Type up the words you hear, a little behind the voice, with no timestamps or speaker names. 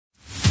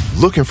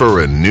Looking for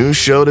a new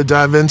show to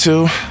dive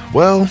into?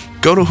 Well,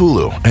 go to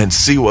Hulu and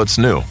see what's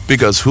new,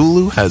 because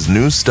Hulu has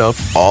new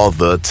stuff all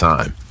the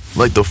time.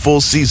 Like the full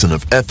season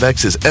of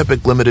FX's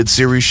epic limited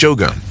series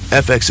Shogun,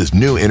 FX's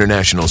new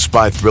international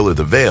spy thriller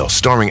The Veil,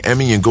 starring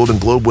Emmy and Golden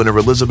Globe winner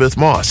Elizabeth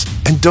Moss.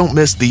 And don't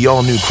miss the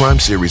all-new crime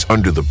series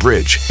Under the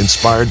Bridge,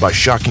 inspired by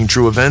shocking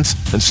true events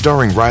and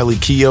starring Riley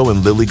Keough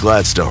and Lily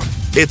Gladstone.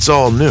 It's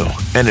all new,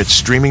 and it's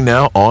streaming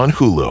now on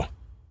Hulu.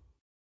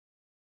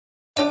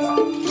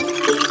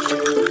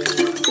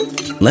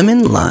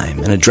 Lemon, lime,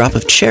 and a drop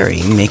of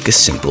cherry make a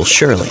simple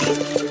Shirley.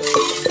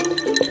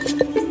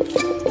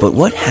 But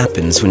what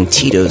happens when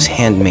Tito's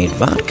handmade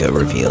vodka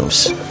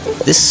reveals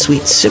this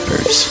sweet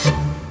sipper's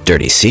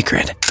dirty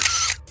secret?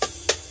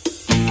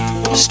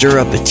 Stir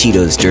up a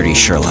Tito's Dirty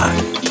Sherlock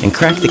and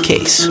crack the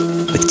case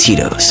with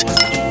Tito's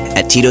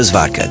at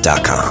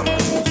Tito'sVodka.com.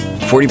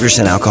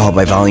 40% alcohol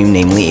by volume,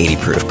 namely 80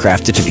 proof,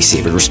 crafted to be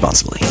savored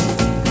responsibly.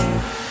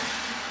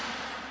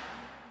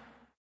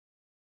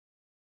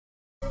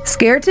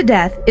 Scared to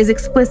Death is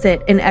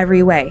explicit in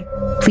every way.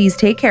 Please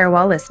take care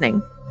while listening.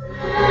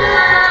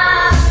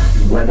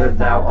 Whether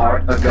thou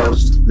art a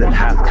ghost that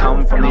hath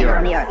come from the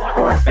earth,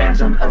 or a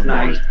phantom of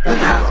night that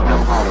hath no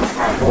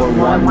home, or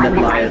one that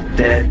lieth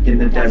dead in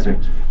the desert,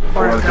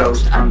 or a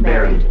ghost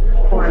unburied,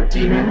 or a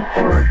demon,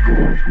 or a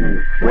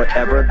ghoul,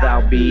 whatever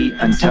thou be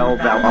until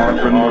thou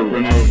art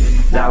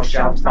removed, thou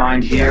shalt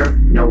find here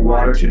no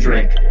water to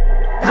drink.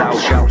 Thou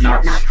shalt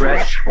not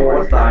stretch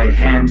forth thy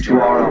hand to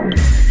our own.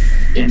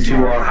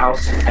 Into our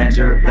house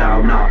enter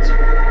thou not.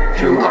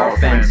 Through our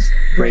fence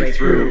break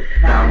through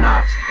thou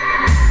not.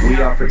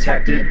 We are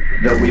protected,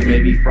 though we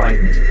may be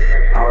frightened.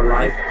 Our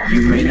life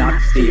you may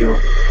not steal,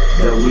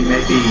 though we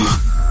may be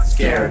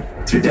scared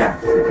to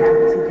death.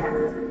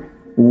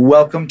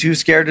 Welcome to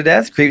Scared to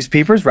Death, Creeps,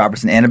 Peepers,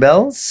 Robertson,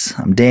 Annabelles.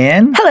 I'm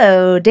Dan.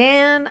 Hello,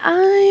 Dan.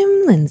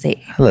 I'm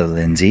Lindsay. Hello,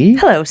 Lindsay.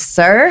 Hello,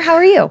 sir. How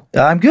are you?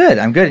 I'm good.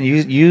 And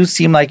you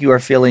seem like you are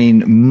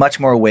feeling much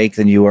more awake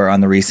than you were on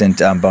the recent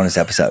bonus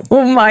episode.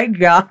 Oh, my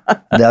God.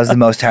 That was the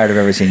most tired I've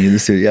ever seen you in the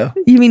studio.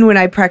 You mean when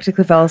I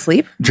practically fell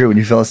asleep? True, when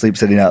you fell asleep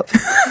sitting up.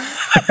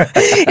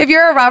 If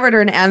you're a Robert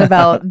or an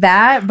Annabelle,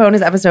 that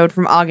bonus episode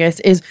from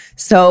August is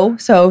so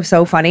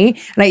funny.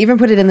 And I even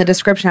put it in the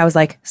description. I was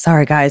like,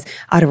 sorry, guys,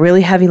 I had a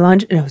really heavy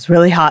lunch and it was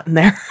really hot in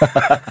there.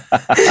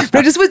 But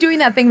I just was doing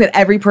that thing that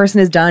every person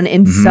has done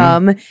in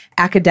some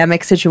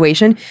academic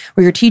situation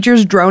where your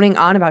teacher's droning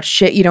on about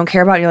shit you don't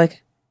care about. And you're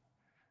like,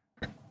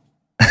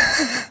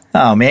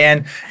 oh,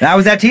 man. And I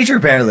was that teacher,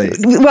 apparently.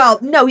 well,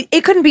 no,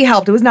 it couldn't be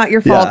helped. It was not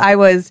your fault. Yeah. I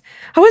wasn't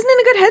in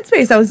a good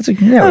headspace. I was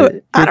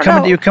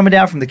You're coming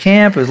down from the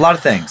camp. It was a lot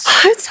of things.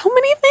 So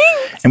many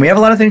things. And we have a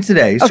lot of things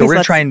today. So Okay, we're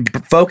going to try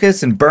and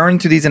focus and burn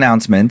through these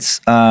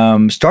announcements.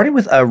 Starting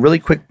with a really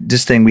quick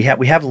just thing. We have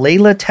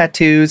Layla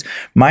tattoos.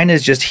 Mine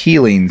is just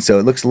healing. So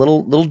it looks a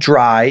little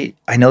dry.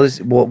 I know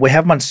this. Well, we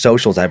have them on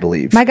socials, I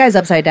believe. My guy's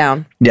upside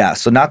down. Yeah.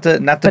 So not the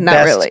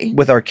best really.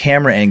 with our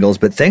camera angles,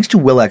 but thanks to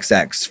Will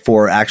XX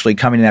for actually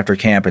coming in after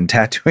camp and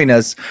tattooing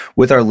us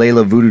with our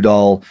Layla voodoo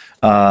doll,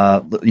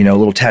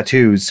 little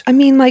tattoos. I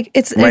mean, like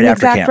it's Right an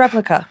after exact camp.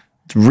 replica.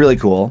 It's really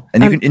cool.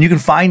 And you can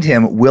find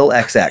him, Will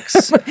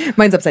XX.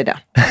 Mine's upside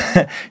down.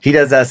 He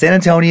does San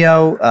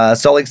Antonio,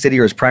 Salt Lake City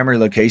are his primary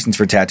locations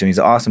for tattooing. He's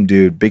an awesome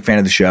dude, big fan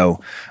of the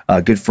show,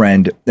 good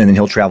friend, and then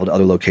he'll travel to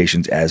other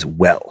locations as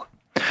well.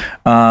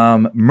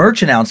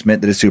 Merch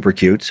announcement that is super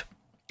cute.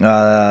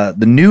 The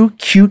new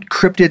Cute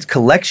Cryptids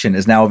collection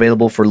is now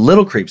available for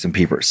little creeps and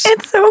peepers.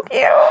 It's so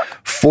cute.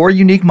 4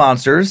 unique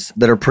monsters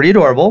that are pretty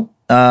adorable.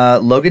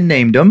 Logan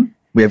named them.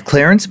 We have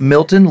Clarence,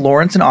 Milton,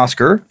 Lawrence, and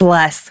Oscar.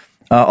 Bless.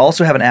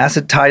 Also have an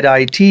acid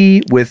tie-dye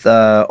tee with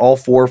all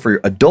 4 for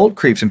adult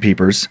creeps and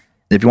peepers.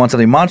 If you want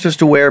something monstrous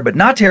to wear but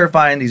not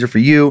terrifying, these are for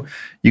you.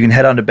 You can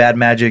head on to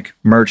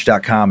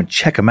badmagicmerch.com and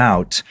check them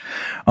out.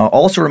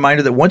 Also a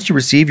reminder that once you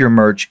receive your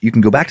merch, you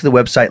can go back to the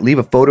website, leave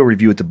a photo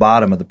review at the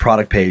bottom of the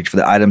product page for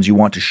the items you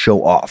want to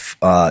show off.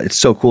 It's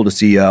so cool to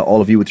see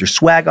all of you with your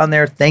swag on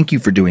there. Thank you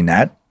for doing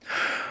that.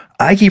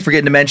 I keep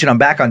forgetting to mention I'm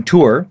back on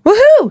tour.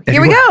 Woohoo!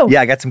 Here we go.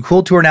 Yeah, I got some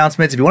cool tour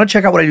announcements. If you want to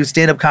check out what I do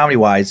stand-up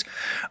comedy-wise,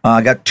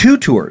 I got 2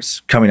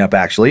 tours coming up,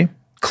 actually.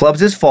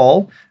 Clubs this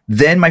fall,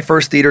 then my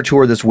first theater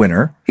tour this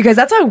winter. Because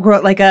that's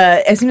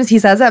as soon as he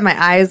says that,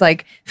 my eyes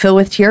like fill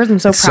with tears. I'm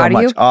so proud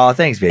of you. Oh,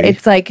 thanks, baby.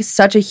 It's like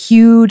such a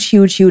huge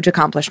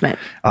accomplishment.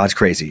 Oh, it's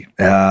crazy.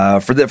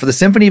 For the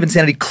Symphony of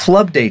Insanity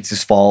club dates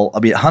this fall,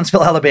 I'll be at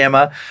Huntsville,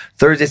 Alabama,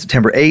 Thursday,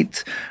 September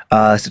 8th,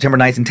 September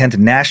 9th and 10th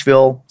in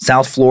Nashville,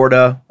 South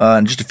Florida,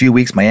 in just a few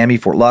weeks, Miami,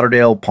 Fort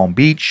Lauderdale, Palm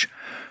Beach,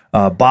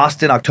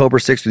 Boston, October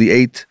 6th through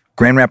the 8th,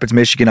 Grand Rapids,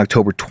 Michigan,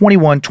 October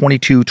 21,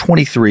 22,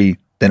 23,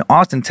 then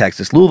Austin,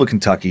 Texas, Louisville,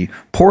 Kentucky,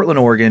 Portland,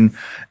 Oregon,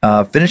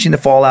 finishing the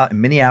fallout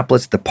in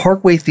Minneapolis at the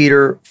Parkway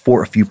Theater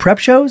for a few prep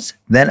shows,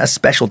 then a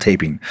special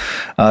taping,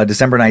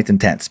 December 9th and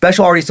 10th.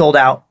 Special already sold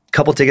out,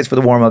 couple tickets for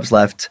the warm-ups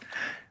left.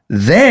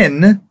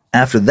 Then,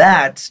 after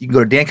that, you can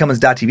go to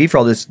dancummins.tv for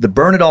all this, the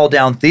Burn It All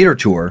Down Theater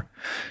Tour.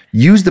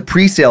 Use the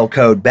pre-sale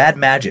code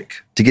BADMAGIC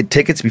to get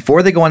tickets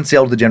before they go on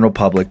sale to the general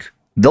public.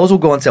 Those will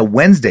go on sale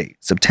Wednesday,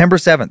 September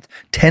 7th,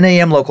 10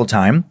 a.m. local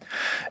time.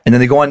 And then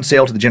they go on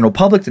sale to the general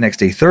public the next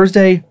day,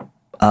 Thursday.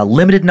 A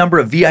limited number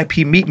of VIP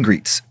meet and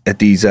greets at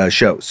these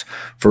shows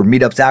for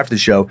meetups after the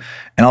show.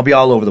 And I'll be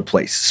all over the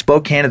place.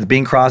 Spokane at the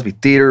Bing Crosby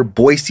Theater,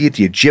 Boise at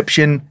the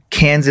Egyptian,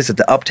 Kansas at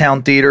the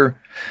Uptown Theater.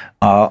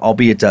 I'll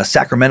be at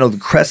Sacramento at the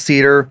Crest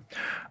Theater,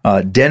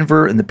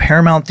 Denver in the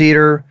Paramount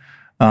Theater,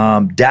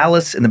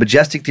 Dallas in the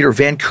Majestic Theater,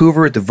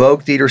 Vancouver at the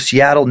Vogue Theater,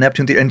 Seattle,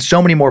 Neptune Theater, and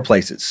so many more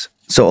places.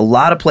 So a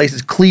lot of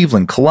places,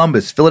 Cleveland,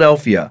 Columbus,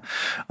 Philadelphia,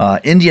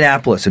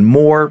 Indianapolis, and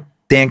more.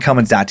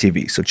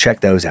 DanCummins.tv. So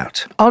check those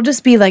out. I'll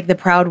just be like the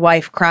proud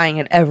wife crying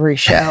at every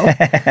show.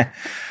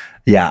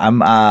 Yeah,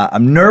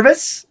 I'm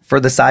nervous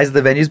for the size of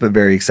the venues, but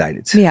very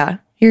excited. Yeah,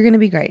 you're going to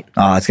be great.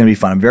 It's going to be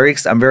fun. I'm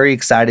very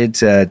excited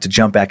to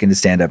jump back into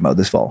stand-up mode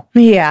this fall.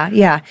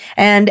 Yeah.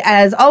 And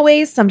as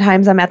always,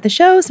 sometimes I'm at the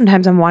show,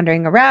 sometimes I'm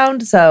wandering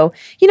around. So,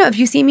 if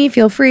you see me,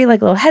 feel free,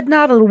 like a little head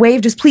nod, a little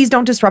wave. Just please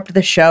don't disrupt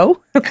the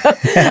show.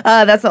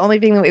 That's the only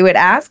thing that we would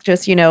ask.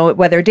 Just,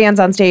 whether Dan's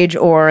on stage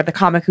or the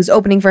comic who's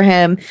opening for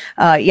him.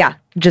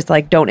 Just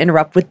like don't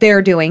interrupt what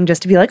they're doing,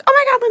 just to be like, oh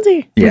my God,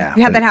 Lindsay. Yeah.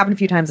 We had that happen a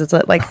few times. It's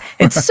like,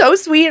 it's so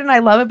sweet and I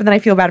love it, but then I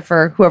feel bad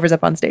for whoever's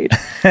up on stage.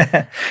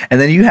 And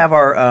then you have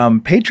our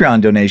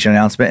Patreon donation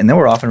announcement, and then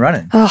we're off and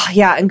running. Oh,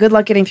 yeah. And good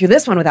luck getting through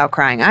this one without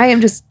crying. I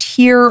am just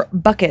tear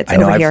buckets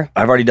over here.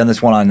 I've already done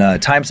this one on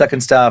time suck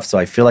and stuff, so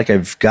I feel like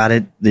I've got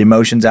the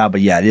emotions out.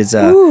 But yeah, it is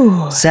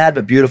sad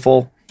but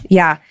beautiful.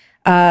 Yeah.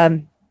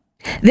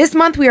 This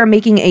month, we are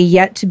making a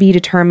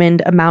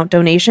yet-to-be-determined amount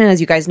donation.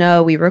 As you guys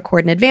know, we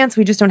record in advance.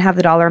 We just don't have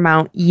the dollar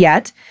amount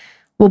yet.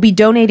 We'll be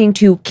donating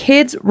to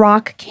Kids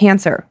Rock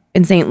Cancer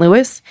in St.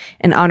 Louis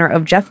in honor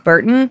of Jeff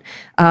Burton.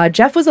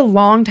 Jeff was a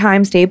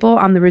longtime staple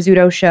on the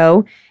Rizzuto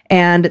Show,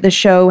 and the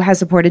show has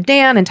supported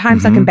Dan and Time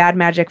Suck and Bad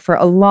Magic for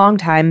a long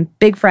time.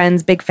 Big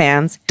friends, big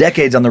fans.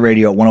 Decades on the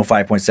radio at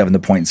 105.7 The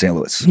Point in St.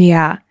 Louis.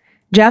 Yeah.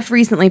 Jeff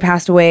recently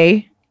passed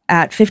away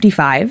at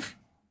 55.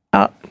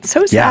 Oh,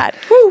 so sad.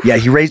 Yeah,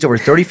 he raised over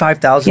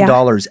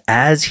 $35,000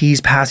 as he's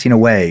passing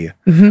away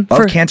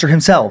of cancer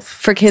himself.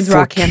 For Kids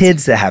Rock Cancer. For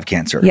kids that have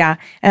cancer. Yeah.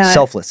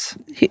 Selfless.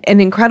 An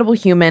incredible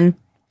human.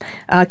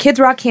 Kids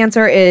Rock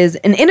Cancer is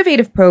an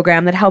innovative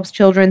program that helps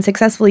children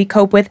successfully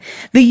cope with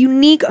the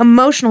unique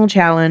emotional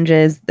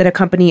challenges that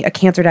accompany a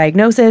cancer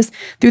diagnosis.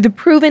 Through the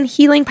proven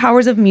healing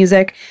powers of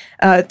music,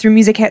 through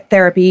music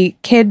therapy,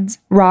 Kids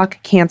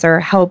Rock Cancer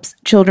helps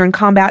children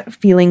combat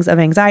feelings of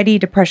anxiety,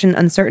 depression,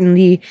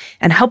 uncertainty,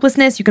 and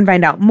helplessness. You can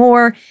find out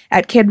more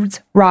at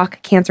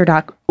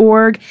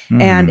kidsrockcancer.org.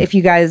 And if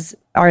you guys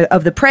are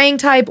of the praying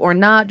type or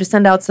not, just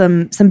send out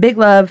some big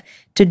love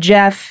to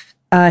Jeff,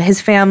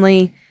 his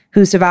family,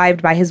 who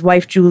survived by his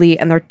wife, Julie,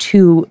 and their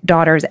 2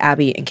 daughters,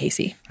 Abby and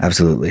Casey.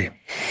 Absolutely.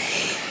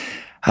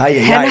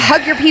 And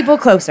hug your people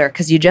closer,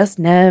 because you just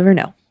never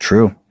know.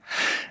 True.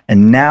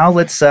 And now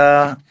let's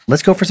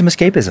go for some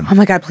escapism. Oh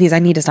my God, please, I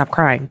need to stop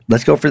crying.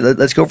 Let's go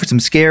for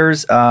some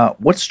scares.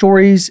 What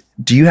stories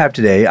do you have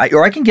today? I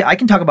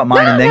can talk about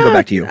mine and then go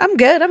back to you. I'm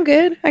good.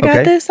 I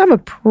got this. I'm a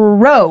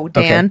pro,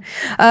 Dan.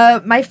 Okay.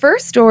 My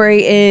first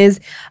story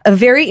is a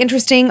very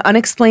interesting,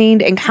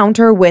 unexplained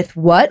encounter with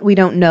what we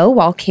don't know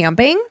while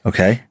camping.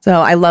 Okay.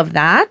 So I love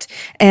that.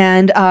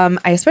 And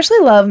I especially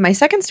love my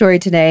second story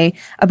today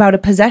about a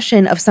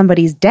possession of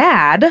somebody's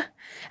dad.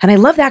 And I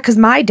love that because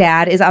my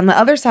dad is on the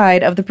other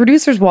side of the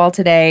producer's wall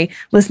today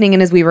listening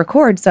in as we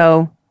record.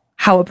 So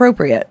how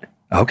appropriate.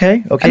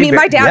 Okay. I mean,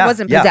 my dad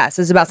wasn't possessed.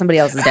 It was about somebody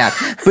else's dad.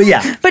 But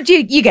yeah. But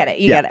you get it.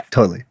 You get it.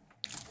 Totally.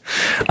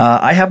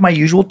 I have my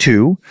usual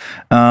 2.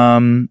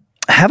 Haven't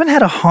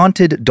had a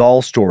haunted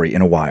doll story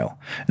in a while.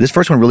 This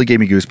first one really gave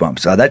me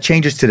goosebumps. That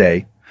changes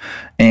today.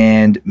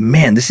 And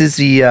man, this is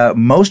the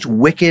most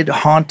wicked,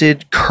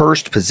 haunted,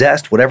 cursed,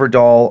 possessed, whatever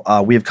doll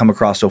we have come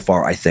across so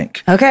far, I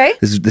think. Okay.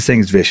 This thing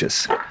is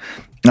vicious.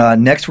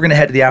 Next, we're going to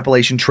head to the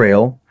Appalachian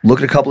Trail, look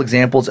at a couple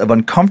examples of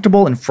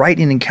uncomfortable and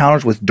frightening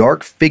encounters with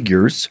dark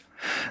figures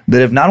that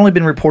have not only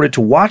been reported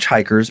to watch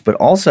hikers, but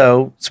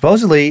also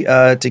supposedly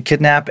to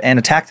kidnap and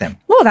attack them.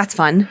 Oh, that's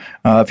fun.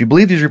 If you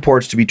believe these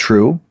reports to be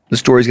true, the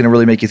story is going to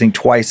really make you think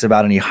twice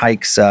about any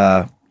hikes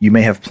you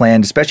may have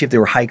planned, especially if they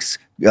were hikes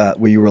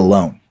where you were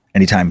alone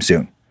anytime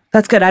soon.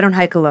 That's good. I don't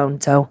hike alone,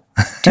 so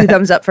 2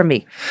 thumbs up from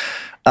me.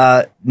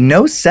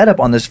 No setup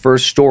on this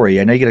first story.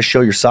 I know you got to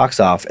show your socks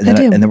off, and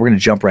then we're going to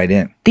jump right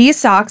in. These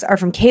socks are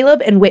from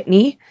Caleb and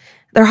Whitney.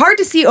 They're hard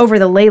to see over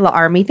the Layla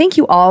Army. Thank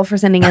you all for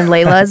sending in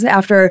Laylas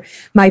after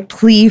my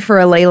plea for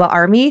a Layla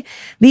Army.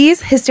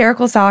 These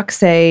hysterical socks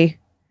say,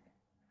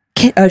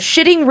 a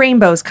shitting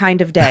rainbows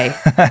kind of day.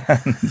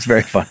 It's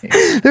very funny.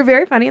 They're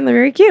very funny and they're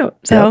very cute.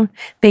 So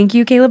Thank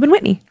you, Caleb and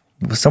Whitney.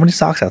 There's so many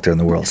socks out there in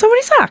the world. So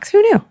many socks.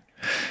 Who knew?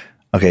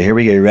 Okay, here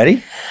we go. You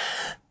ready?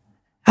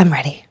 I'm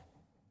ready.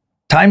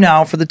 Time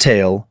now for the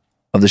tale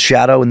of the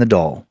shadow and the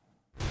doll.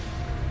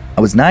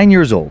 I was 9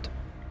 years old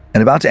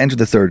and about to enter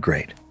the 3rd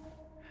grade.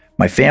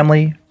 My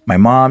family, my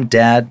mom,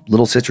 dad,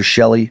 little sister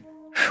Shelly,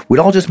 we'd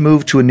all just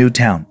moved to a new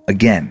town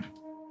again.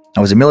 I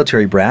was a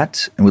military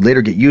brat and would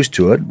later get used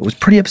to it, but was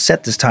pretty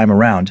upset this time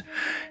around,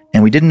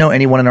 and we didn't know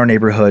anyone in our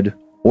neighborhood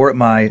or at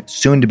my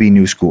soon-to-be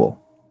new school.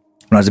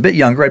 When I was a bit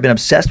younger, I'd been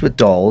obsessed with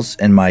dolls,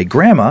 and my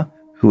grandma,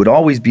 who would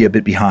always be a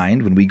bit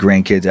behind when where we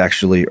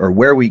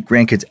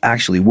grandkids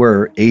actually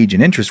were, age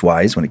and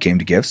interest-wise when it came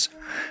to gifts,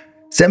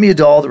 sent me a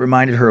doll that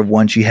reminded her of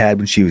one she had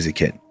when she was a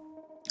kid.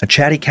 A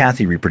Chatty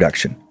Cathy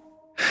reproduction.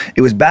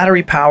 It was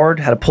battery-powered,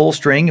 had a pull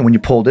string, and when you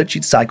pulled it,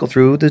 she'd cycle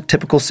through the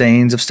typical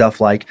sayings of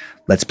stuff like,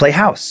 "Let's play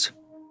house.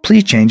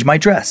 Please change my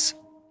dress."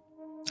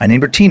 I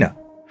named her Tina,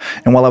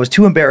 and while I was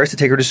too embarrassed to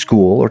take her to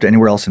school or to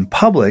anywhere else in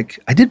public,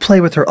 I did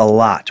play with her a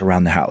lot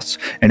around the house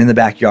and in the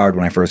backyard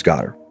when I first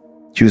got her.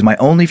 She was my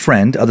only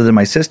friend other than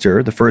my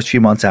sister the first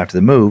few months after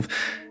the move,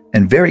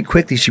 and very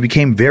quickly she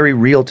became very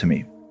real to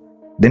me.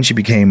 Then she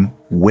became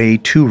way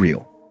too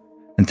real,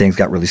 and things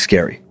got really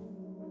scary.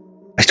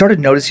 I started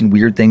noticing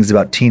weird things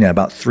about Tina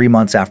about 3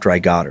 months after I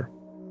got her.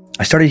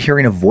 I started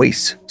hearing a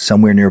voice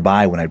somewhere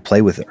nearby when I'd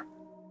play with her.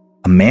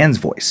 A man's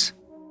voice.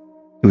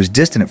 It was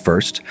distant at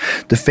first,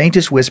 the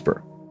faintest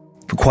whisper.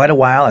 For quite a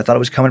while, I thought it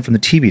was coming from the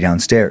TV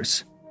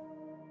downstairs.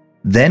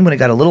 Then, when it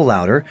got a little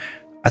louder,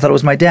 I thought it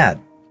was my dad,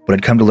 but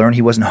I'd come to learn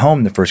he wasn't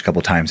home the first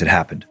couple times it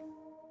happened.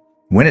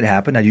 When it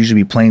happened, I'd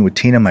usually be playing with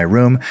Tina in my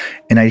room,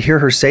 and I'd hear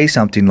her say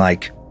something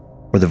like,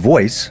 or the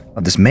voice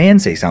of this man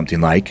say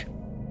something like,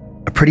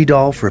 "A pretty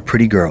doll for a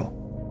pretty girl."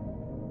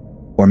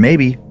 Or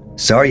maybe,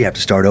 "Sorry you have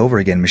to start over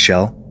again,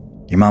 Michelle.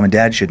 Your mom and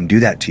dad shouldn't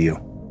do that to you."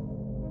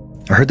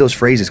 I heard those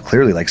phrases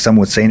clearly, like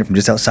someone was saying it from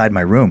just outside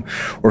my room,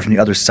 or from the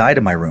other side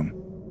of my room.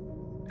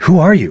 "Who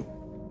are you?"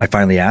 I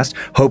finally asked,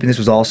 hoping this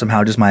was all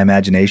somehow just my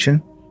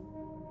imagination.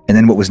 And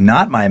then what was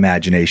not my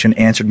imagination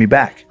answered me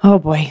back. Oh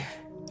boy.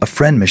 "A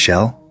friend,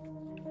 Michelle.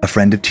 A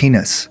friend of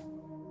Tina's."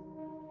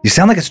 "You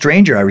sound like a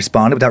stranger," I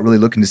responded without really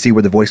looking to see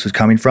where the voice was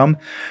coming from.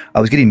 I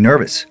was getting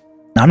nervous.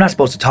 Now, I'm not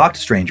supposed to talk to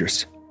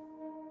strangers.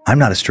 "I'm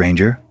not a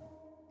stranger.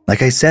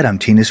 Like I said, I'm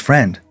Tina's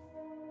friend."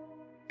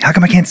 "How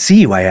come I can't see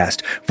you?" I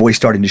asked, voice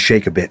starting to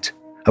shake a bit.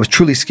 I was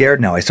truly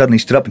scared now. I suddenly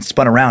stood up and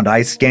spun around,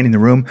 eyes scanning the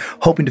room,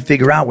 hoping to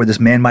figure out where this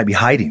man might be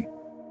hiding.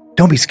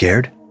 "Don't be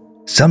scared.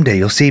 Someday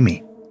you'll see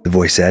me," the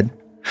voice said.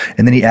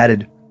 And then he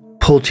added,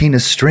 "Pull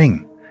Tina's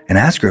string and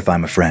ask her if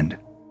I'm a friend.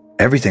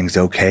 Everything's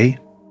okay.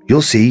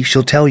 You'll see,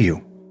 she'll tell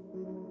you."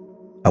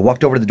 I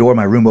walked over to the door of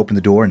my room, opened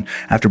the door, and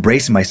after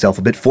bracing myself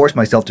a bit, forced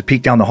myself to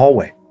peek down the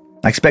hallway.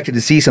 I expected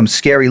to see some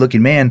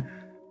scary-looking man,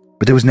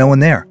 but there was no one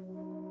there.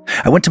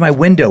 I went to my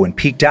window and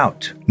peeked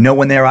out. No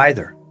one there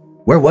either.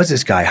 Where was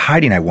this guy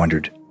hiding, I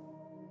wondered.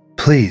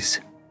 "Please,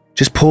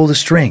 just pull the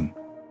string,"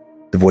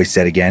 the voice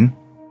said again.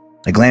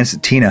 I glanced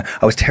at Tina.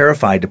 I was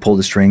terrified to pull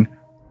the string,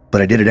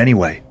 but I did it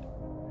anyway.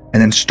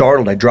 And then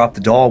startled, I dropped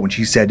the doll when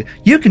she said,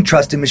 "You can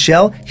trust him,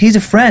 Michelle. He's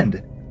a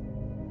friend."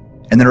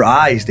 And then her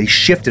eyes, they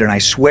shifted, and I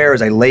swear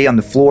as she lay on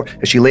the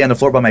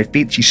floor by my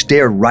feet, she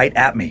stared right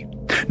at me.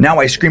 Now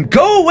I screamed,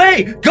 "Go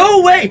away!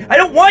 Go away! I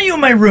don't want you in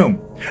my room!"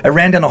 I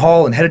ran down the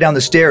hall and headed down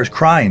the stairs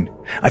crying.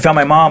 I found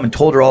my mom and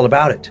told her all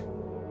about it.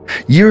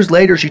 Years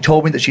later, she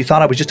told me that she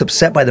thought I was just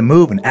upset by the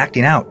move and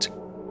acting out.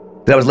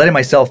 That I was letting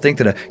myself think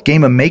that a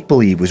game of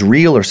make-believe was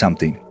real or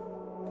something.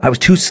 I was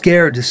too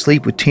scared to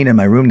sleep with Tina in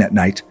my room that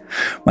night.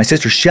 My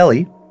sister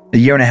Shelly, a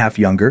year and a half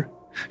younger,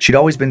 she'd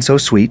always been so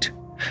sweet.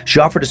 She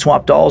offered to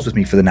swap dolls with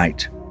me for the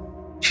night.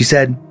 She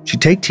said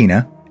she'd take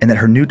Tina and that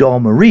her new doll,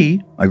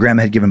 Marie, my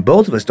grandma had given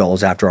both of us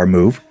dolls after our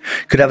move,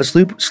 could have a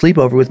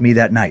sleepover with me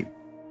that night.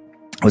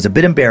 I was a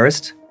bit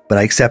embarrassed, but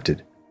I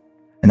accepted.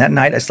 And that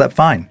night I slept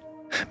fine.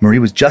 Marie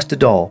was just a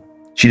doll.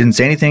 She didn't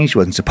say anything she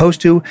wasn't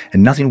supposed to,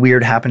 and nothing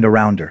weird happened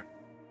around her.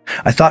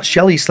 I thought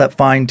Shelly slept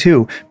fine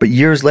too, but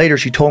years later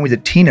she told me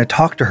that Tina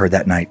talked to her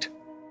that night.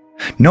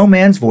 No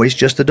man's voice,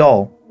 just a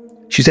doll.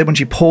 She said when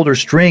she pulled her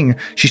string,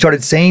 she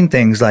started saying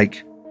things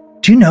like,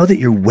 "Do you know that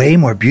you're way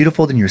more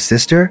beautiful than your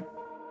sister?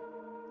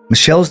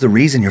 Michelle's the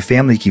reason your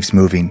family keeps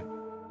moving.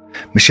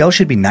 Michelle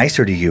should be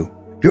nicer to you.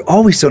 You're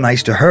always so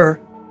nice to her.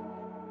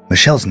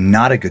 Michelle's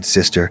not a good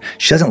sister.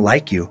 She doesn't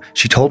like you.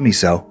 She told me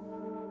so."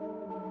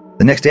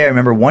 The next day I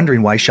remember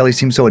wondering why Shelly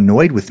seemed so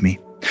annoyed with me.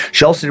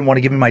 She also didn't want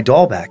to give me my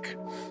doll back.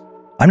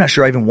 I'm not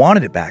sure I even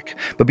wanted it back,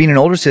 but being an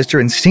older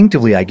sister,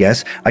 instinctively, I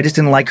guess, I just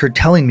didn't like her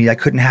telling me I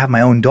couldn't have my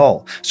own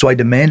doll, so I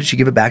demanded she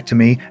give it back to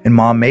me, and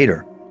Mom made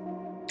her.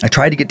 I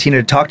tried to get Tina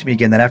to talk to me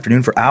again that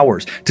afternoon for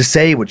hours, to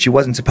say what she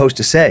wasn't supposed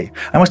to say.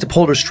 I must have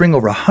pulled her string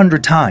over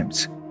 100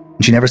 times,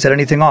 and she never said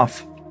anything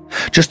off.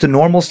 Just a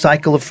normal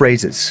cycle of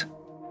phrases.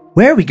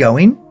 "Where are we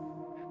going?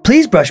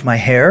 Please brush my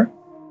hair.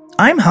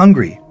 I'm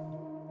hungry."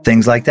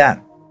 Things like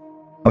that.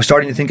 I was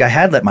starting to think I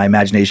had let my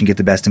imagination get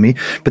the best of me,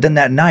 but then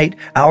that night,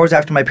 hours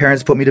after my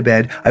parents put me to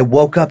bed, I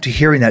woke up to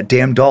hearing that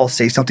damn doll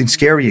say something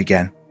scary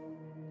again.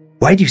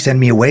 "Why'd you send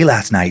me away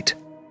last night?"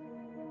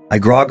 I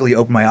groggily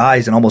opened my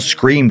eyes and almost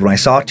screamed when I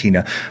saw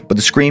Tina, but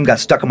the scream got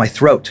stuck in my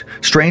throat.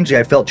 Strangely,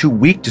 I felt too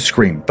weak to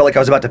scream, felt like I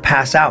was about to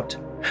pass out.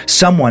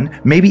 Someone,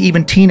 maybe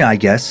even Tina, I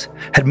guess,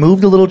 had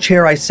moved the little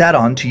chair I sat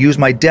on to use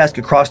my desk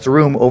across the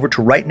room over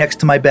to right next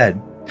to my bed.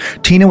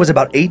 Tina was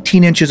about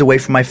 18 inches away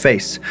from my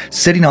face,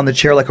 sitting on the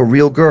chair like a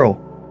real girl.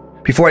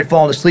 Before I'd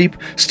fallen asleep,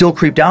 still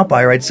creeped out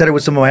by her, I'd set her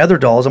with some of my other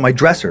dolls on my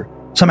dresser.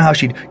 Somehow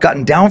she'd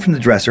gotten down from the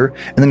dresser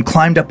and then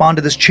climbed up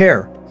onto this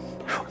chair.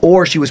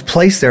 Or she was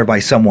placed there by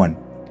someone.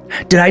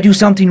 "Did I do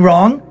something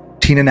wrong?"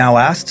 Tina now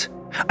asked.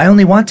 "I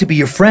only want to be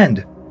your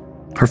friend."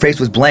 Her face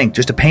was blank,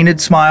 just a painted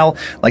smile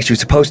like she was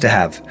supposed to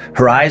have.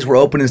 Her eyes were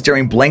open and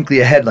staring blankly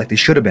ahead like they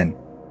should have been.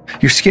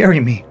 "You're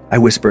scaring me," I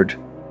whispered.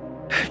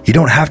 "You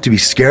don't have to be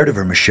scared of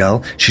her,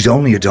 Michelle. She's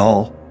only a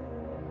doll."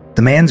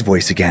 The man's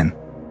voice again.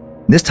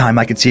 This time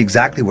I could see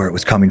exactly where it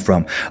was coming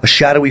from. A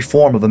shadowy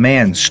form of a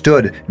man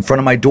stood in front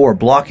of my door,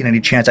 blocking any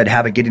chance I'd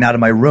have at getting out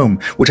of my room,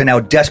 which I now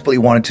desperately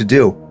wanted to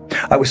do.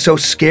 I was so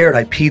scared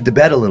I peed the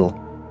bed a little.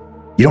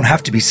 "You don't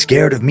have to be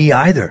scared of me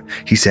either,"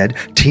 he said.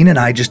 "Tina and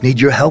I just need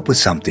your help with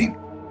something."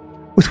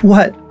 "With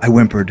what?" I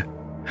whimpered.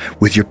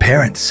 "With your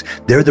parents.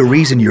 They're the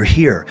reason you're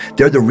here.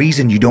 They're the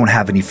reason you don't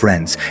have any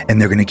friends, and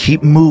they're going to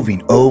keep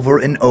moving over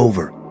and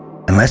over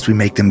unless we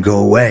make them go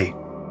away."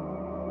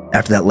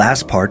 After that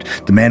last part,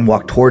 the man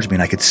walked towards me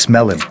and I could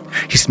smell him.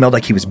 He smelled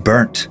like he was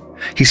burnt.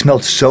 He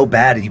smelled so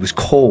bad and he was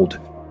cold.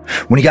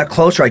 When he got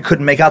closer, I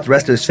couldn't make out the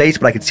rest of his face,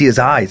 but I could see his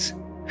eyes.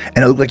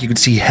 And it looked like you could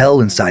see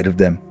hell inside of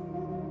them.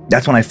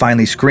 That's when I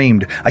finally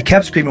screamed. I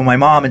kept screaming when my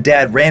mom and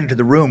dad ran into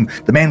the room.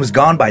 The man was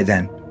gone by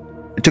then.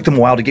 It took them a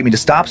while to get me to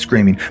stop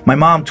screaming. My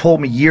mom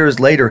told me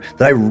years later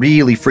that I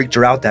really freaked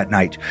her out that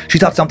night. She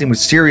thought something was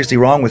seriously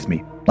wrong with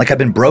me, like I'd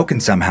been broken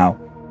somehow.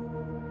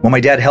 When my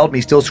dad held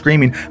me, still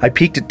screaming, I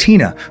peeked at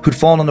Tina, who'd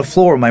fallen on the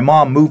floor when my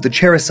mom moved the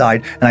chair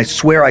aside, and I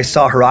swear I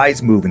saw her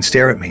eyes move and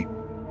stare at me.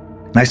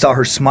 And I saw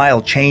her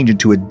smile change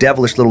into a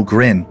devilish little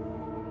grin.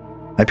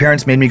 My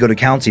parents made me go to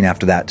counseling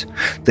after that.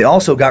 They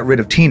also got rid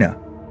of Tina.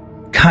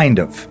 Kind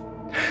of.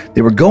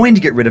 They were going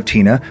to get rid of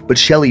Tina, but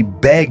Shelley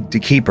begged to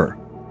keep her.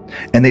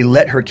 And they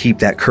let her keep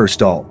that cursed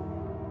doll.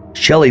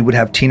 Shelley would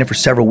have Tina for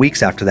several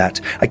weeks after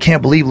that. I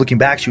can't believe looking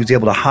back she was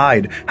able to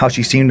hide how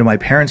she seemed to my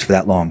parents for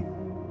that long.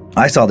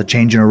 I saw the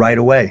change in her right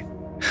away.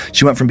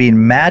 She went from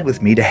being mad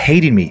with me to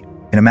hating me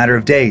in a matter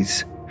of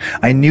days.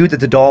 I knew that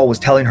the doll was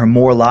telling her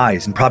more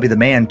lies, and probably the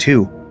man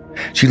too.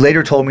 She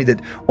later told me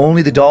that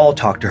only the doll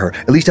talked to her,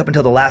 at least up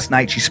until the last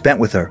night she spent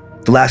with her,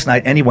 the last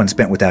night anyone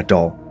spent with that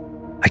doll.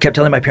 I kept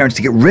telling my parents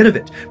to get rid of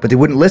it, but they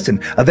wouldn't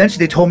listen.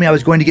 Eventually they told me I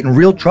was going to get in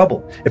real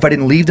trouble if I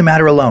didn't leave the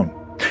matter alone.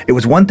 It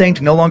was one thing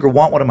to no longer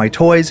want one of my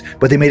toys,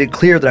 but they made it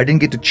clear that I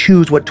didn't get to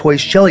choose what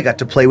toys Shelley got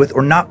to play with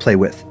or not play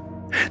with.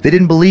 They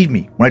didn't believe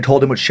me when I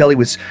told them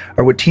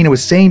what Tina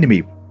was saying to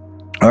me.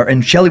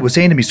 And Shelley was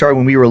saying to me,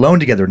 when we were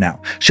alone together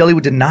now. Shelley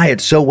would deny it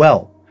so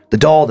well. The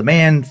doll, the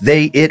man,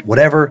 they, it,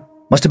 whatever,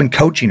 must have been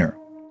coaching her.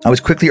 I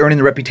was quickly earning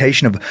the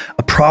reputation of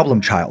a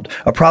problem child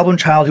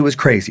who was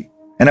crazy.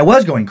 And I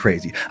was going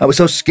crazy. I was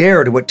so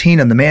scared of what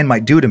Tina and the man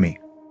might do to me.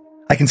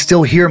 I can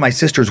still hear my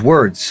sister's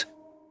words.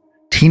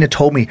 "Tina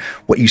told me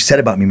what you said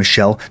about me,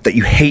 Michelle, that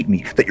you hate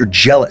me, that you're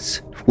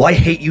jealous. Well, I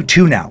hate you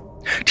too now.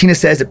 Tina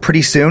says that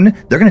pretty soon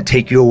they're going to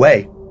take you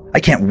away. I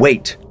can't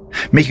wait.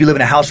 Make you live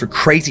in a house for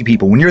crazy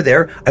people. When you're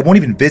there, I won't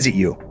even visit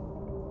you."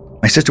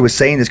 My sister was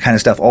saying this kind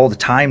of stuff all the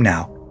time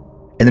now.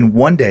 And then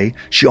one day,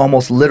 she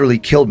almost literally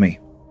killed me.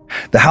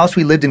 The house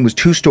we lived in was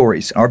 2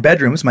 stories. Our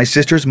bedrooms, my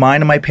sister's,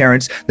 mine, and my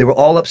parents', they were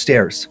all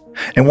upstairs.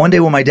 And one day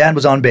when my dad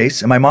was on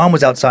base and my mom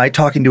was outside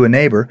talking to a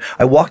neighbor,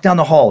 I walked down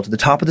the hall to the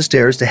top of the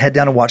stairs to head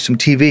down and watch some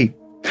TV.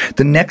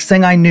 The next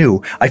thing I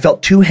knew, I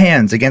felt 2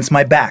 hands against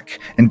my back,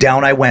 and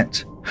down I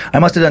went. I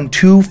must have done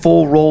 2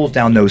 full rolls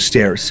down those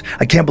stairs.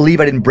 I can't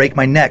believe I didn't break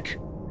my neck.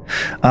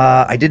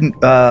 I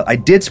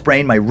did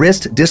sprain my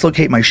wrist,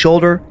 dislocate my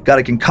shoulder, got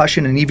a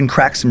concussion, and even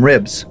cracked some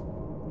ribs.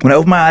 When I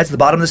opened my eyes at the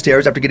bottom of the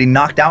stairs after getting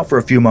knocked out for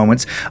a few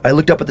moments, I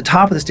looked up at the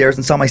top of the stairs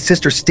and saw my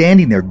sister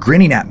standing there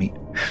grinning at me.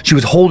 She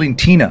was holding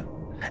Tina.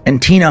 And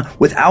Tina,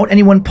 without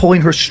anyone pulling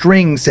her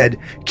strings, said,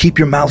 "Keep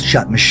your mouth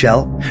shut,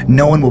 Michelle.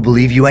 No one will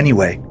believe you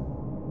anyway."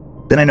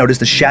 Then I noticed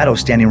the shadow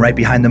standing right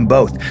behind them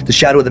both, the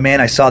shadow of the man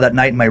I saw that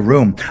night in my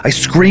room. I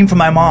screamed for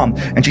my mom,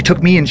 and she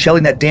took me and Shelley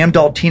and that damn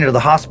doll Tina to the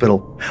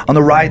hospital. On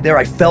the ride there,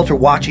 I felt her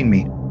watching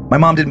me. My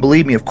mom didn't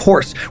believe me, of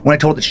course, when I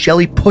told her that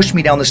Shelley pushed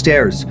me down the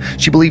stairs.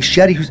 She believed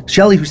Shelley,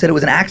 who said it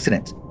was an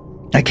accident.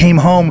 I came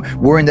home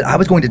worrying that I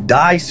was going to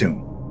die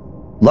soon.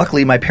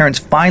 Luckily, my parents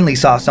finally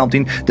saw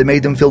something that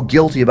made them feel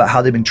guilty about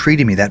how they'd been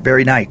treating me that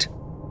very night.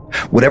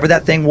 Whatever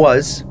that thing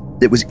was,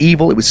 it was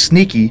evil, it was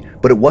sneaky,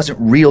 but it wasn't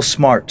real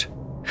smart.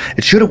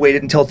 It should have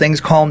waited until things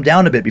calmed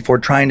down a bit before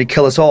trying to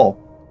kill us all.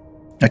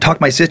 I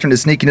talked my sister into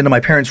sneaking into my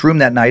parents' room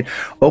that night,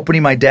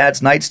 opening my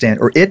dad's nightstand,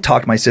 or it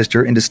talked my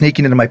sister into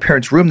sneaking into my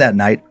parents' room that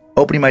night,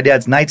 opening my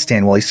dad's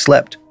nightstand while he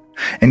slept,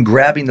 and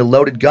grabbing the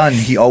loaded gun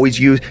he always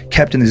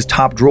kept in his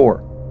top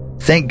drawer.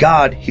 Thank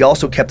God he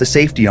also kept the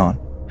safety on.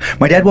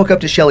 My dad woke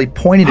up to Shelley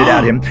pointing it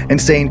at him and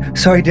saying,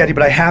 "Sorry, Daddy,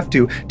 but I have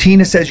to.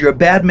 Tina says you're a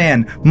bad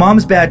man.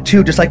 Mom's bad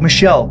too, just like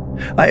Michelle.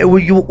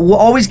 You will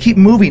always keep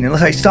moving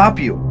unless I stop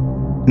you."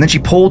 And then she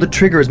pulled the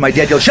trigger as my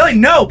dad yelled, "Shelley,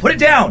 no, put it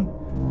down!"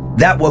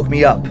 That woke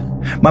me up.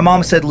 My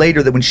mom said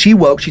later that when she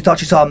woke, she thought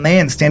she saw a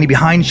man standing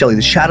behind Shelly,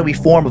 the shadowy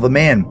form of a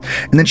man.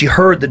 And then she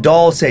heard the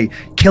doll say,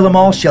 "Kill 'em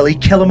all, Shelly,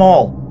 kill 'em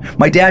all."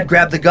 My dad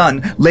grabbed the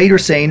gun,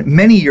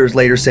 many years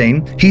later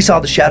saying, he saw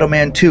the shadow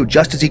man too,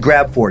 just as he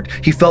grabbed for it.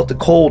 He felt the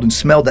cold and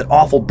smelled that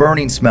awful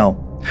burning smell.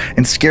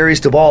 And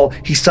scariest of all,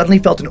 he suddenly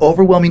felt an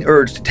overwhelming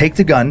urge to take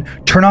the gun,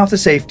 turn off the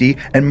safety,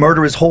 and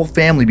murder his whole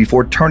family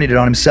before turning it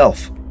on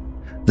himself.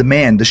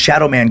 The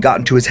shadow man, got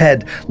into his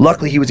head.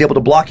 Luckily, he was able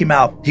to block him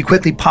out. He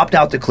quickly popped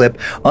out the clip,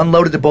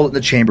 unloaded the bullet in the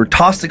chamber,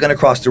 tossed the gun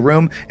across the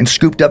room, and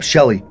scooped up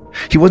Shelly.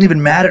 He wasn't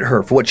even mad at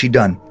her for what she'd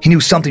done. He knew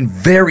something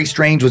very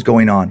strange was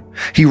going on.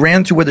 He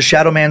ran to where the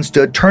shadow man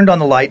stood, turned on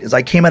the light as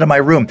I came out of my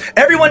room.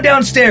 "Everyone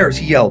downstairs,"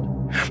 he yelled.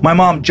 My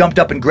mom jumped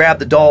up and grabbed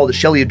the doll that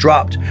Shelly had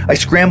dropped. I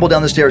scrambled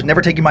down the stairs,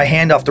 never taking my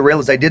hand off the rail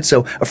as I did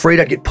so,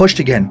 afraid I'd get pushed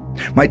again.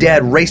 My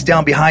dad raced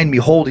down behind me,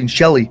 holding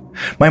Shelly.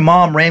 My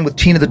mom ran with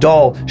Tina the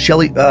doll,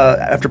 Shelly,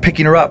 after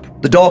picking her up.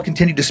 The doll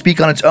continued to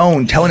speak on its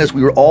own, telling us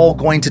we were all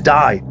going to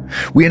die.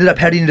 We ended up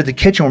heading into the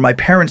kitchen where my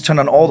parents turned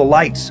on all the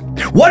lights.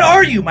 "What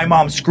are you?" my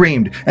mom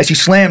screamed as she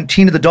slammed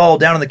Tina the doll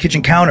down on the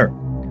kitchen counter.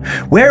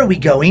 "Where are we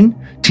going?"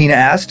 Tina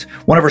asked,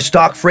 one of her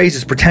stock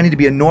phrases, pretending to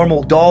be a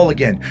normal doll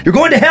again. "You're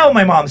going to hell,"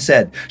 my mom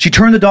said. She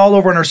turned the doll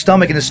over on her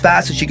stomach, and as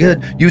fast as she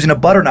could, using a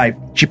butter knife,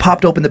 she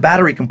popped open the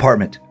battery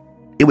compartment.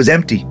 It was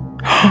empty.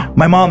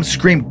 My mom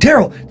screamed,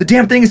 "Daryl, the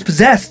damn thing is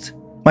possessed."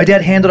 My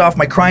dad handed off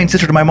my crying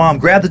sister to my mom,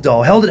 grabbed the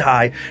doll, held it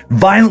high,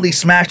 violently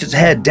smashed its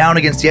head down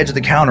against the edge of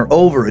the counter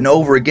over and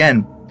over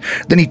again.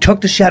 Then he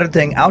took the shattered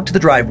thing out to the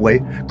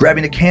driveway,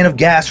 grabbing a can of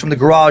gas from the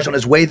garage on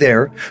his way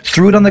there,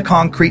 threw it on the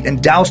concrete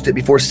and doused it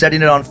before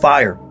setting it on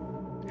fire.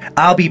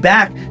 "I'll be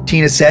back,"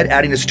 Tina said,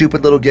 adding a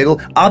stupid little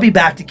giggle. "I'll be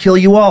back to kill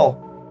you all."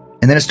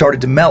 And then it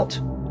started to melt.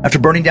 After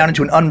burning down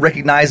into an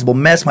unrecognizable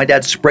mess, my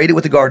dad sprayed it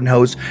with a garden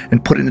hose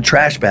and put it in a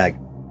trash bag.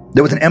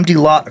 There was an empty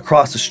lot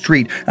across the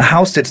street. A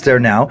house sits there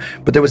now,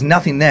 but there was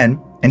nothing then,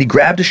 and he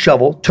grabbed a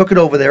shovel, took it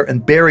over there,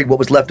 and buried what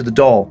was left of the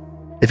doll.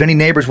 If any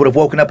neighbors would have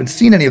woken up and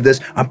seen any of this,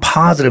 I'm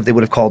positive they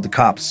would have called the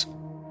cops.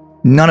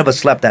 None of us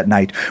slept that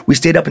night. We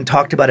stayed up and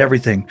talked about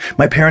everything.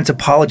 My parents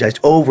apologized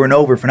over and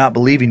over for not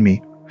believing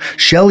me.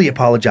 Shelly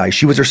apologized.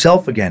 She was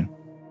herself again.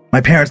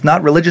 My parents,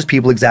 not religious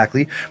people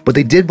exactly, but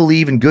they did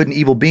believe in good and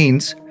evil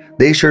beings.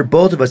 They assured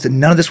both of us that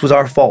none of this was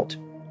our fault.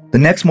 The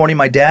next morning,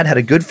 my dad had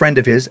a good friend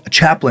of his, a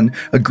chaplain,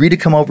 agree to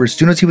come over as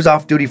soon as he was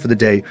off duty for the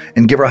day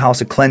and give our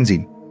house a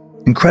cleansing.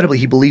 Incredibly,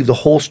 he believed the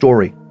whole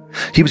story.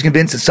 He was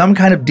convinced that some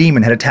kind of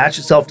demon had attached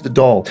itself to the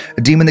doll,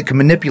 a demon that could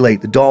manipulate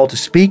the doll to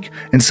speak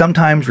and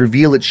sometimes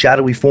reveal its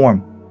shadowy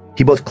form.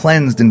 He both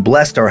cleansed and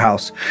blessed our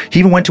house. He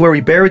even went to where we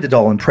buried the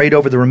doll and prayed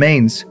over the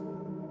remains.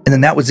 And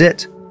then that was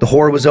it. The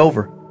horror was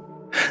over.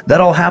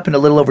 That all happened a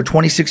little over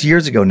 26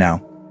 years ago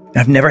now.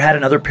 I've never had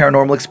another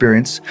paranormal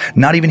experience,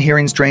 not even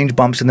hearing strange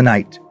bumps in the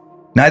night.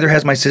 Neither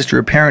has my sister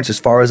or parents as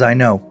far as I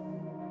know.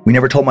 We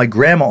never told my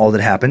grandma all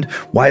that happened.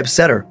 Why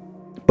upset her?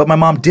 But my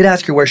mom did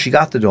ask her where she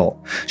got the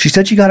doll. She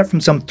said she got it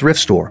from some thrift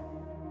store.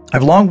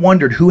 I've long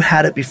wondered who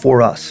had it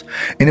before us,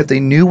 and if they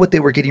knew what they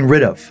were getting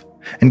rid of,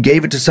 and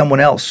gave it to someone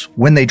else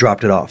when they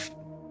dropped it off.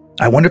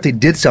 I wonder if they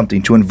did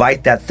something to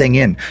invite that thing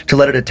in, to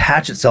let it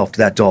attach itself to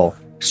that doll.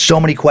 So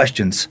many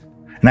questions,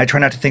 and I try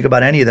not to think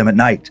about any of them at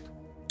night.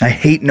 I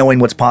hate knowing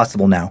what's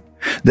possible now,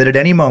 that at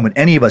any moment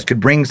any of us could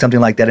bring something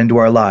like that into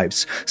our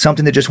lives,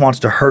 something that just wants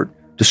to hurt,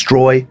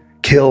 destroy,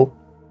 kill.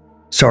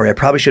 Sorry, I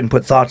probably shouldn't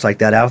put thoughts like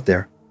that out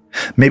there.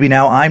 Maybe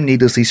now I'm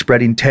needlessly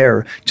spreading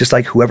terror, just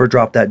like whoever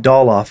dropped that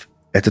doll off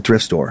at the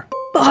thrift store.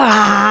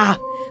 Ah,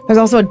 there's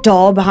also a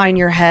doll behind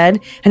your head,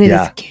 and it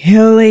is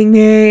killing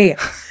me.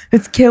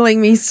 It's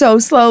killing me so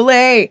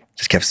slowly.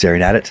 Just kept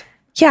staring at it.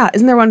 Yeah,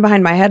 isn't there one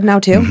behind my head now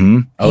too? Mm-hmm.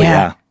 Oh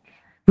yeah.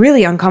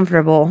 Really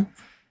uncomfortable.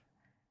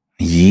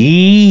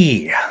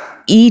 Yeah.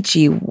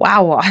 Ichi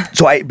wawa.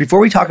 So before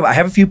we talk about, I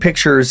have a few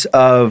pictures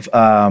of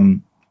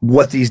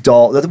what this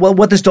doll would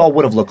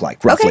have looked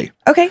like roughly.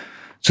 Okay.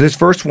 So this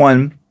first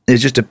one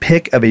is just a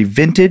pic of a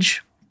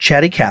vintage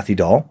Chatty Cathy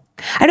doll.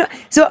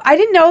 I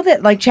didn't know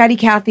that like Chatty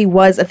Cathy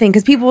was a thing,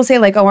 because people will say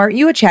like, "Oh, aren't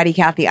you a Chatty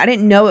Cathy?" I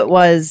didn't know it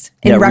was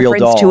in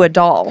reference to a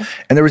doll.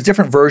 And there was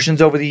different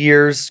versions over the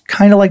years,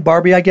 kind of like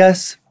Barbie, I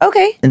guess.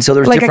 Okay. And so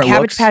there's like different a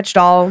Cabbage looks. Patch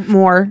doll,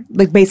 more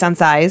like based on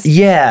size.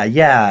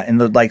 Yeah,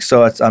 and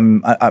so it's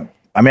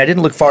I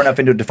didn't look far enough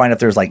into it to find out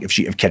there's like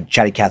if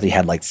Chatty Cathy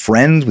had like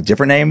friends with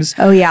different names.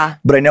 Oh yeah.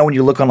 But I know when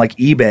you look on like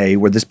eBay,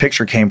 where this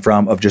picture came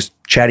from of just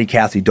Chatty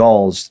Cathy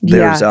dolls,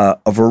 there's a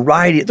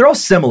variety. They're all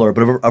similar,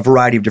 but a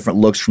variety of different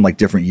looks from like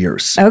different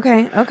years.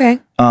 Okay.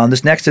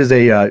 This next is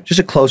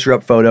just a closer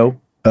up photo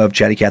of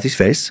Chatty Cathy's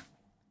face,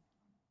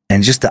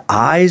 and just the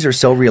eyes are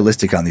so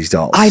realistic on these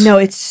dolls. I know,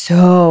 it's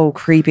so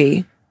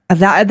creepy.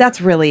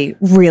 That's really,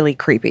 really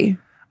creepy.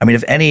 I mean,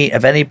 if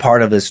any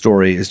part of this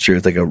story is true,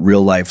 it's like a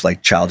real life,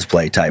 like Child's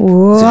Play type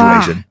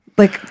situation.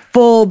 Like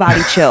full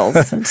body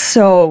chills.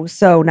 so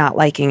not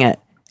liking it.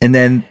 And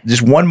then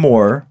just one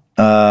more.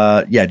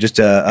 Just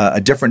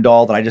a different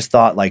doll that I just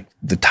thought like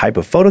the type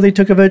of photo they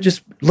took of it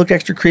just looked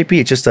extra creepy.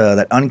 It's just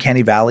that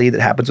uncanny valley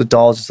that happens with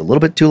dolls, just a little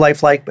bit too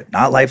lifelike, but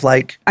not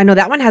lifelike. I know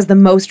that one has the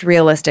most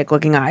realistic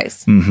looking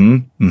eyes.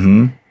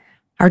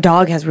 Our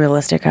dog has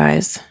realistic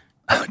eyes.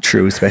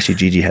 True, especially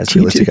Gigi has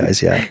realistic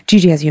eyes. Yeah,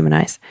 Gigi has human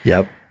eyes.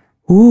 Yep.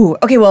 Ooh.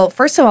 Okay. Well,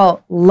 first of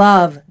all,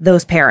 love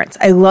those parents.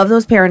 I love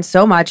those parents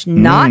so much.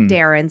 Not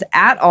Darren's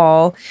at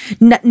all.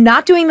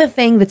 Not doing the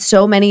thing that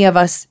so many of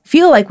us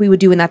feel like we would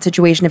do in that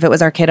situation if it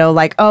was our kiddo.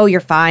 Like, oh, you're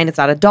fine. It's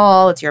not a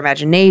doll. It's your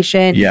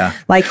imagination. Yeah.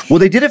 Like, well,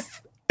 they did it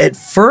at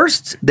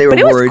first. They were but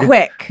it was worried.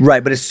 quick.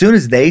 Right. But as soon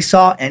as they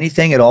saw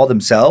anything at all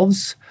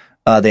themselves,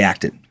 they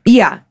acted.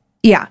 Yeah.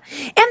 Yeah.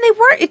 And they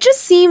weren't. It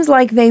just seems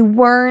like they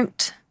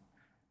weren't.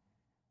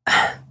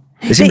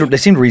 They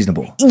seemed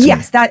reasonable.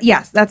 Yes,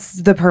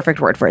 that's the perfect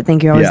word for it.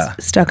 Thank you. I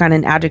was stuck on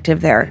an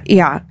adjective there.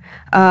 Yeah.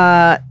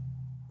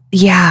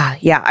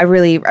 Yeah. I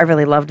really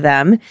loved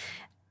them.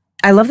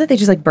 I love that they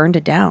just like burned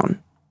it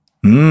down.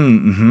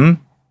 You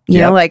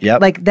know, like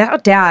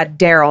that dad,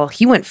 Daryl,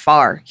 he went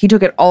far. He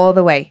took it all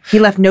the way. He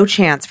left no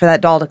chance for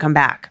that doll to come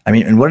back. I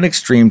mean, and what an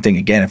extreme thing,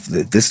 again, if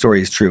this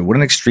story is true, what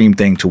an extreme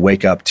thing to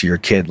wake up to your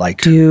kid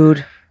like,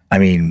 dude. I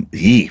mean,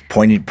 he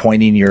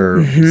pointing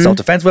your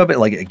self-defense weapon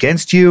like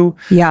against you.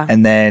 Yeah.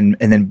 And then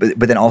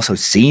also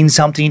seeing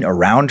something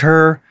around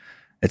her.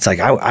 It's like,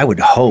 I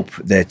would hope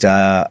that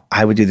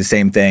I would do the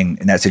same thing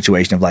in that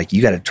situation of like,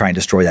 you got to try and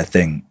destroy that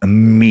thing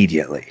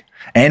immediately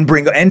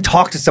and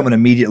talk to someone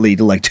immediately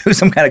to like do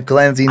some kind of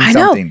cleansing. I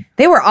know.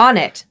 They were on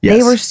it. Yes.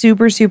 They were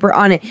super, super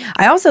on it.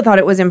 I also thought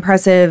it was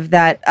impressive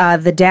that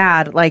the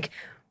dad, like,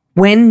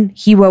 when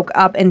he woke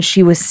up and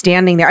she was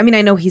standing there, I mean,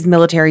 I know he's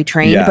military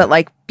trained, but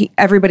like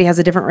everybody has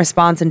a different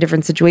response in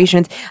different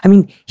situations. I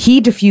mean,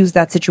 he diffused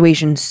that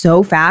situation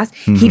so fast.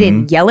 He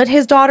didn't yell at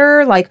his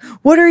daughter, like,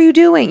 what are you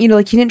doing? You know,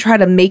 like he didn't try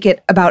to make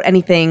it about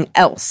anything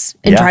else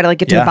and try to like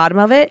get to the bottom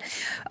of it.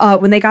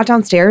 When they got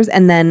downstairs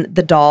and then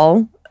the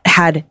doll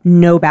had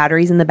no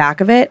batteries in the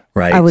back of it,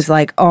 I was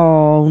like,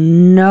 oh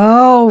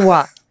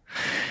no.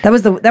 That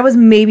was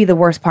maybe the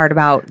worst part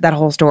about that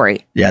whole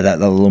story. Yeah, that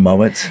little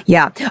moment.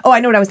 Yeah. Oh,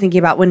 I know what I was thinking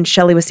about when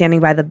Shelly was standing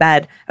by the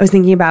bed. I was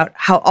thinking about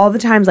how all the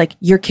times like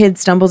your kid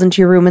stumbles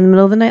into your room in the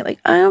middle of the night, like,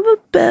 I have a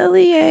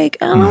bellyache,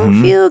 I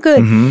don't feel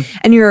good.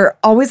 And you're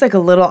always like a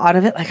little out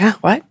of it, like,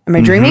 what? Am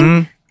I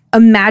dreaming?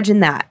 Imagine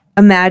that.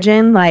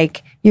 Imagine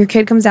like your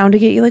kid comes down to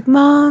get you like,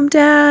 Mom,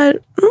 Dad,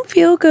 I don't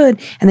feel good.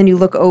 And then you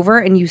look over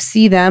and you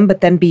see them,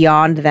 but then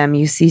beyond them,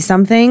 you see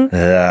something.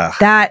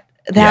 That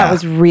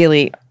was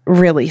really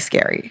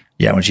scary.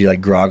 Yeah, when she like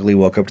groggily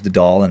woke up to the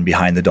doll and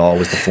behind the doll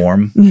was the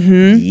form.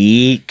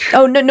 Eek.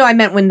 Oh, no, I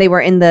meant when they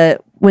were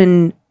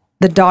when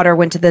the daughter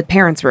went to the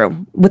parents'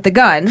 room with the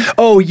gun.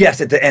 Oh,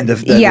 yes, at the end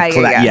of the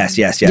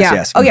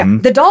Yes. Oh, yeah.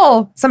 The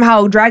doll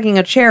somehow dragging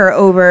a chair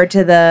over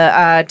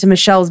to to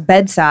Michelle's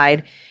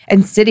bedside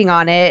and sitting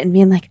on it and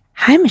being like,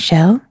 hi,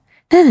 Michelle.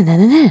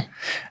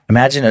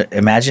 Imagine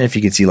if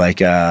you could see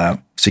like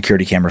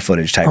security camera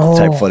footage type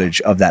footage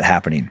of that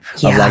happening.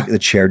 Of like the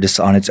chair just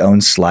on its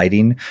own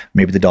sliding,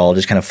 maybe the doll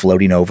just kind of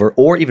floating over,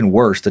 or even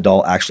worse, the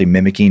doll actually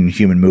mimicking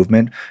human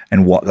movement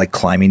and like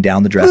climbing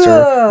down the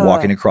dresser,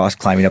 walking across,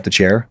 climbing up the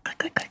chair.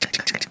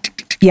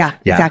 Yeah,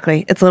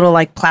 exactly. It's little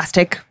like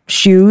plastic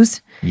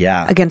shoes.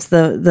 Yeah. Against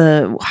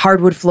the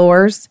hardwood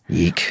floors.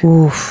 Eek.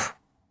 Oof.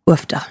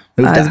 Woofda.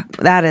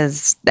 That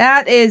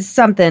is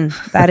something.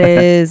 That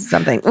is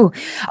something. Ooh.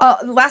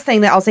 Last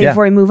thing that I'll say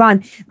before we move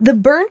on: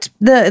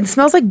 it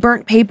smells like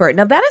burnt paper.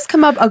 Now that has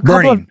come up a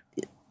couple of.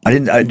 I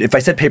didn't. If I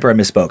said paper, I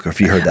misspoke.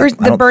 If you heard that,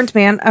 the burnt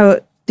man.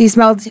 He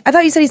smelled. I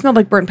thought you said he smelled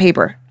like burnt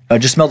paper. It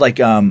just smelled like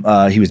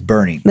he was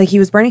burning. Like he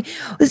was burning?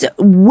 It was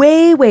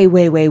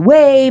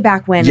way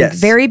back when,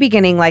 very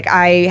beginning, like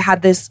I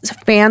had this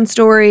fan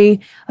story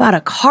about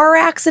a car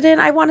accident,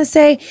 I want to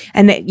say.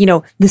 And,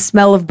 the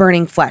smell of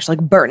burning flesh, like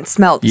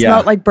smelled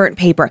like burnt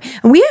paper.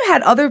 And we have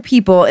had other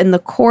people in the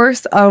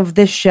course of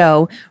this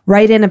show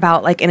write in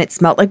about and it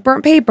smelled like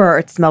burnt paper, or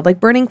it smelled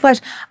like burning flesh.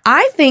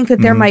 I think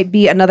that there might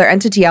be another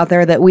entity out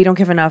there that we don't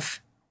give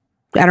enough,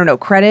 I don't know,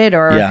 credit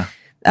or...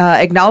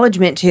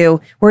 acknowledgement to,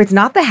 where it's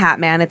not the Hat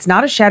Man, it's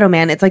not a Shadow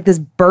Man, it's like this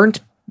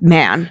burnt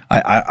man.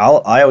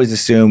 I always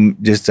assume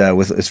just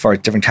with as far as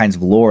different kinds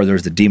of lore,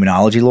 there's the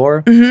demonology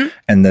lore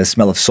and the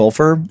smell of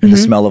sulfur and the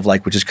smell of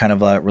which is kind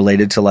of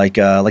related to like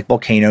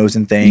volcanoes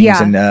and things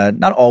and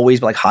not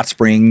always, but like hot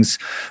springs,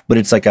 but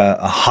it's like a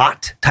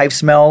hot type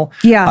smell.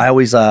 Yeah, I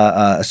always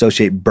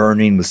associate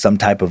burning with some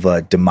type of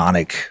a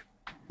demonic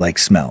like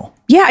smell.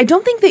 Yeah, I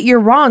don't think that you're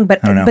wrong,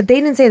 but they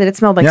didn't say that it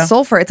smelled like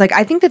sulfur. It's like,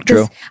 I think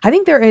that I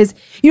think there is,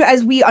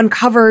 as we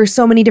uncover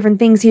so many different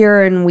things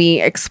here and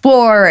we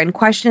explore and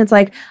question, it's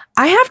like,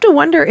 I have to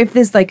wonder if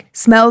this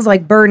smells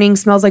like burning,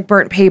 smells like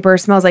burnt paper,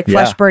 smells like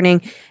flesh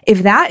burning,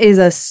 if that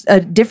is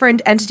a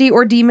different entity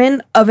or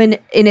demon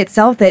in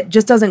itself that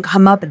just doesn't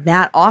come up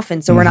that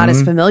often, so we're not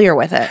as familiar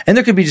with it. And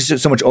there could be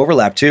just so much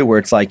overlap too, where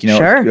it's like,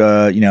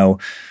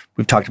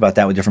 we've talked about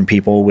that with different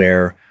people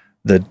where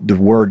the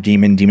word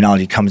demon,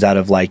 demonology comes out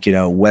of like,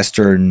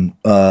 Western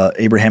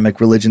Abrahamic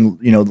religion,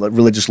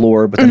 religious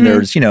lore. But then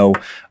there's,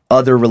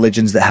 other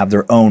religions that have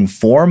their own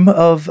form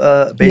of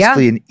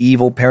basically an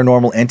evil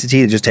paranormal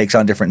entity that just takes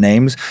on different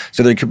names.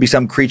 So there could be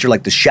some creature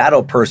like the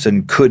shadow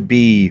person could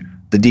be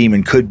the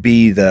demon, could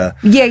be the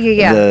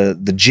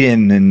the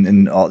jinn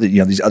and all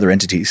these other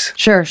entities.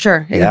 Sure.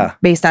 Yeah.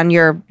 Based on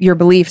your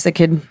beliefs, it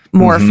could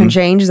morph and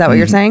change. Is that what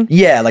you're saying?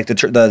 Yeah, like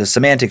the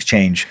semantics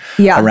change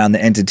around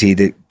the entity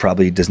that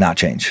probably does not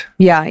change.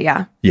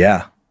 Yeah.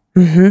 Yeah.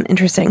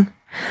 Interesting.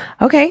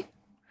 Okay.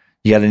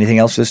 You got anything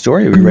else for the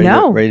story? Are we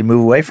ready to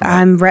move away from it?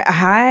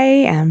 I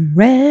am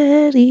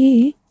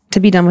ready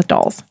to be done with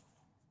dolls.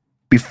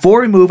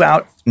 Before we move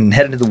out and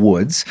head into the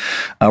woods,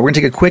 we're going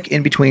to take a quick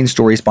in-between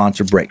story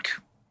sponsor break.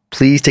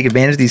 Please take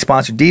advantage of these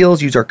sponsored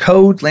deals. Use our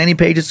codes, landing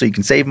pages, so you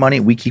can save money.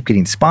 We keep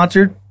getting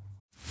sponsored.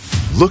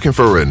 Looking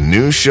for a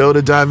new show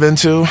to dive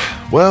into?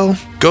 Well,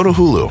 go to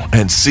Hulu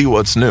and see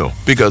what's new,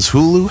 because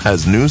Hulu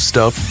has new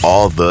stuff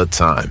all the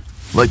time.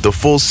 Like the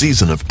full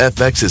season of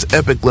FX's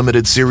epic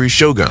limited series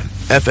Shogun,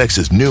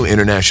 FX's new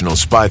international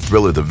spy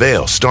thriller The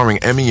Veil, starring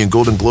Emmy and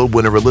Golden Globe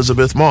winner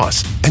Elizabeth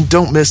Moss. And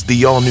don't miss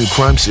the all-new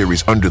crime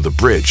series Under the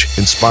Bridge,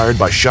 inspired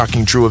by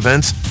shocking true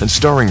events and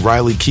starring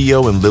Riley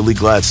Keough and Lily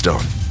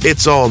Gladstone.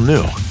 It's all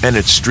new, and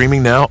it's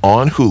streaming now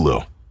on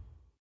Hulu.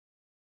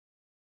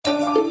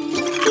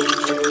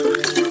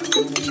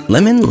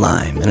 Lemon,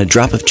 lime, and a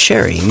drop of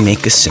cherry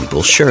make a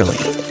simple Shirley.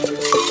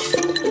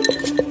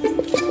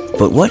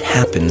 But what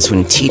happens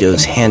when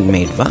Tito's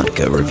handmade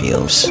vodka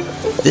reveals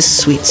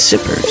this sweet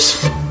sipper's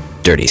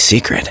dirty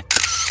secret?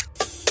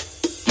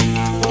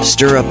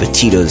 Stir up a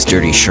Tito's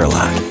Dirty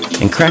Sherlock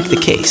and crack the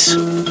case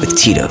with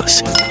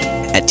Tito's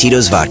at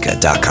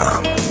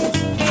Tito'sVodka.com.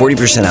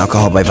 40%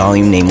 alcohol by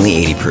volume, namely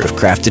 80 proof,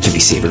 crafted to be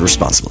savored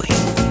responsibly.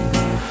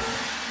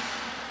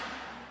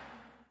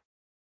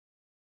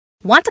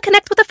 Want to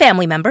connect with a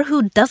family member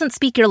who doesn't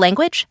speak your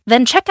language?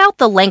 Then check out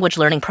the language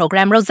learning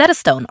program Rosetta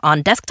Stone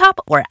on desktop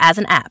or as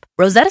an app.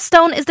 Rosetta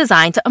Stone is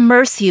designed to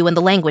immerse you in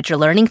the language you're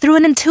learning through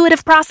an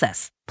intuitive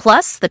process.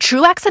 Plus, the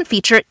True Accent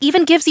feature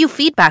even gives you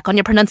feedback on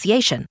your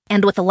pronunciation.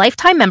 And with a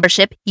lifetime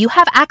membership, you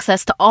have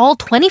access to all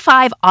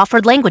 25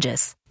 offered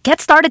languages. Get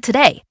started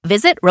today.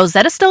 Visit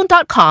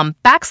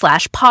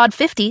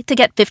rosettastone.com/pod50 to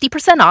get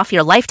 50% off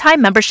your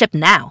lifetime membership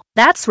now.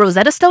 That's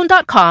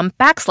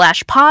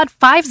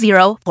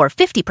rosettastone.com/pod50 for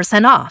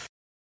 50% off.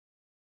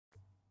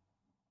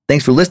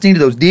 Thanks for listening to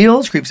those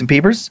deals, creeps and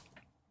peepers.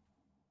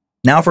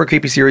 Now for a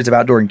creepy series of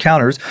outdoor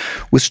encounters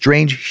with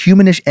strange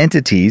humanish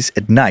entities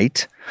at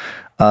night.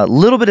 A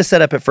little bit of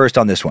setup at first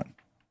on this one.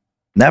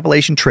 The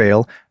Appalachian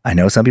Trail. I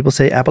know some people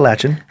say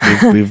Appalachian.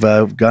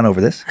 We've gone over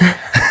this.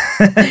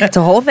 It's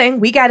a whole thing.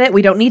 We get it.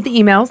 We don't need the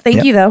emails.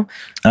 Thank you, though.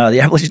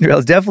 The Appalachian Trail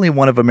is definitely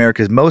one of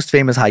America's most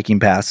famous hiking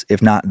paths,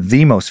 if not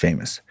the most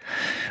famous.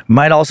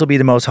 Might also be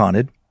the most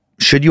haunted.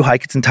 Should you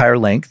hike its entire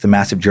length, the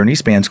massive journey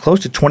spans close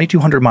to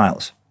 2,200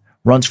 miles.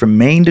 Runs from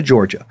Maine to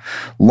Georgia.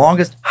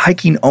 Longest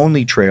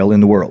hiking-only trail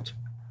in the world.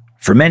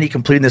 For many,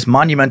 completing this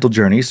monumental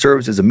journey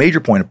serves as a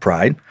major point of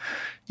pride.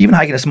 Even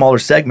hiking a smaller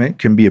segment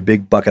can be a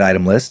big bucket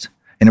item list.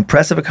 An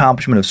impressive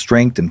accomplishment of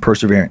strength and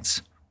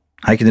perseverance.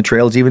 Hiking the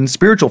trail is even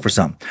spiritual for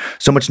some.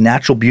 So much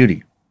natural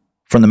beauty.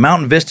 From the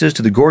mountain vistas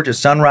to the gorgeous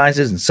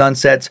sunrises and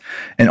sunsets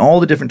and all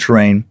the different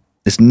terrain,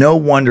 it's no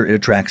wonder it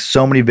attracts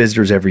so many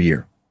visitors every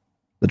year.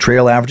 The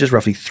trail averages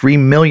roughly 3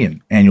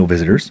 million annual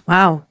visitors.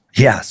 Wow.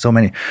 Yeah, so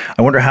many.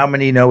 I wonder how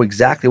many know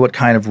exactly what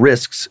kind of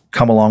risks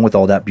come along with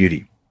all that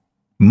beauty.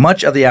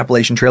 Much of the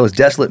Appalachian Trail is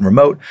desolate and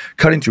remote,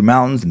 cutting through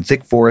mountains and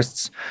thick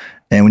forests.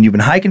 And when you've been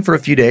hiking for a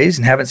few days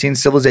and haven't seen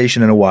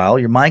civilization in a while,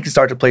 your mind can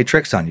start to play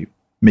tricks on you.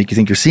 Make you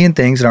think you're seeing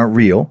things that aren't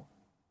real.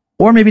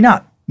 Or maybe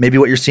not. Maybe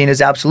what you're seeing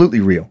is absolutely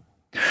real.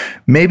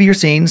 Maybe you're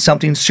seeing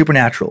something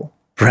supernatural,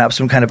 perhaps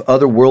some kind of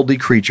otherworldly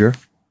creature,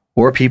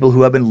 or people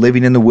who have been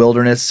living in the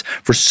wilderness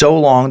for so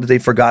long that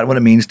they've forgotten what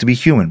it means to be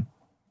human.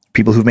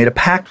 People who've made a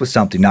pact with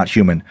something not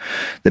human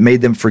that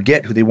made them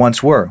forget who they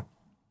once were.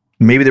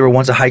 Maybe they were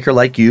once a hiker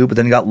like you, but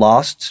then got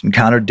lost,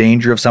 encountered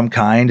danger of some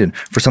kind, and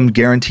for some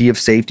guarantee of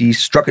safety,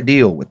 struck a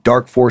deal with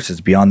dark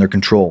forces beyond their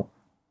control.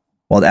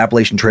 While the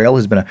Appalachian Trail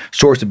has been a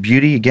source of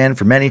beauty, again,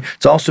 for many,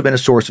 it's also been a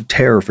source of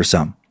terror for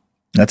some.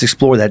 Let's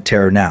explore that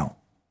terror now.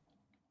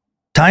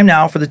 Time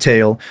now for the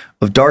tale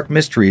of dark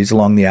mysteries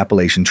along the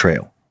Appalachian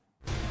Trail.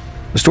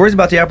 The stories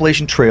about the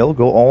Appalachian Trail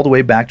go all the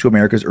way back to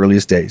America's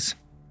earliest days.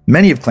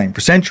 Many have claimed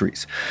for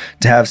centuries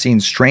to have seen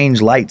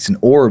strange lights and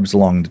orbs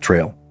along the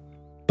trail.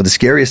 But the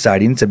scariest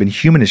sightings have been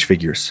humanish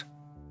figures.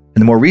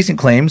 And the more recent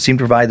claims seem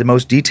to provide the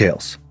most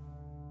details.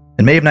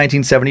 In May of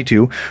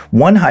 1972,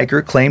 one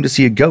hiker claimed to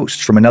see a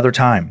ghost from another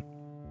time.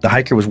 The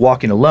hiker was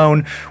walking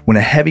alone when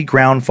a heavy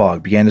ground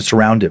fog began to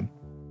surround him.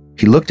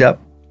 He looked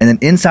up, and then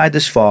inside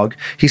this fog,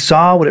 he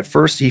saw what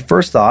he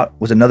first thought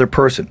was another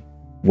person,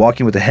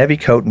 walking with a heavy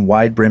coat and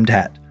wide-brimmed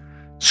hat.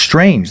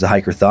 Strange, the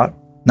hiker thought,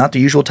 not the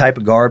usual type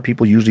of garb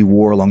people usually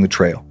wore along the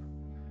trail.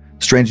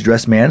 The strangely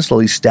dressed man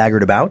slowly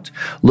staggered about,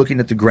 looking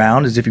at the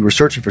ground as if he were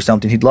searching for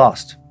something he'd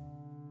lost.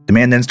 The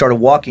man then started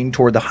walking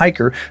toward the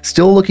hiker,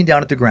 still looking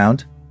down at the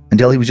ground,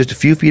 until he was just a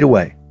few feet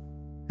away.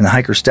 And the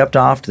hiker stepped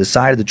off to the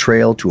side of the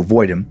trail to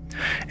avoid him,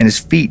 and his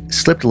feet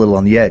slipped a little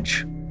on the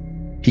edge.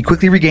 He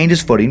quickly regained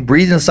his footing,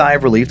 breathing a sigh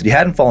of relief that he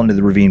hadn't fallen into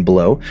the ravine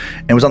below,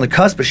 and was on the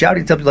cusp of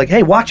shouting something like,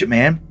 "Hey, watch it,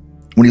 man,"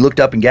 when he looked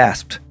up and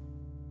gasped.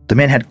 The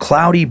man had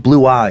cloudy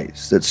blue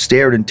eyes that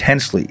stared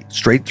intensely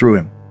straight through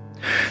him.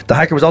 The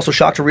hiker was also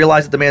shocked to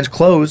realize that the man's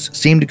clothes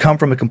seemed to come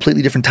from a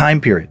completely different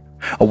time period.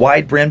 A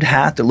wide-brimmed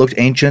hat that looked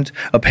ancient,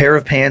 a pair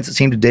of pants that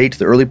seemed to date to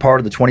the early part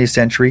of the 20th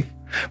century,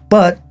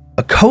 but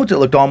a coat that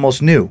looked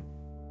almost new.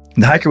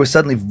 The hiker was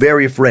suddenly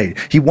very afraid.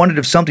 He wondered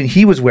if something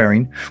he was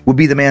wearing would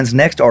be the man's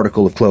next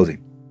article of clothing.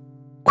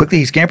 Quickly,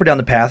 he scampered down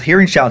the path,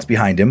 hearing shouts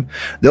behind him,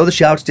 though the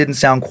shouts didn't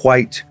sound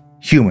quite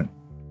human,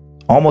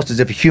 almost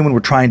as if a human were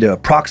trying to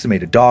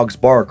approximate a dog's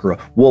bark or a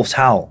wolf's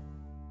howl.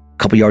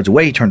 A couple yards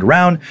away, he turned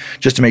around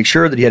just to make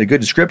sure that he had a good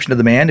description of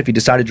the man if he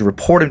decided to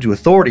report him to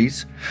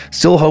authorities,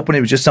 still hoping it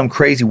was just some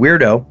crazy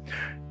weirdo.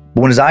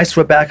 But when his eyes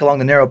swept back along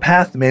the narrow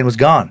path, the man was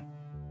gone.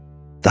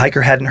 The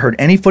hiker hadn't heard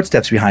any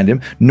footsteps behind him,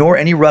 nor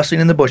any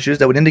rustling in the bushes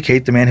that would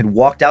indicate the man had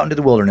walked out into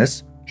the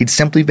wilderness. He'd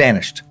simply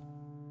vanished.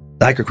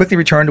 The hiker quickly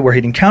returned to where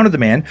he'd encountered the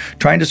man,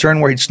 trying to discern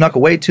where he'd snuck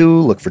away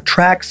to, look for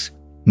tracks.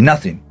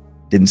 Nothing.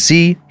 Didn't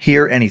see,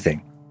 hear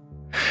anything.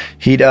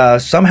 He'd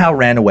somehow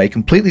ran away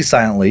completely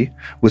silently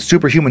with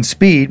superhuman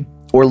speed,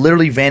 or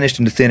literally vanished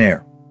into thin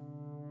air.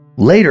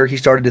 Later, he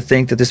started to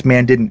think that this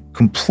man didn't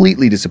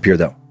completely disappear,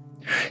 though.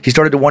 He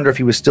started to wonder if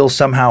he was still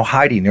somehow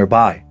hiding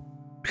nearby.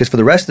 Because for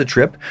the rest of the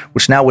trip,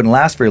 which now wouldn't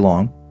last very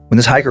long, when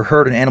this hiker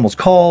heard an animal's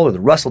call or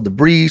the rustle of the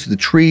breeze through the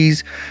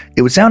trees,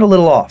 it would sound a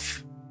little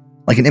off,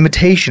 like an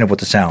imitation of what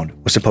the sound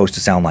was supposed to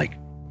sound like.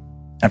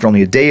 After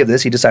only a day of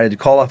this, he decided to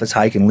call off his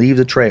hike and leave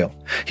the trail.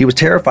 He was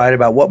terrified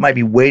about what might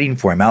be waiting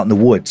for him out in the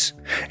woods,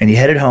 and he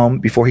headed home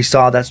before he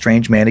saw that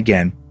strange man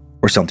again,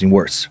 or something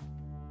worse.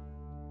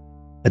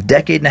 A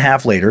decade and a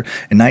half later,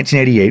 in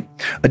 1988,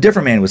 a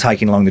different man was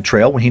hiking along the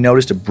trail when he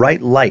noticed a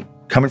bright light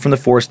coming from the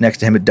forest next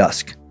to him at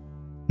dusk.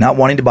 Not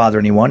wanting to bother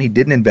anyone, he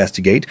didn't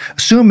investigate,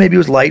 assumed maybe it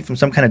was light from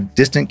some kind of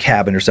distant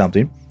cabin or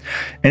something,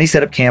 and he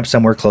set up camp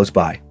somewhere close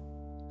by.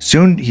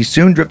 He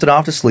soon drifted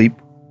off to sleep,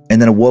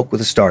 and then awoke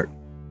with a start.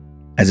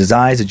 As his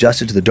eyes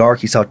adjusted to the dark,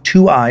 he saw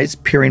two eyes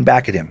peering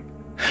back at him.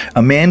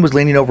 A man was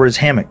leaning over his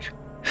hammock.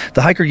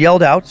 The hiker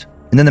yelled out,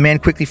 and then the man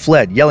quickly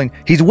fled, yelling,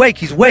 "He's awake!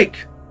 He's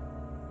awake!"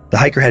 The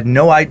hiker had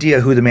no idea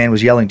who the man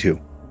was yelling to.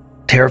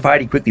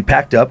 Terrified, he quickly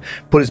packed up,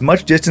 put as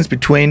much distance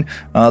between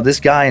this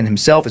guy and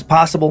himself as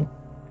possible,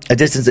 a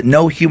distance that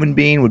no human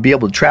being would be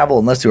able to travel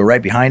unless they were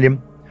right behind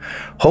him.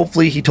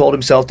 Hopefully, he told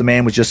himself the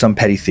man was just some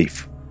petty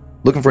thief,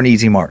 looking for an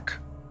easy mark.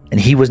 And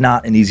he was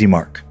not an easy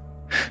mark.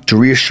 To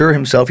reassure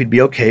himself he'd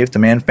be okay if the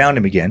man found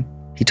him again,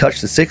 he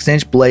touched the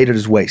 6-inch blade at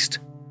his waist.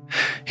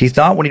 He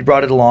thought when he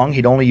brought it along,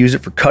 he'd only use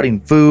it for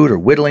cutting food or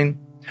whittling,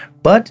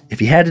 but if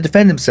he had to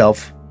defend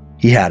himself,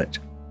 he had it.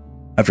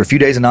 After a few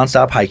days of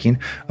nonstop hiking,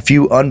 a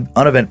few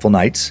uneventful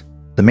nights,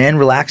 the man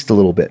relaxed a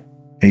little bit,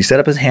 and he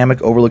set up his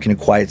hammock overlooking a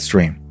quiet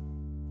stream.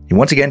 He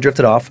once again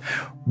drifted off,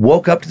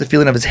 woke up to the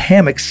feeling of his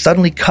hammock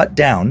suddenly cut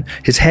down,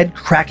 his head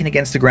cracking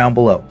against the ground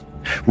below.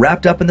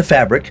 Wrapped up in the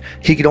fabric,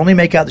 he could only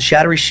make out the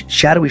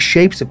shadowy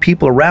shapes of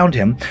people around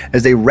him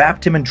as they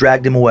wrapped him and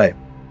dragged him away.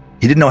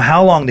 He didn't know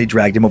how long they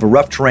dragged him over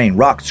rough terrain,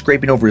 rocks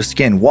scraping over his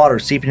skin, water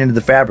seeping into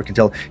the fabric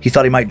until he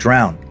thought he might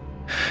drown.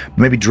 But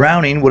maybe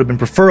drowning would have been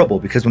preferable,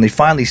 because when they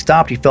finally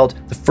stopped, he felt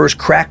the first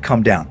crack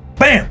come down.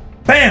 Bam!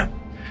 Bam!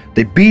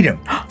 They beat him,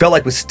 felt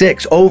like with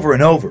sticks, over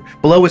and over.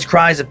 Below his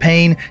cries of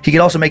pain, he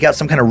could also make out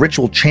some kind of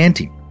ritual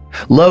chanting.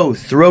 Low,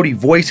 throaty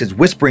voices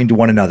whispering to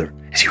one another.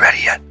 Is he ready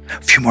yet?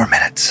 A few more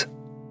minutes.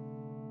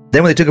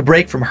 Then when they took a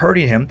break from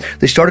hurting him,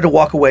 they started to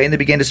walk away, and they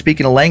began to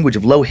speak in a language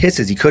of low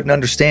hisses he couldn't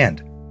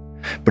understand.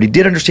 But he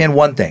did understand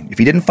one thing. If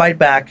he didn't fight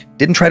back,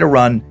 didn't try to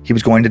run, he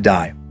was going to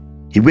die.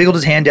 He wiggled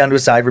his hand down to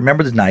his side,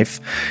 remembered the knife.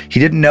 He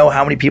didn't know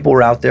how many people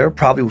were out there,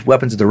 probably with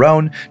weapons of their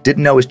own,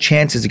 didn't know his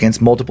chances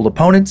against multiple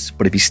opponents,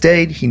 but if he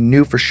stayed, he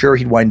knew for sure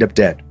he'd wind up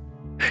dead.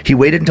 He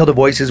waited until the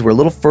voices were a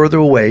little further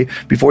away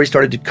before he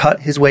started to cut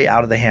his way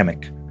out of the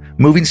hammock.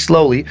 Moving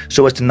slowly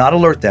so as to not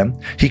alert them,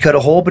 he cut a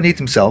hole beneath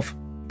himself,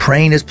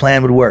 praying his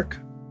plan would work.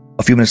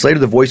 A few minutes later,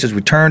 the voices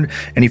returned,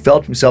 and he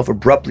felt himself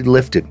abruptly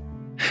lifted.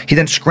 He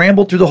then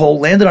scrambled through the hole,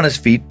 landed on his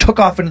feet, took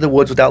off into the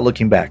woods without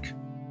looking back.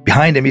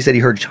 Behind him, he said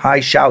he heard high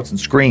shouts and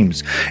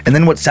screams, and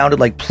then what sounded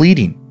like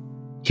pleading.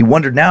 He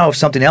wondered now if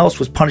something else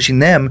was punishing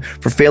them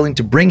for failing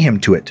to bring him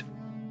to it.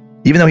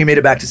 Even though he made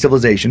it back to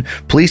civilization,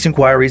 police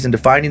inquiries into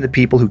finding the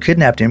people who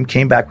kidnapped him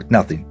came back with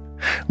nothing,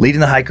 leading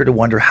the hiker to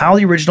wonder how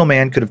the original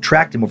man could have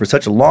tracked him over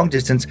such a long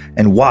distance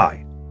and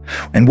why.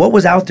 And what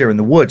was out there in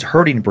the woods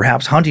hurting and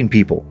perhaps hunting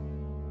people?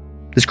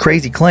 This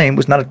crazy claim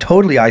was not a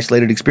totally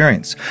isolated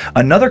experience.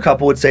 Another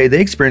couple would say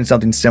they experienced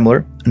something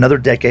similar another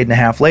decade and a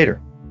half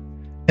later.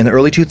 In the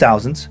early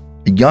 2000s,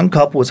 a young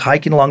couple was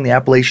hiking along the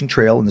Appalachian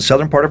Trail in the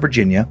southern part of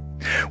Virginia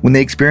when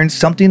they experienced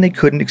something they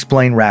couldn't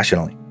explain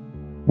rationally.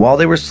 While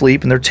they were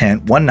asleep in their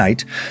tent one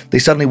night, they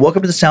suddenly woke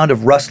up to the sound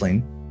of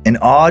rustling and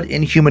odd,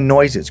 inhuman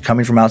noises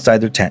coming from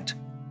outside their tent.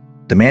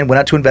 The man went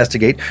out to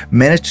investigate,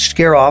 managed to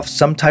scare off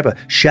some type of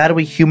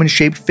shadowy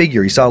human-shaped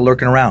figure he saw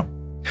lurking around.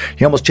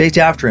 He almost chased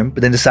after him, but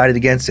then decided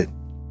against it.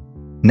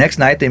 Next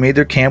night, they made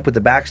their camp with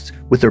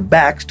their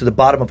backs to the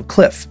bottom of a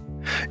cliff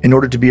in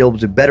order to be able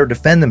to better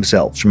defend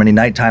themselves from any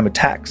nighttime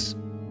attacks.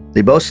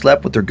 They both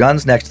slept with their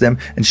guns next to them,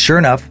 and sure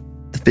enough,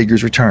 the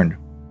figures returned.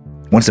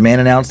 Once the man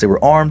announced they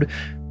were armed,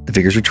 the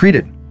figures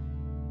retreated.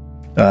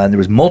 And there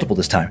was multiple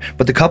this time,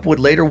 but the couple would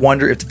later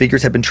wonder if the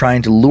figures had been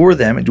trying to lure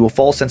them into a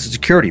false sense of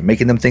security,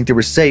 making them think they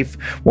were safe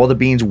while the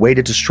beings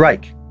waited to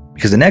strike.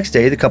 Because the next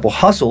day, the couple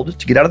hustled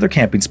to get out of their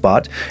camping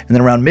spot, and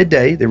then around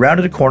midday, they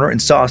rounded a corner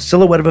and saw a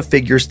silhouette of a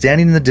figure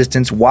standing in the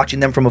distance watching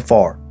them from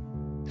afar.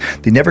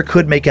 They never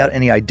could make out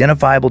any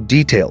identifiable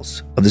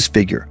details of this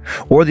figure,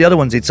 or the other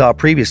ones they saw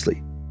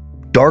previously.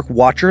 Dark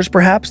Watchers,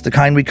 perhaps, the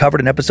kind we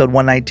covered in episode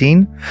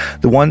 119,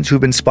 the ones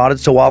who've been spotted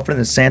so often in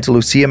the Santa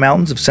Lucia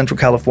Mountains of Central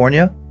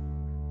California.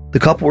 The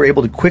couple were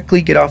able to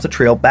quickly get off the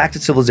trail back to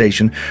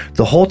civilization.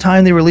 The whole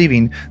time they were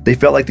leaving, they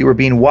felt like they were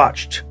being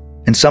watched,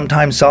 and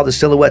sometimes saw the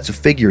silhouettes of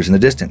figures in the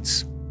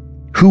distance.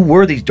 Who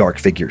were these dark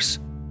figures?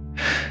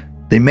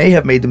 They may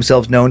have made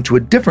themselves known to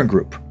a different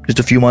group just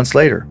a few months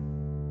later.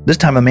 This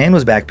time a man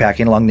was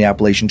backpacking along the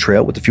Appalachian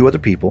Trail with a few other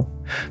people,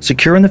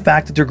 secure in the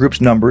fact that their group's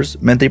numbers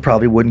meant they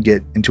probably wouldn't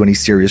get into any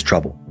serious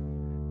trouble.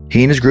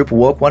 He and his group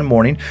awoke one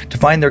morning to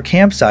find their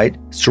campsite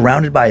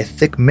surrounded by a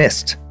thick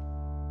mist.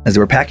 As they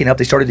were packing up,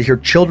 they started to hear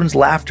children's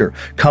laughter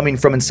coming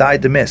from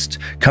inside the mist,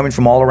 coming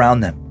from all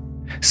around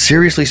them.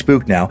 Seriously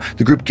spooked now,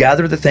 the group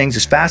gathered the things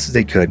as fast as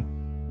they could,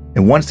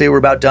 and once they were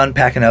about done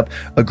packing up,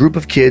 a group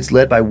of kids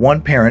led by one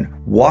parent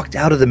walked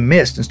out of the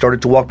mist and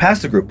started to walk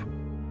past the group.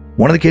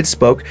 One of the kids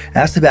spoke,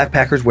 asked the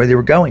backpackers where they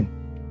were going.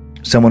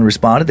 Someone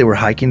responded they were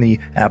hiking the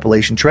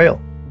Appalachian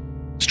Trail.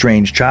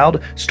 Strange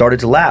child started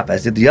to laugh,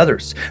 as did the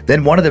others.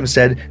 Then one of them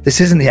said, "This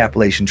isn't the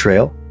Appalachian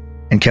Trail,"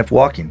 and kept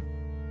walking.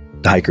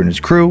 The hiker and his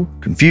crew,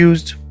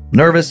 confused,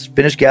 nervous,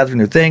 finished gathering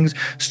their things,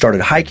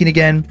 started hiking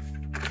again,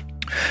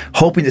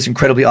 hoping this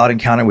incredibly odd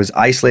encounter was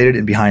isolated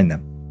and behind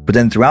them. But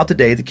then throughout the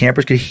day, the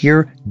campers could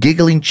hear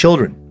giggling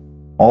children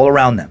all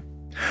around them.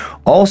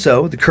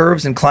 Also, the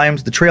curves and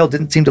climbs of the trail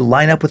didn't seem to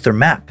line up with their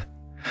map.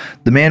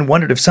 The man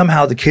wondered if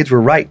somehow the kids were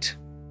right,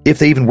 if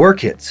they even were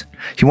kids.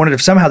 He wondered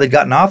if somehow they'd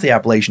gotten off the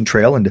Appalachian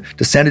Trail and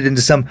descended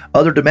into some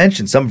other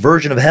dimension, some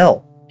version of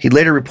hell. He'd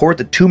later report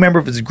that two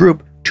members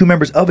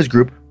of his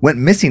group went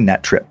missing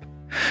that trip.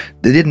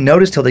 They didn't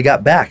notice till they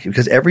got back,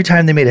 because every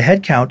time they made a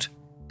head count,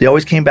 they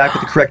always came back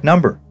with the correct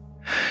number.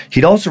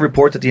 He'd also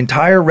report that the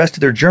entire rest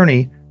of their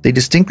journey, they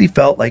distinctly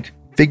felt like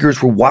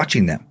figures were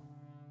watching them.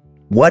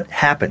 What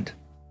happened?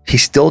 He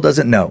still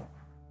doesn't know.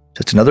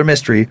 Just another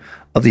mystery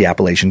of the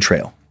Appalachian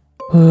Trail.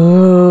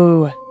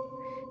 Ooh,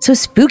 so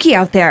spooky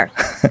out there.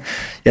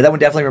 Yeah, that one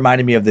definitely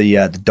reminded me of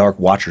the Dark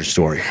Watchers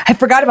story. I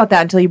forgot about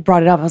that until you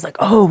brought it up. I was like,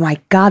 oh my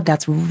God,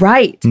 that's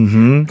right.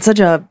 Mm-hmm. It's such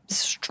a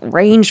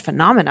strange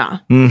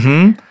phenomena.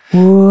 Mm-hmm.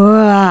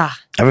 I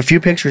have a few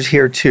pictures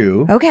here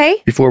too.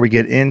 Okay. Before we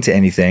get into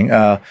anything.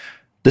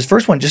 This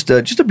first one, just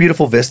a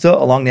beautiful vista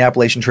along the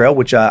Appalachian Trail,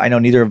 which I know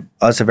neither of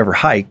us have ever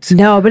hiked.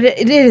 No, but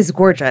it is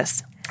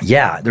gorgeous.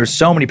 Yeah, there's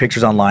so many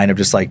pictures online of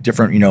just like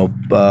different,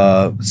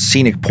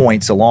 scenic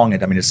points along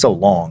it. I mean, it's so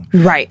long.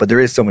 Right. But there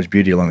is so much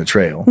beauty along the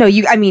trail. No,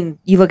 you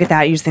look at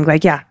that, you just think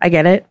like, yeah, I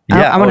get it.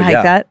 Yeah, I want to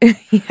hike that.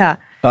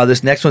 Yeah.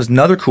 This next one's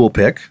another cool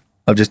pic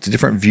of just a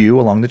different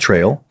view along the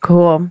trail.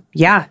 Cool.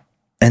 Yeah.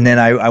 And then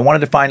I wanted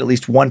to find at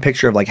least one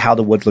picture of like how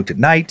the woods looked at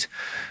night.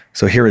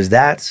 So here is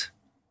that.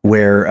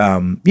 Where,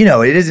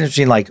 it is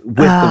interesting, like with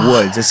the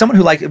woods. As someone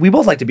who we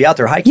both like to be out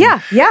there hiking.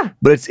 Yeah.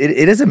 But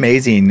it is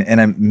amazing.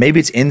 And maybe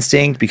it's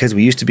instinct because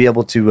we used to be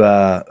able to,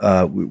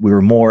 we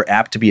were more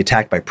apt to be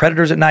attacked by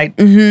predators at night,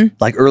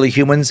 like early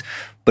humans.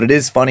 But it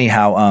is funny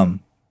how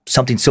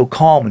something so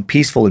calm and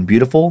peaceful and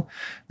beautiful,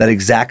 that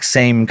exact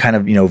same kind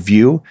of,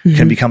 view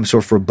can become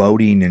sort of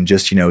foreboding and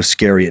just,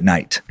 scary at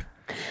night.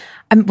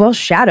 Well,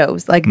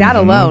 shadows, like that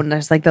alone,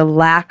 there's like the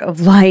lack of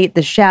light,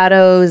 the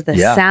shadows, the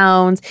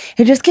sounds.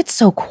 It just gets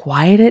so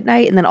quiet at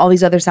night. And then all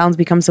these other sounds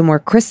become so more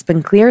crisp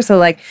and clear. So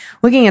like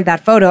looking at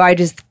that photo, I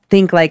just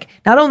think like,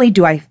 not only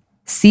do I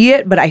see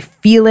it, but I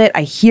feel it,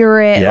 I hear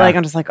it. Yeah. Like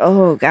I'm just like,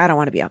 oh God, I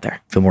want to be out there.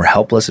 Feel more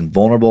helpless and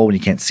vulnerable when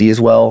you can't see as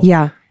well.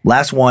 Yeah.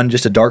 Last one,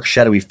 just a dark,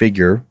 shadowy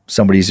figure.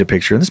 Somebody used a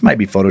picture. And this might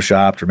be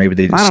photoshopped or maybe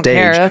they did I don't stage.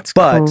 care. That's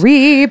but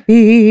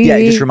creepy. yeah,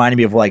 it just reminded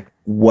me of like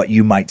what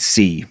you might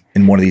see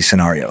in one of these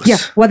scenarios. Yeah,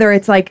 whether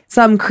it's like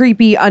some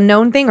creepy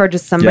unknown thing or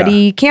just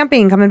somebody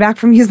camping, coming back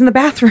from using the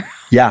bathroom.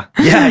 Yeah,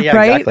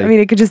 right? Exactly. I mean,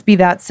 it could just be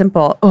that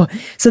simple. Oh,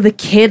 so the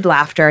kid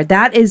laughter,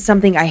 that is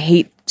something I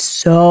hate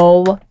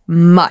so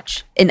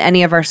much in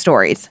any of our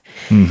stories.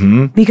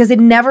 Because it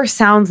never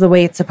sounds the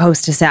way it's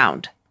supposed to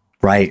sound.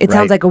 Right. It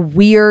sounds like a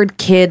weird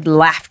kid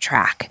laugh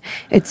track.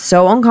 It's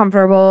so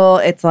uncomfortable.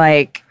 It's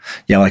like...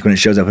 Yeah, like when it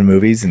shows up in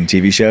movies and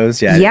TV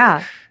shows. Yeah.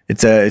 Yeah.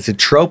 It's a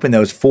trope in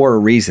those for a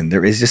reason.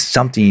 There is just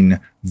something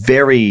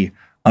very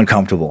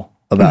uncomfortable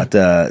about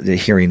the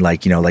hearing,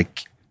 like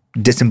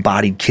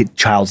disembodied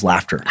child's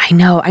laughter. I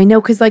know,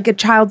 because like a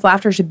child's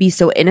laughter should be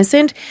so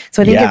innocent.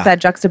 So I think it's that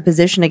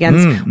juxtaposition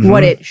against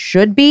what it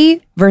should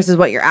be versus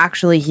what you're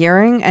actually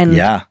hearing, and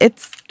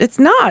it's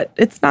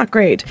not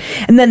great.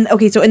 And then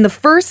so in the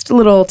first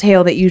little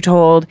tale that you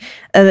told,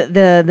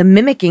 the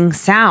mimicking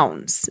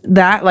sounds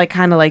that like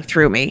kind of like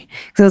threw me,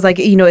 because it was like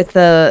it's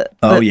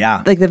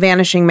like the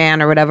vanishing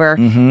man or whatever,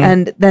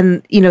 and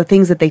then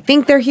things that they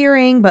think they're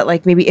hearing, but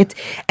like maybe it's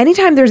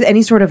anytime there's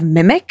any sort of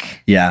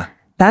mimic,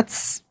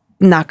 that's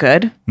not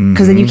good,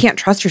 because then you can't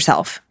trust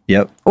yourself.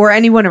 Yep. Or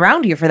anyone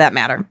around you for that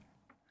matter.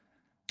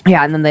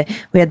 Yeah, and then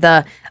we had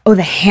the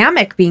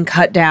hammock being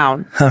cut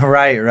down.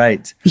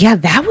 Right. Yeah,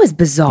 that was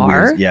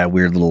bizarre.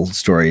 Weird little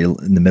story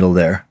in the middle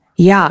there.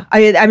 Yeah,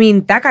 I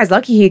mean, that guy's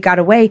lucky he got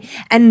away.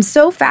 And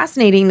so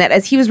fascinating that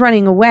as he was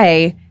running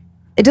away,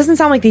 it doesn't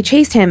sound like they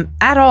chased him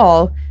at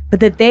all,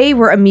 but that they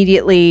were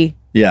immediately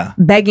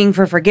begging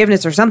for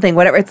forgiveness or something,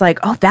 whatever. It's like,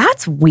 oh,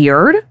 that's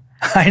weird.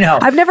 I know.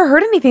 I've never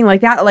heard anything like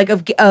that, like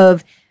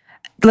of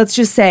let's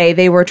just say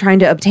they were trying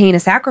to obtain a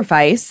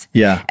sacrifice.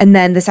 Yeah. And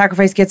then the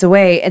sacrifice gets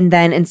away. And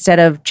then instead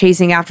of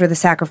chasing after the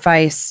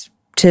sacrifice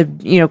to,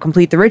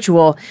 complete the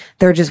ritual,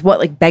 they're just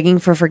begging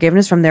for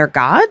forgiveness from their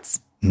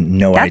gods?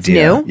 No That's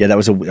idea. New. Yeah, that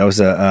was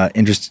a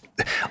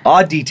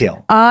odd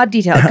detail.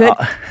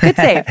 Good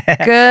save.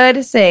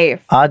 Good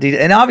save. Odd detail.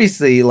 And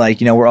obviously,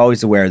 we're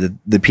always aware that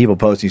the people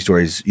posting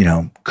stories,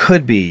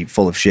 could be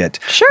full of shit.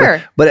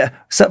 Sure. But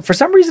so for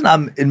some reason,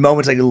 I'm in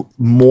moments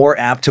more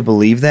apt to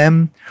believe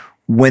them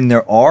when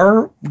there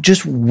are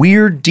just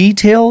weird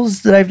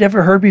details that I've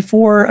never heard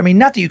before. I mean,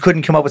 not that you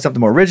couldn't come up with something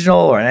more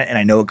original, and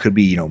I know it could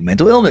be,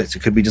 mental illness.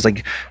 It could be just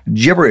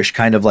gibberish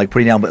kind of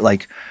putting down, but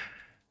it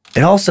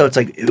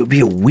would be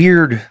a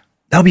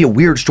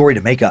weird story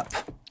to make up.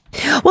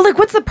 Well,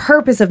 what's the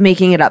purpose of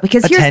making it up?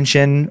 Because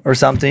attention or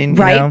something,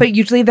 right? But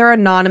usually they're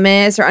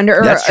anonymous or under.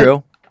 That's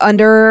true.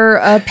 Under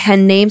a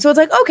pen name. So it's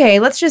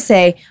okay, let's just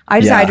say I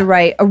decide to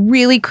write a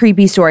really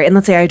creepy story, and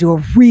let's say I do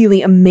a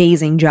really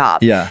amazing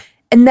job. Yeah.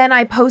 And then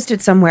I post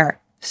it somewhere.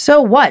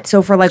 So what?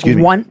 So for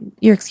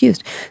you're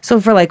excused.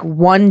 So for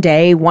one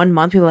day, 1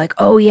 month, people are like,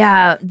 oh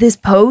yeah, this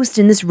post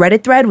in this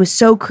Reddit thread was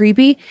so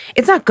creepy.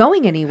 It's not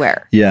going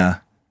anywhere. Yeah.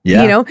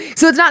 Yeah.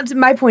 So it's not,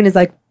 my point is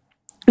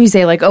you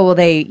say oh, well,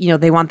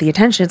 they want the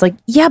attention. It's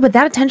yeah, but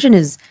that attention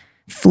is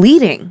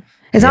fleeting.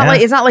 It's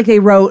not like they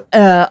wrote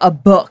a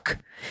book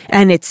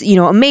and it's,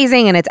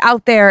 amazing and it's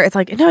out there. It's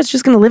no, it's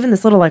just going to live in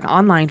this little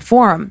online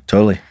forum.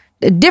 Totally.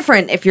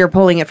 Different if you're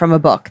pulling it from a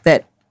book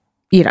that,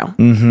 you get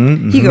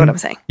what I'm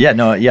saying. Yeah,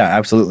 no, yeah,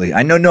 absolutely.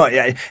 I know,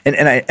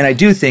 and I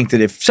do think that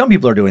if some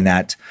people are doing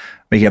that,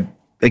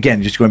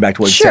 again, just going back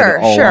to what you said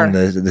all along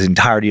the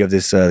entirety of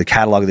this, the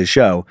catalog of this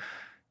show,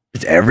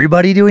 is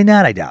everybody doing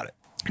that? I doubt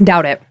it.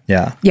 Doubt it.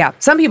 Yeah. Yeah,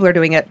 some people are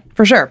doing it,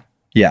 for sure.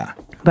 Yeah.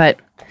 But,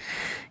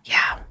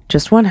 yeah,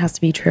 just one has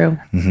to be true.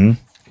 Mm-hmm.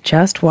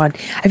 Just one.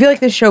 I feel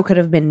like this show could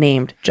have been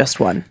named Just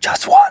One.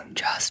 Just One.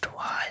 Just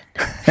One.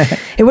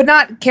 It would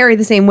not carry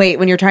the same weight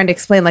when you're trying to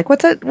explain,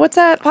 what's that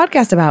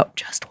podcast about?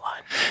 Just one.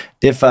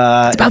 It's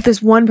about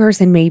this one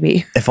person,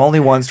 maybe. If only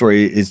one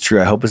story is true,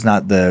 I hope it's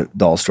not the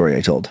doll story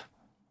I told.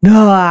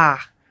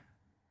 Ah.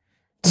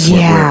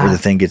 Yeah. Where the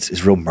thing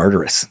is real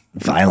murderous,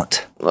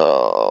 violent.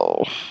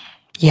 Oh.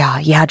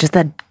 Yeah, just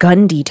that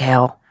gun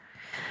detail.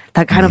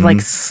 That kind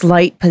of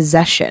slight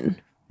possession.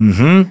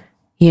 Mm-hmm.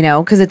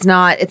 Because it's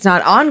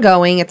not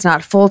ongoing, it's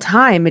not full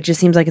time. It just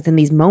seems like it's in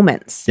these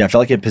moments. Yeah, I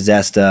felt like it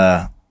possessed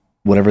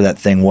whatever that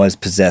thing was,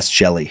 possessed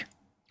Shelley.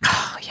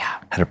 Oh yeah.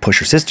 Had her push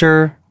her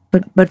sister.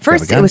 But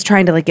first it was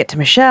trying to get to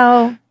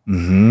Michelle.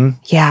 Mm-hmm.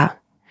 Yeah.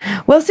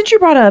 Well, since you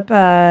brought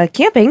up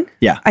camping,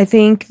 I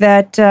think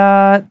that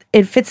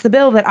it fits the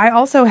bill that I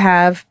also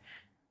have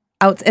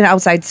an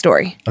outside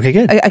story. Okay,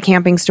 good. A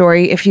camping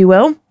story, if you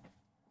will.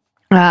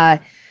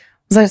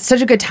 It's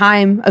such a good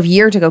time of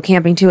year to go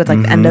camping too. It's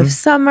the end of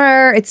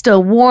summer. It's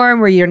still warm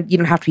where you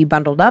don't have to be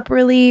bundled up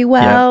really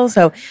well. Yeah.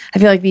 So I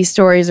feel like these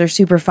stories are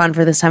super fun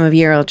for this time of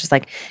year. Just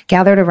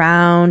gathered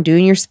around,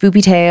 doing your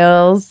spoopy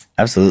tales.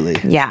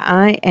 Absolutely. Yeah,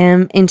 I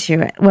am into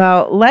it.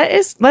 Well, let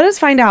us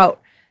find out.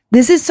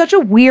 This is such a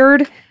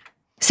weird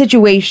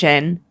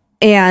situation,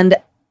 and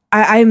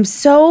I'm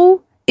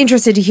so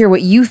interested to hear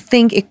what you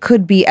think it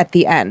could be at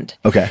the end.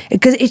 Okay.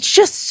 Because it's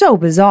just so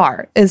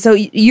bizarre. And so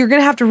you're going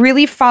to have to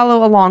really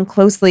follow along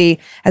closely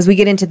as we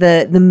get into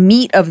the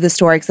meat of the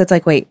story. Because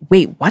it's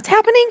wait, what's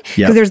happening?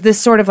 Because there's this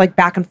sort of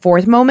back and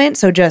forth moment.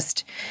 So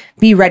just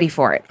be ready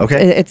for it.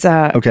 Okay.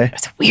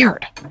 It's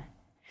weird.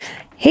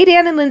 Hey,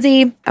 Dan and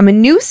Lindsay. I'm a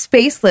new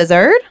space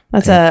lizard.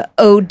 That's a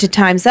ode to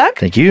Time Suck.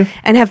 Thank you.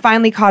 And have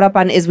finally caught up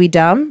on Is We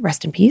Dumb?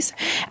 Rest in peace.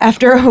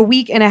 After a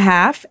week and a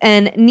half,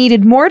 and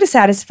needed more to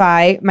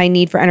satisfy my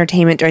need for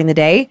entertainment during the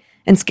day,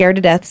 and Scared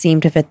to Death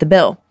seemed to fit the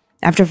bill.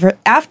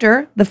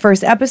 After the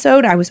first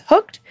episode, I was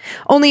hooked.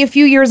 Only a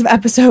few years of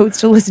episodes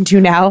to listen to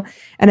now,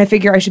 and I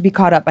figure I should be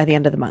caught up by the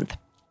end of the month.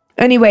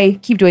 Anyway,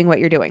 keep doing what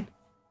you're doing.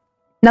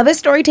 Now, this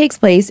story takes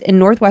place in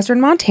northwestern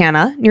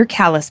Montana, near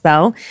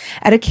Kalispell,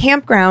 at a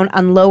campground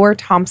on Lower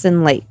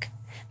Thompson Lake.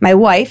 My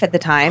wife at the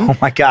time... Oh,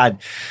 my God.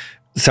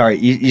 Sorry,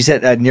 you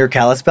said near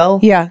Kalispell?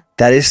 Yeah.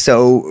 That is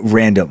so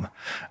random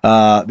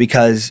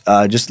because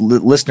just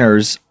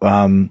listeners,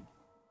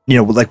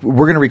 like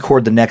we're going to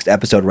record the next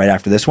episode right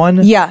after this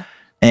one. Yeah.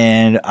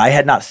 And I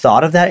had not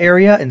thought of that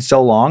area in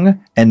so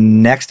long.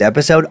 And next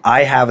episode,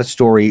 I have a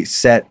story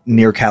set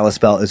near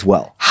Kalispell as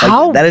well.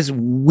 How? Like, that is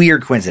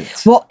weird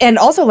coincidence. Well, and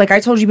also, like I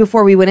told you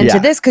before we went into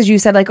this, because you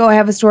said, like, oh, I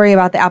have a story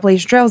about the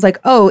Appalachian Trail. I was like,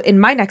 oh, in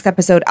my next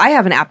episode, I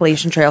have an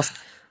Appalachian Trail.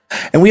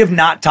 And we have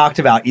not talked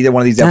about either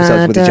one of these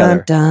episodes with each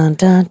other.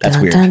 That's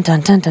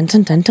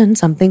weird.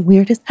 Something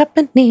weird is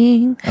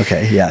happening.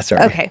 Okay, yeah,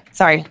 sorry. Okay,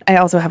 sorry. I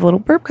also have a little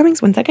burp coming.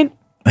 So 1 second.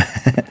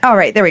 All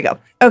right, there we go.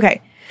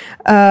 Okay.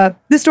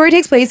 The story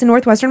takes place in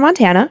northwestern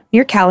Montana,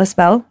 near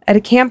Kalispell, at a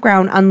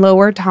campground on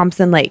Lower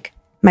Thompson Lake.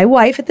 My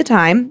wife at the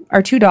time,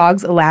 our 2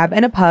 dogs, a lab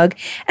and a pug,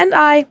 and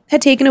I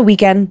had taken a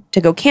weekend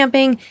to go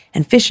camping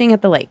and fishing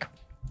at the lake.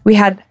 We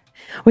had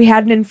an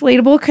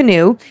inflatable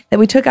canoe that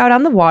we took out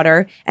on the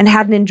water and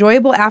had an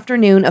enjoyable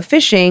afternoon of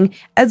fishing,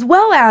 as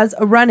well as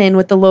a run-in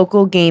with the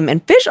local game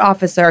and fish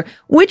officer,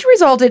 which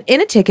resulted in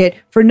a ticket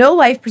for no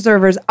life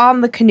preservers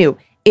on the canoe.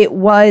 It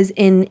was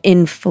an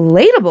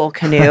inflatable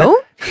canoe,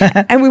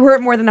 and we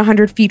weren't more than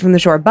 100 feet from the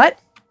shore. But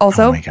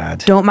also,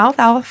 don't mouth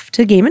off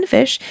to game and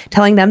fish,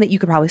 telling them that you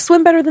could probably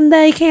swim better than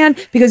they can,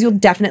 because you'll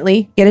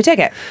definitely get a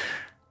ticket.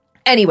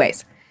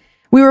 Anyways,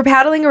 we were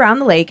paddling around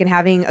the lake and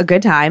having a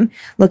good time,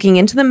 looking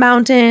into the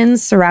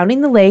mountains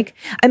surrounding the lake.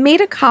 I made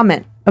a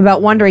comment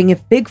about wondering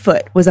if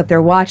Bigfoot was up there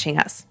watching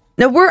us.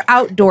 Now, we're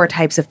outdoor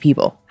types of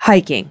people,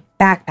 hiking,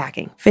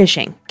 backpacking,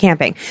 fishing,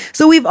 camping.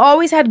 So we've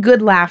always had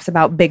good laughs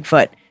about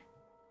Bigfoot.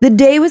 The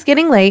day was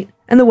getting late,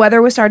 and the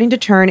weather was starting to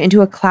turn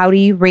into a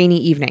cloudy, rainy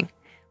evening.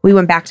 We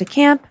went back to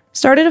camp,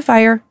 started a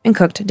fire, and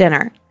cooked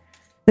dinner.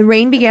 The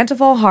rain began to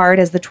fall hard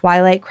as the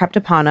twilight crept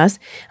upon us,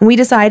 and we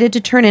decided to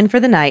turn in for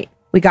the night.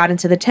 We got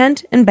into the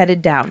tent and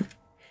bedded down.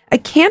 I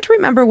can't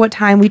remember what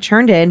time we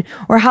turned in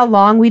or how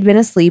long we'd been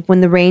asleep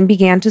when the rain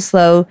began to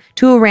slow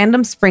to a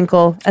random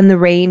sprinkle, and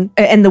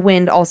the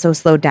wind also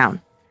slowed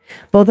down.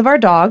 Both of our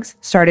dogs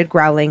started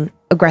growling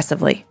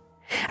aggressively.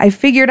 I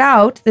figured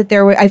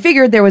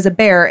there was a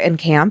bear in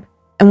camp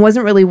and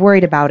wasn't really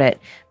worried about it,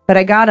 but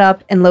I got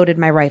up and loaded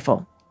my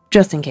rifle,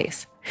 just in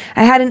case.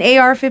 I had an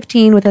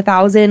AR-15 with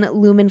 1,000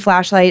 lumen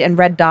flashlight and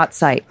red dot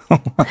sight.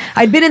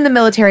 I'd been in the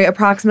military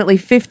approximately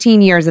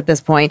 15 years at this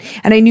point,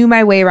 and I knew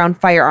my way around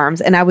firearms,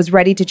 and I was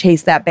ready to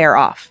chase that bear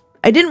off.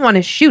 I didn't want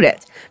to shoot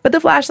it, but the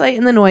flashlight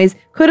and the noise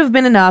could have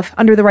been enough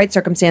under the right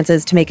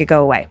circumstances to make it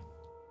go away.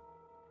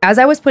 As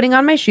I was putting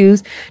on my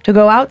shoes to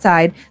go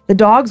outside, the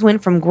dogs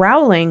went from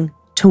growling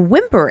to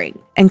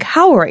whimpering and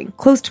cowering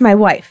close to my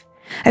wife.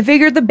 I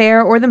figured the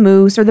bear or the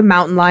moose or the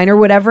mountain lion or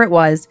whatever it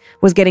was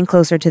getting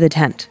closer to the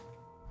tent.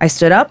 I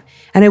stood up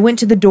and I went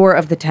to the door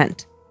of the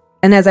tent.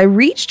 And as I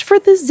reached for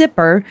the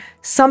zipper,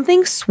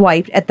 something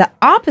swiped at the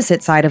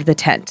opposite side of the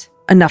tent,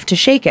 enough to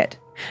shake it.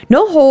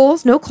 No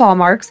holes, no claw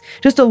marks,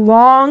 just a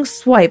long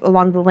swipe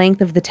along the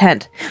length of the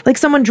tent, like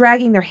someone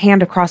dragging their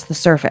hand across the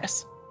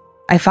surface.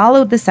 I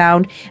followed the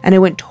sound and I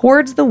went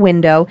towards the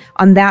window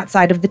on that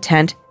side of the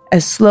tent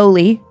as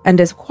slowly and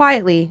as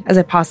quietly as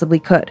I possibly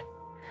could.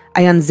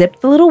 I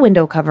unzipped the little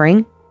window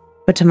covering,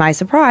 but to my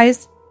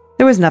surprise,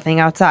 there was nothing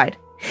outside.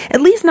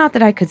 At least not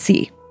that I could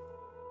see.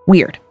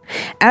 Weird.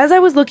 As I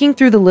was looking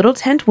through the little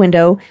tent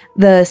window,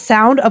 the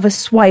sound of a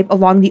swipe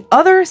along the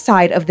other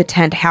side of the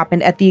tent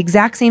happened at the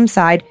exact same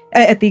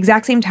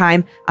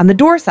time on the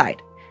door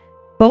side.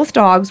 Both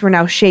dogs were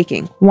now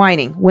shaking,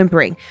 whining,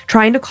 whimpering,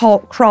 trying to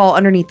crawl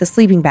underneath the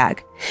sleeping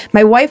bag.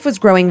 My wife was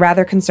growing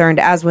rather concerned,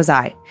 as was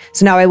I.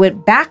 So now I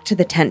went back to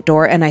the tent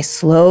door and I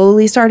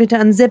slowly started to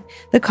unzip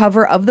the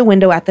cover of the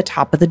window at the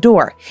top of the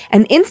door.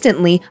 And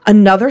instantly,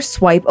 another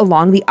swipe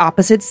along the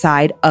opposite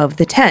side of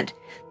the tent.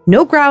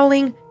 No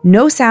growling,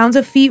 no sounds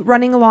of feet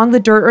running along the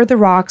dirt or the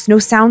rocks, no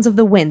sounds of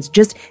the winds,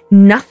 just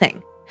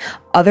nothing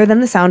other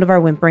than the sound of our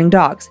whimpering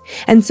dogs.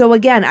 And so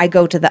again, I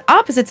go to the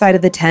opposite side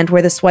of the tent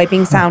where the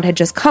swiping sound had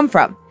just come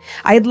from.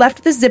 I had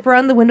left the zipper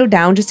on the window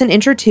down just an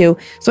inch or two,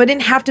 so I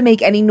didn't have to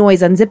make any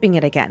noise unzipping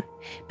it again.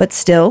 But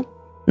still,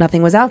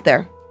 nothing was out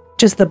there.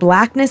 Just the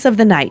blackness of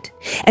the night.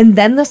 And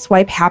then the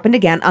swipe happened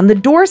again on the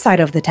door side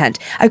of the tent.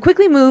 I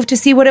quickly moved to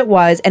see what it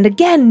was, and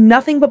again,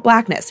 nothing but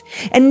blackness.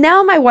 And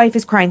now my wife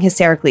is crying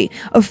hysterically,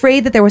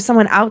 afraid that there was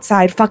someone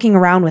outside fucking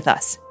around with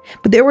us.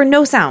 But there were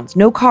no sounds,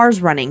 no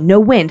cars running, no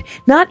wind,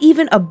 not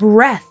even a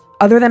breath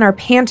other than our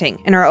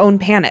panting and our own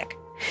panic.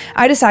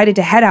 I decided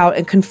to head out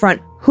and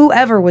confront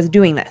whoever was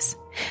doing this.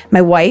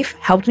 My wife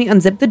helped me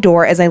unzip the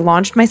door as I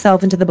launched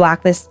myself into the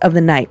blackness of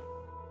the night.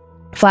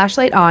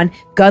 Flashlight on,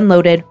 gun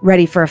loaded,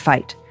 ready for a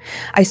fight.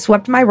 I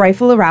swept my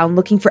rifle around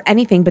looking for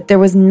anything, but there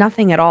was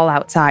nothing at all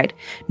outside.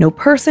 No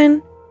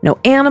person, no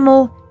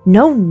animal,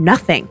 no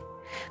nothing.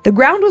 The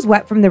ground was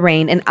wet from the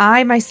rain, and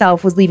I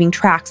myself was leaving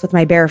tracks with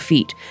my bare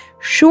feet.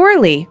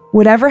 Surely,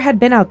 whatever had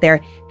been out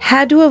there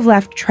had to have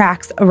left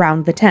tracks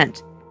around the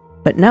tent.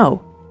 But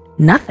no,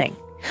 nothing.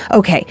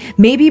 Okay,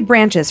 maybe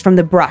branches from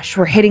the brush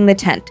were hitting the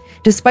tent,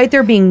 despite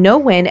there being no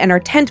wind and our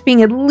tent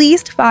being at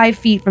least 5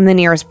 feet from the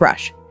nearest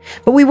brush.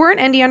 But we weren't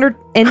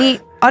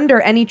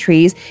under any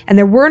trees, and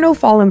there were no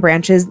fallen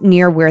branches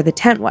near where the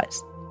tent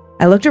was.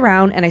 I looked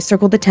around and I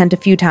circled the tent a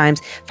few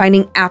times,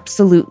 finding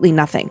absolutely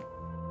nothing.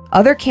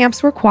 Other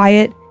camps were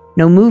quiet.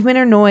 No movement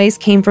or noise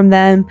came from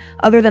them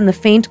other than the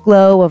faint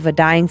glow of a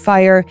dying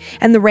fire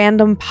and the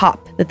random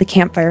pop that the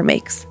campfire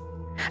makes.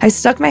 I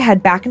stuck my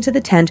head back into the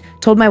tent,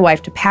 told my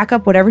wife to pack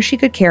up whatever she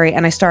could carry,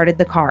 and I started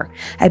the car.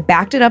 I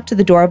backed it up to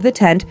the door of the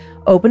tent,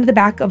 opened the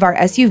back of our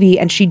SUV,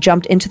 and she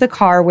jumped into the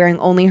car wearing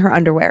only her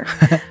underwear.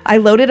 I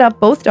loaded up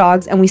both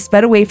dogs, and we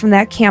sped away from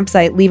that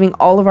campsite, leaving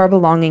all of our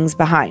belongings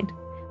behind.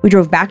 We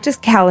drove back to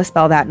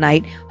Kalispell that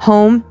night,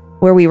 home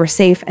where we were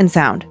safe and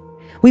sound.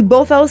 We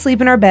both fell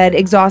asleep in our bed,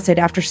 exhausted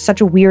after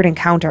such a weird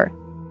encounter.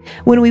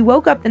 When we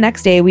woke up the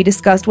next day, we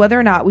discussed whether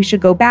or not we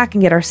should go back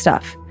and get our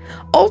stuff.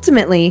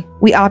 Ultimately,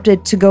 we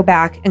opted to go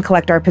back and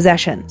collect our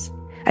possessions.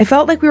 I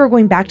felt like we were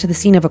going back to the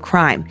scene of a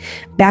crime,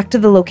 back to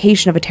the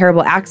location of a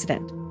terrible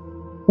accident.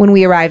 When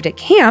we arrived at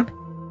camp,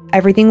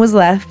 everything was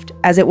left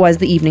as it was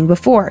the evening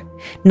before.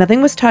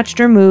 Nothing was touched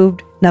or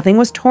moved, nothing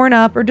was torn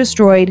up or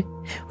destroyed.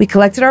 We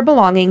collected our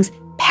belongings,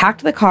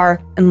 packed the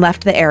car, and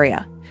left the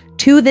area.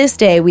 To this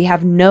day, we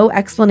have no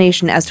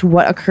explanation as to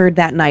what occurred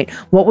that night,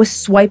 what was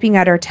swiping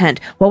at our tent,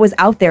 what was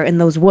out there in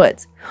those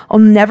woods. I'll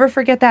never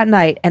forget that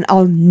night, and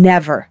I'll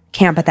never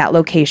camp at that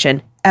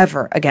location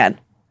ever again.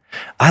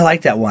 I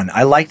like that one.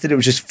 I like that it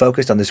was just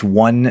focused on this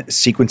one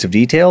sequence of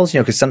details,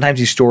 because sometimes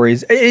these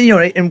stories,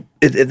 and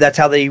that's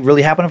how they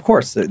really happen, of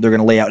course. They're going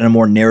to lay out in a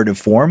more narrative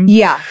form.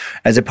 Yeah.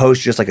 As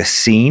opposed to just like a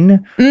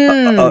scene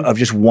of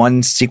just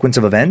one sequence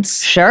of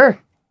events. Sure.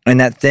 And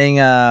that thing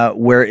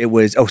where it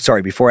was,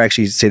 before I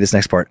actually say this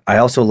next part, I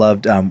also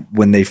loved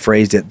when they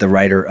phrased it, the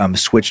writer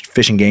switched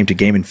fish and game to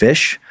game and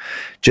fish.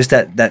 Just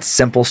that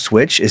simple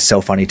switch is so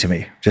funny to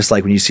me. Just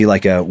like when you see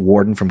like a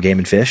warden from Game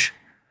and Fish.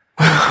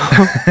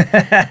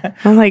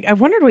 I'm like, I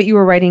wondered what you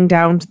were writing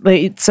down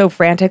so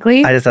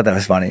frantically. I just thought that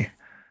was funny.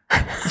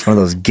 It's one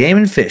of those Game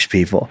and Fish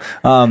people.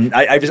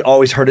 I've just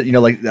always heard it,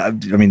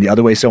 the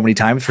other way so many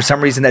times. For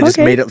some reason, that just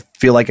made it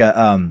feel like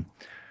a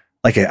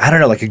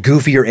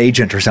goofier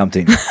agent or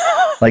something.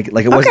 like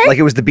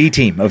it was the B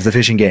team of the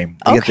fishing game.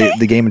 You get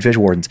the Game and Fish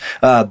wardens.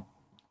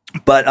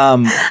 But I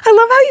love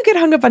how you get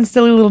hung up on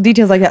silly little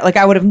details like that. Like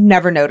I would have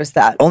never noticed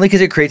that. Only because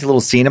it creates a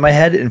little scene in my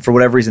head, and for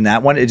whatever reason,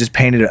 that one it just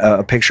painted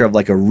a picture of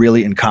like a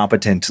really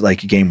incompetent like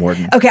game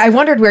warden. Okay, I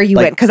wondered where you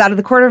went because out of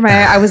the corner of my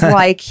eye, I was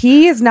like,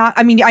 he is not.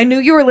 I mean, I knew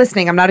you were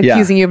listening. I'm not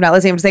accusing you of not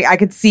listening. I'm just saying I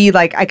could see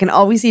I can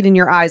always see it in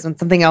your eyes when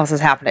something else is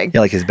happening.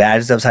 Yeah, like his badge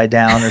is upside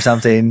down or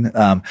something.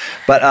 But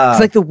it's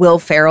like the Will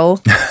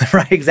Ferrell,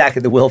 right?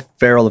 Exactly, the Will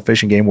Ferrell of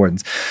fish and game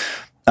wardens.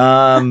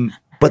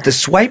 But the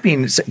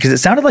swiping, because it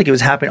sounded like it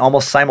was happening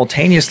almost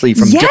simultaneously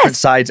from different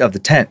sides of the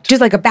tent.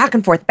 Just like a back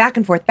and forth, back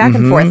and forth, back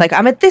and forth. Like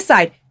I'm at this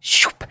side,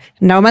 shoop.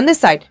 Now I'm on this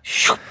side,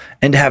 shoop.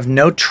 And to have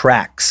no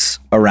tracks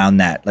around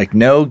that, like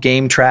no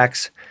game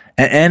tracks.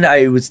 And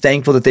I was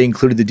thankful that they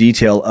included the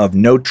detail of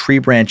no tree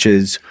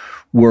branches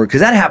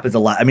because that happens a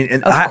lot. I mean,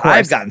 and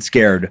I've gotten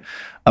scared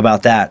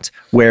about that,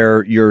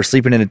 where you're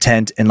sleeping in a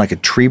tent and like a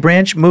tree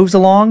branch moves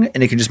along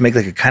and it can just make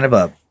like a kind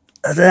of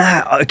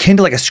akin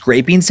to like a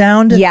scraping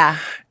sound. Yeah.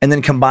 And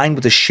then combined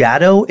with the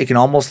shadow, it can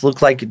almost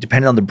look like,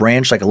 depending on the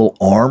branch, like a little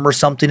arm or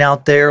something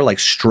out there, like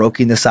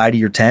stroking the side of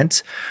your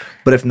tent.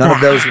 But if none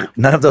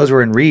of those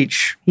were in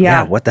reach,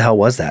 what the hell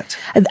was that?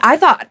 I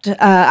thought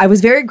I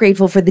was very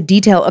grateful for the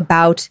detail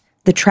about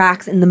the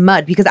tracks in the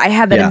mud, because I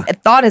had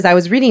that thought as I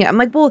was reading it. I'm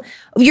like, well,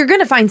 you're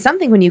going to find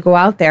something when you go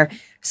out there.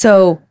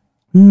 So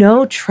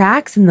no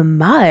tracks in the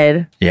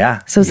mud.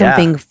 Yeah. So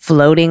something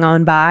floating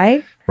on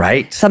by.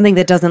 Right. Something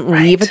that doesn't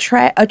leave a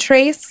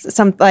trace.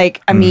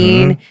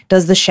 Mean,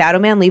 does the Shadow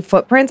Man leave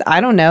footprints? I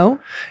don't know.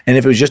 And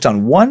if it was just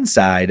on one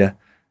side,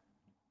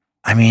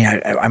 I mean,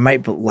 I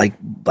might like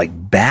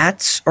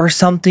bats or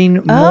something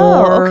more.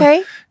 Oh,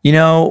 okay.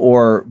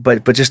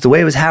 But just the way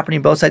it was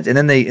happening both sides, and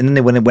then they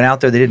when it went out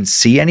there, they didn't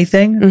see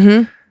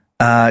anything.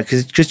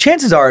 Because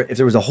chances are, if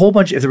there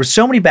were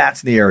so many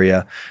bats in the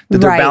area that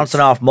they're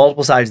bouncing off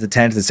multiple sides of the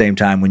tent at the same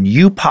time, when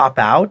you pop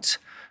out,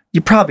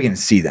 you're probably going to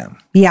see them.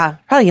 Yeah,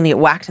 probably going to get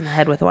whacked in the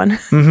head with one.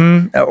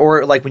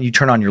 Or like when you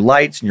turn on your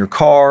lights in your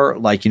car,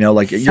 you're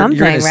going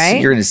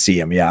to see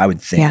them. Yeah, I would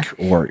think,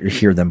 or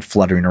hear them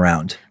fluttering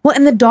around. Well,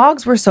 and the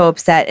dogs were so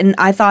upset, and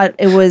I thought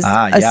it was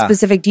a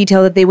specific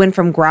detail that they went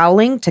from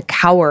growling to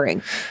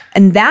cowering,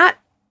 and that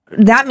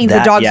means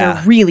the dogs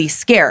are really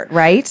scared,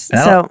 right?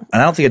 I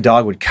don't think a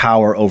dog would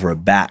cower over a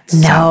bat.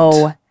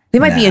 No. They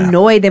might be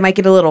annoyed. They might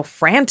get a little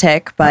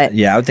frantic, but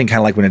I would think kind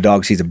of like when a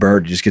dog sees a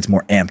bird, it just gets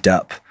more amped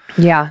up.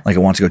 Yeah. Like it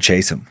wants to go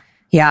chase him.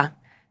 Yeah.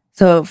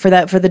 So for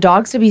the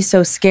dogs to be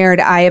so scared,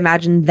 I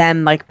imagine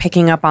them like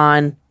picking up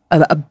on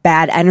a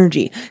bad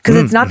energy, because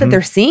it's not that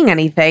they're seeing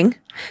anything.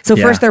 So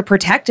first they're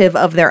protective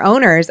of their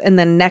owners, and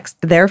then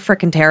next they're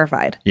freaking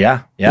terrified.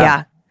 Yeah.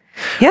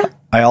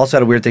 I also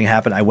had a weird thing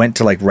happen. I went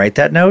to write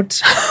that note.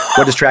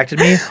 What distracted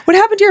me? What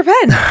happened to your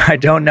pen? I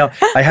don't know.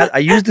 I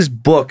used this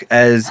book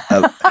as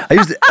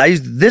I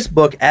used this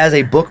book as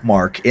a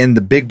bookmark in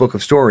the big book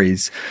of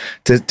stories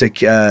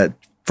to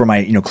for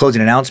my,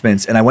 closing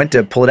announcements. And I went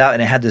to pull it out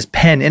and it had this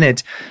pen in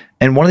it.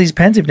 And one of these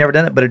pens, I've never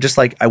done it, but it just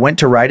I went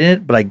to write in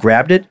it, but I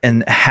grabbed it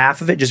and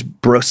half of it just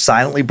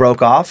silently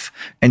broke off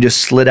and just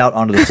slid out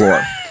onto the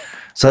floor.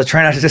 So I was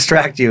trying not to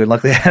distract you. And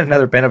luckily I had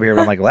another pen over here,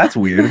 but I'm like, well, that's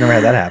weird. I've never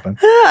had that happen.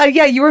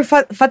 Yeah, you were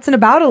futzing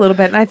about a little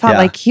bit. And I thought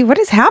what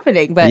is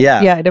happening? But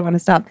I didn't want to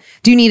stop.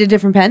 Do you need a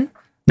different pen?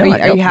 No,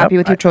 are you happy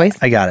with your choice?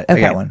 I got it.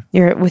 Okay. I got one.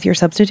 You're with your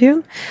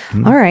substitute?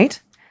 Mm-hmm. All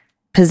right.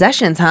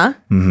 Possessions, huh?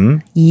 Mm-hmm.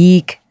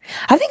 Yeek.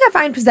 I think I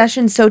find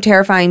possessions so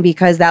terrifying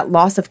because that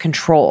loss of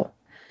control.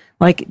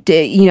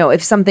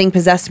 If something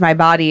possessed my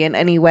body in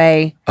any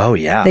way. Oh,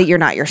 yeah. That you're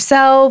not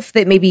yourself,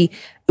 that maybe,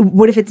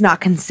 what if it's not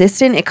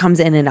consistent? It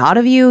comes in and out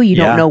of you. You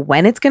don't know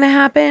when it's going to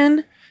happen.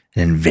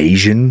 An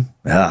invasion.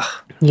 Ugh.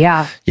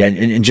 Yeah. Yeah.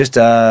 And just,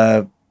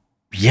 to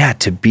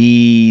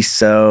be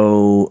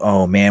so,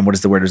 oh man, what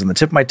is the word? It was on the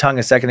tip of my tongue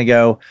a second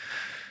ago.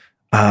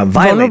 Violated.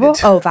 Vulnerable?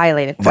 Oh,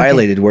 violated.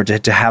 Violated, where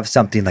to have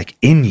something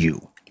in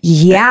you.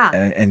 Yeah.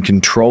 And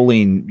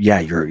controlling,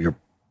 you're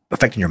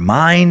affecting your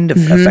mind,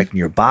 affecting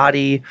your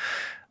body.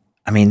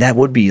 I mean, that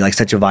would be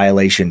such a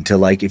violation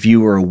to if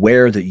you were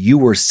aware that you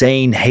were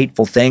saying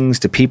hateful things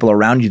to people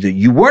around you that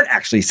you weren't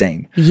actually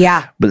saying.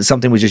 Yeah. But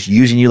something was just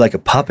using you like a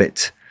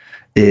puppet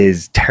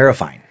is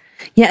terrifying.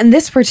 Yeah. And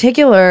this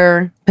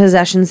particular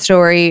possession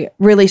story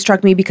really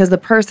struck me because the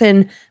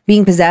person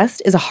being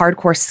possessed is a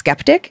hardcore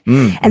skeptic.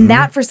 And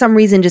that for some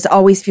reason just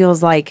always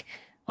feels like,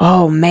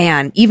 oh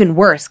man, even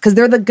worse, because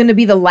they're going to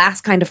be the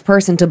last kind of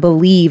person to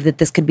believe that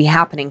this could be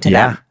happening to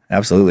them. Yeah,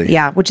 absolutely.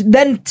 Yeah, which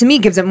then to me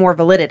gives it more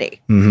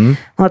validity. Mm-hmm.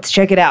 Let's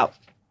check it out.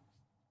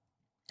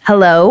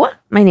 Hello,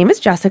 my name is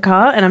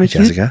Jessica, and I'm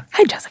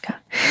Hi, Jessica.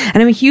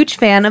 And I'm a huge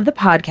fan of the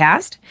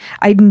podcast.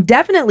 I'm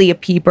definitely a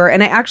peeper,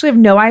 and I actually have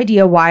no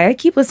idea why I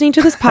keep listening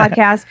to this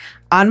podcast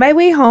on my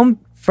way home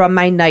from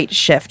my night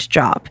shift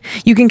job.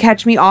 You can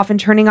catch me often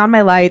turning on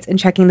my lights and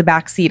checking the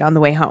back seat on the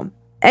way home.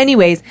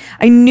 Anyways,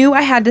 I knew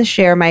I had to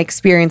share my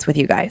experience with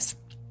you guys.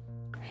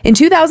 In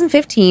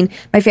 2015,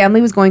 my family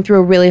was going through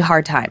a really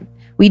hard time.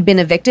 We'd been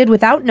evicted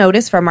without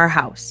notice from our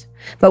house,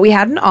 but we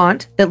had an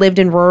aunt that lived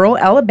in rural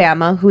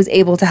Alabama who was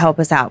able to help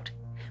us out.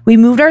 We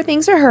moved our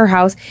things to her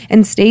house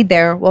and stayed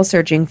there while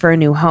searching for a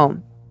new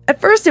home.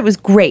 At first, it was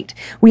great.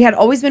 We had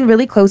always been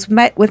really close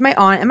with my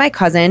aunt, and my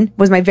cousin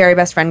was my very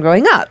best friend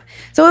growing up.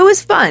 So it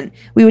was fun.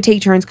 We would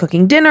take turns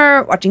cooking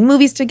dinner, watching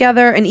movies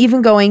together, and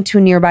even going to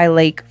a nearby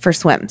lake for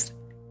swims.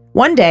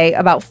 One day,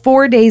 about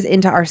 4 days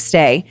into our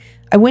stay,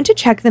 I went to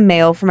check the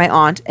mail for my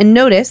aunt and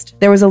noticed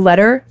there was a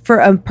letter for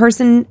a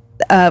person,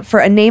 for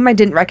a name I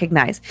didn't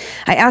recognize.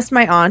 I asked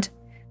my aunt,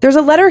 "There's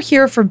a letter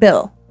here for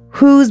Bill.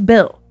 Who's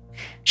Bill?"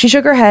 She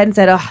shook her head and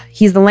said, "Oh,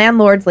 he's the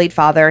landlord's late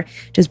father.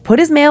 Just put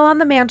his mail on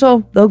the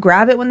mantle. They'll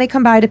grab it when they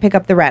come by to pick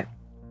up the rent."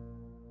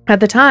 At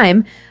the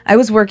time, I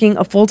was working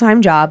a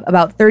full-time job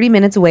about 30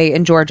 minutes away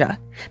in Georgia.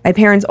 My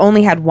parents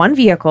only had one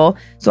vehicle,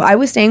 so I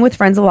was staying with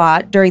friends a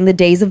lot during the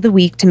days of the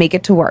week to make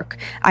it to work.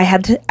 I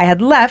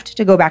had left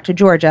to go back to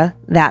Georgia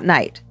that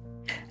night.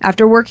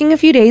 After working a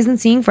few days and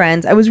seeing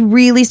friends, I was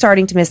really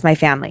starting to miss my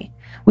family.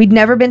 We'd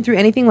never been through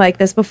anything like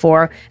this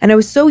before, and I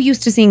was so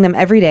used to seeing them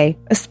every day,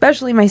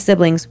 especially my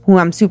siblings, who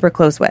I'm super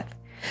close with.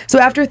 So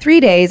after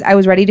 3 days, I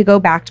was ready to go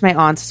back to my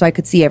aunt's so I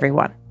could see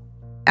everyone.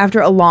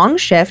 After a long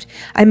shift,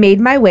 I made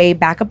my way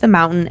back up the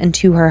mountain and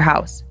to her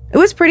house. It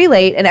was pretty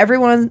late and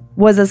everyone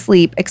was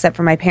asleep except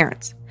for my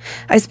parents.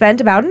 I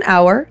spent about an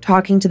hour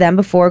talking to them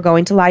before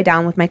going to lie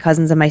down with my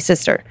cousins and my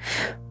sister.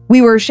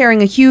 We were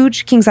sharing a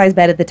huge king-size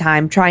bed at the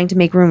time, trying to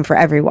make room for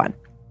everyone.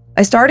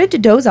 I started to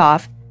doze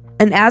off,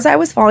 and as I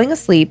was falling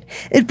asleep,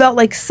 it felt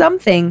like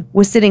something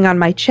was sitting on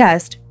my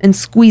chest and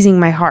squeezing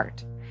my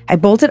heart. I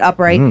bolted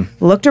upright,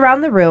 looked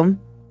around the room.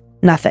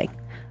 Nothing.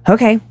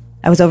 Okay,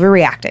 I was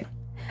overreacting.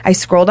 I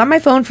scrolled on my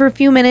phone for a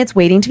few minutes,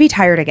 waiting to be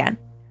tired again.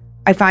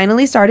 I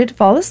finally started to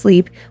fall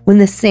asleep when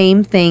the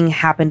same thing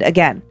happened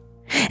again.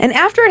 And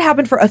after it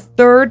happened for a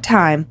third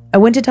time, I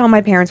went to tell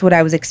my parents what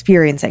I was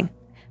experiencing.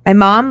 My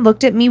mom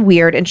looked at me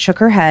weird and shook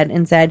her head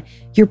and said,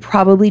 "You're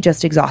probably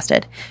just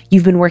exhausted.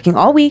 You've been working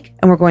all week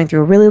and we're going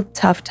through a really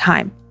tough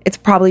time. It's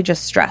probably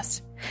just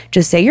stress.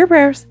 Just say your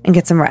prayers and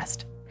get some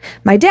rest."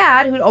 My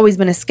dad, who'd always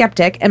been a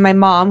skeptic, and my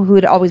mom, who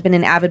had always been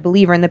an avid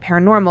believer in the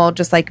paranormal,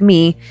 just like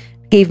me,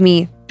 gave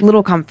me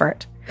little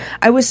comfort.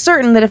 I was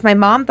certain that if my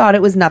mom thought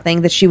it was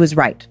nothing, that she was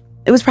right.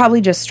 It was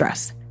probably just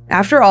stress.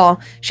 After all,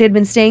 she had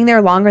been staying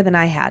there longer than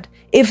I had.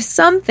 If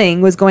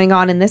something was going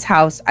on in this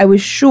house, I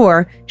was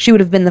sure she would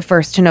have been the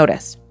first to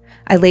notice.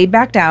 I laid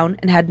back down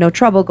and had no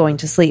trouble going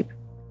to sleep.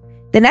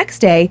 The next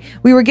day,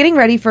 we were getting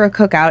ready for a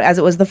cookout as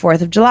it was the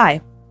 4th of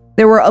July.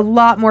 There were a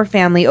lot more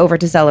family over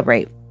to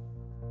celebrate.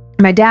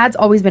 My dad's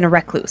always been a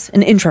recluse,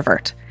 an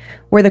introvert.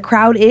 Where the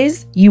crowd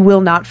is, you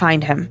will not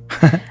find him.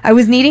 I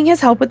was needing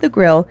his help with the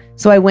grill,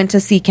 so I went to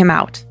seek him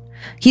out.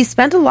 He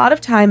spent a lot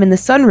of time in the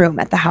sunroom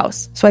at the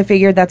house, so I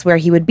figured that's where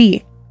he would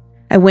be.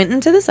 I went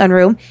into the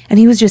sunroom, and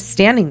he was just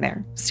standing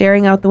there,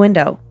 staring out the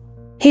window.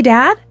 "Hey,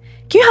 Dad,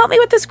 can you help me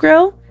with this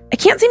grill? I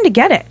can't seem to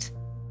get it."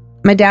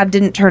 My dad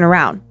didn't turn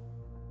around.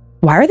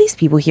 "Why are these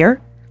people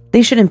here?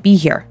 They shouldn't be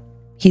here."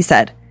 he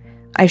said.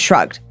 I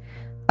shrugged.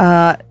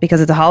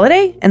 Because it's a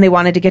holiday and they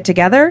wanted to get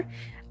together?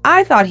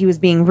 I thought he was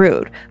being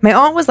rude. My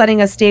aunt was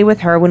letting us stay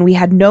with her when we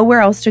had nowhere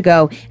else to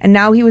go, and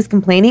now he was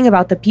complaining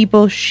about the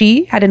people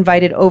she had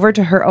invited over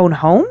to her own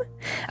home?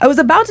 I was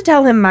about to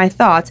tell him my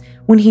thoughts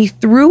when he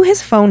threw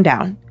his phone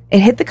down. It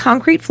hit the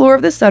concrete floor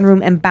of the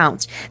sunroom and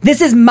bounced.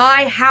 This is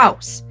my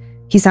house!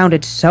 He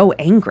sounded so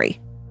angry.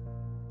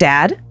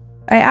 Dad?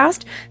 I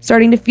asked,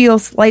 starting to feel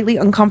slightly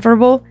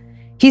uncomfortable.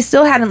 He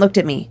still hadn't looked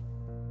at me.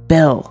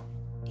 Bill,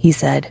 he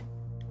said.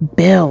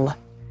 Bill,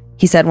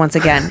 he said once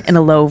again in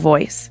a low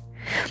voice.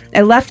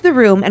 I left the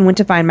room and went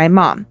to find my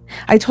mom.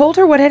 I told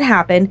her what had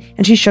happened,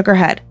 and she shook her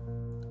head.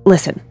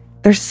 Listen,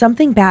 there's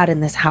something bad in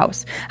this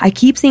house. I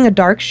keep seeing a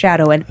dark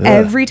shadow, and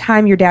every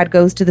time your dad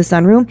goes to the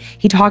sunroom,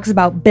 he talks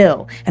about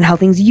Bill and how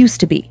things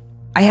used to be.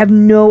 I have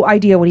no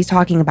idea what he's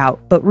talking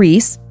about, but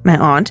Reese, my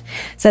aunt,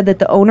 said that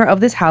the owner of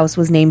this house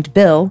was named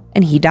Bill,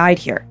 and he died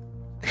here.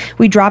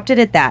 We dropped it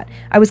at that.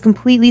 I was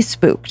completely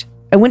spooked.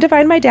 I went to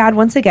find my dad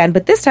once again,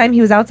 but this time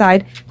he was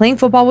outside playing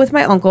football with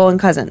my uncle and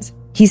cousins.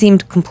 He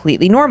seemed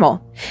completely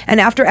normal.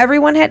 And after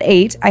everyone had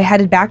ate, I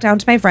headed back down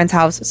to my friend's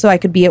house so I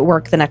could be at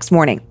work the next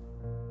morning.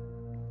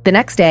 The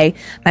next day,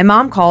 my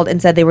mom called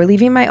and said they were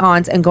leaving my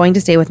aunt's and going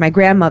to stay with my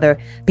grandmother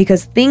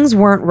because things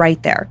weren't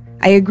right there.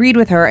 I agreed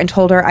with her and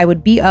told her I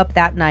would be up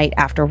that night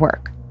after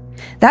work.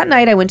 That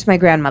night, I went to my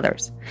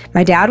grandmother's.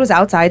 My dad was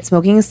outside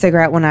smoking a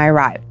cigarette when I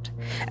arrived.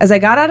 As I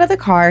got out of the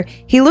car,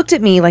 he looked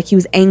at me like he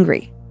was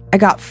angry. I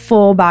got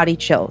full body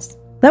chills.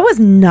 That was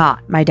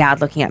not my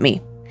dad looking at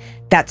me.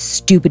 That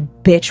stupid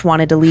bitch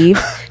wanted to leave,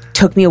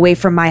 took me away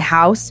from my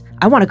house.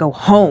 I want to go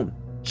home,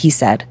 he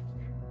said.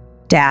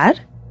 Dad,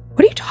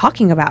 what are you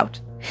talking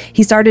about?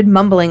 He started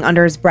mumbling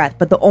under his breath,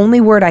 but the only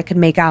word I could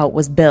make out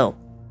was Bill.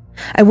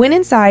 I went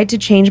inside to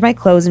change my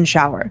clothes and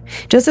shower.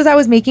 Just as I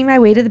was making my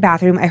way to the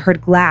bathroom, I heard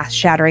glass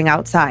shattering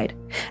outside.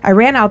 I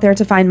ran out there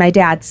to find my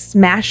dad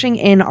smashing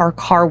in our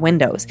car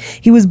windows.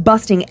 He was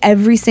busting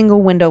every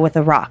single window with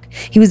a rock.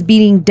 He was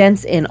beating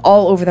dents in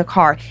all over the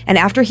car, and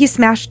after he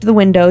smashed the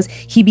windows,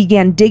 he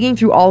began digging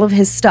through all of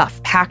his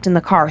stuff packed in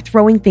the car,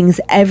 throwing things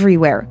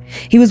everywhere.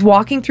 He was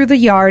walking through the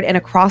yard and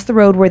across the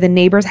road where the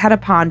neighbors had a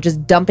pond,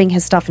 just dumping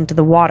his stuff into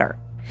the water.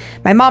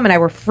 My mom and I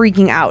were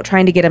freaking out,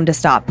 trying to get him to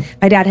stop.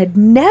 My dad had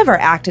never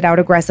acted out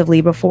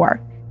aggressively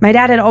before. My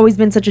dad had always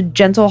been such a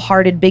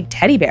gentle-hearted big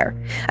teddy bear.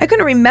 I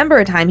couldn't remember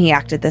a time he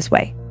acted this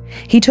way.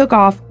 He took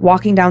off,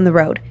 walking down the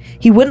road.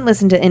 He wouldn't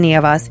listen to any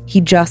of us.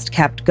 He just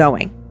kept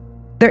going.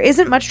 There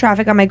isn't much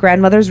traffic on my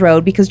grandmother's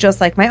road because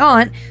just like my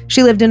aunt,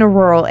 she lived in a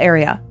rural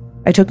area.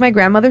 I took my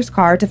grandmother's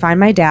car to find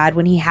my dad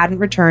when he hadn't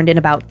returned in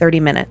about 30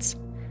 minutes.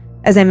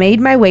 As I made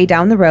my way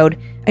down the road,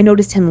 I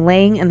noticed him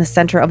laying in the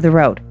center of the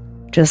road.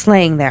 Just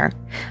laying there.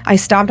 I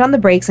stomped on the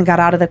brakes and got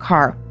out of the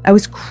car. I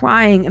was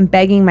crying and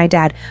begging my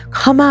dad,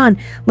 "Come on,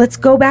 let's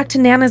go back to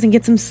Nana's and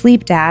get some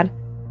sleep, Dad."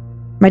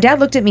 My dad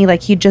looked at me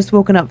like he'd just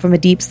woken up from a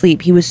deep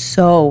sleep. He was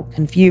so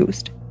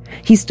confused.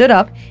 He stood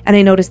up and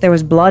I noticed there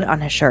was blood on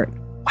his shirt.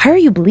 "Why are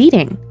you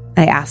bleeding?"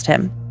 I asked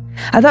him.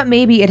 I thought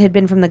maybe it had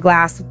been from the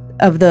glass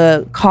of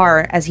the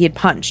car as he had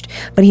punched,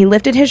 but he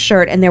lifted his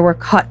shirt and there were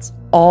cuts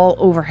all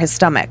over his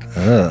stomach.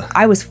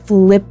 I was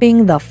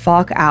flipping the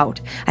fuck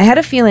out. I had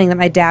a feeling that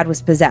my dad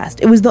was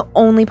possessed. It was the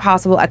only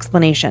possible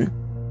explanation.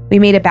 We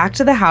made it back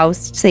to the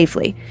house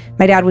safely.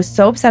 My dad was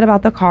so upset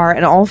about the car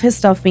and all of his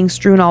stuff being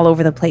strewn all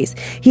over the place.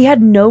 He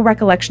had no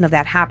recollection of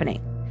that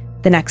happening.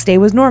 The next day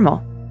was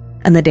normal.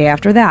 And the day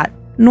after that,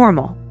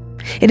 normal.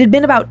 It had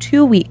been about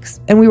 2 weeks,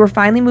 and we were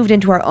finally moved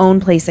into our own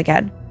place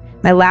again.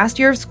 My last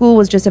year of school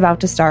was just about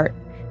to start.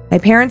 My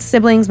parents,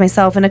 siblings,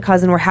 myself, and a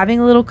cousin were having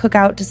a little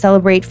cookout to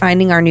celebrate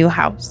finding our new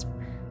house.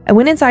 I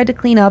went inside to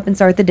clean up and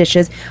start the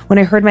dishes when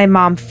I heard my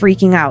mom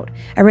freaking out.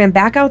 I ran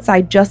back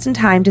outside just in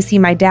time to see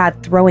my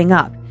dad throwing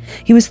up.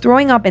 He was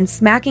throwing up and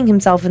smacking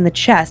himself in the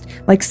chest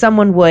like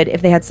someone would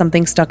if they had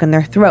something stuck in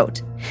their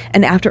throat.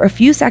 And after a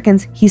few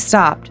seconds, he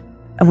stopped,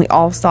 and we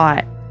all saw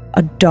it.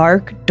 A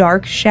dark,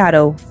 dark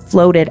shadow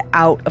floated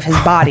out of his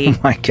body. Oh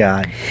my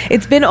God.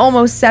 It's been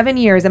almost 7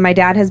 years and my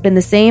dad has been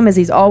the same as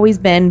he's always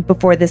been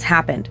before this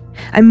happened.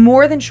 I'm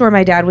more than sure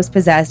my dad was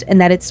possessed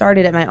and that it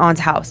started at my aunt's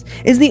house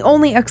is the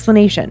only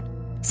explanation.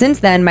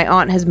 Since then, my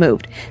aunt has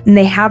moved and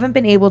they haven't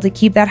been able to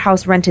keep that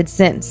house rented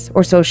since,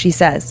 or so she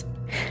says.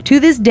 To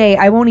this day,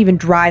 I won't even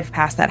drive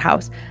past that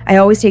house. I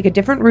always take a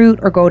different route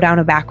or go down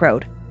a back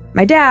road.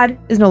 My dad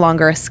is no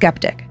longer a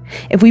skeptic.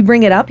 If we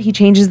bring it up, he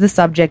changes the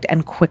subject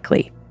and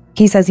quickly.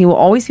 He says he will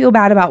always feel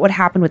bad about what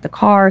happened with the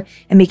car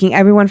and making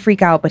everyone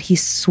freak out, but he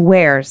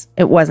swears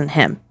it wasn't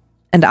him.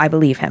 And I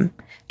believe him.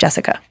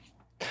 Jessica.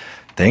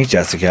 Thanks,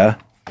 Jessica.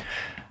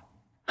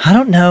 I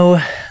don't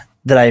know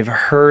that I've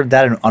heard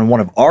that on one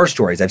of our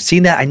stories. I've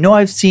seen that. I know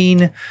I've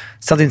seen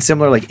something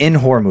similar like in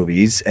horror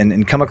movies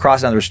and come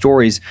across in other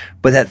stories,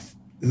 but that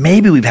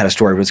maybe we've had a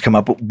story where it's come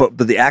up, but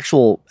the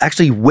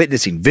actually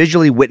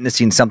visually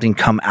witnessing something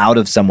come out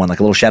of someone, like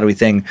a little shadowy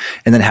thing,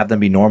 and then have them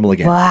be normal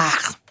again. Blah.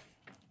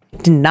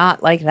 Did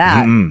not like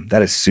that.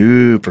 That is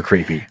super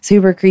creepy.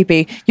 Super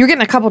creepy. You're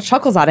getting a couple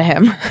chuckles out of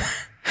him.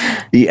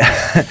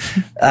 Yeah.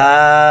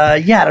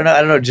 I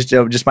don't know.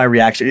 Just my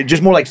reaction.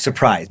 Just more like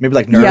surprise. Maybe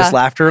like nervous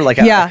laughter. Like,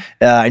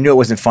 I knew it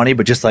wasn't funny,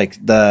 but just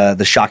like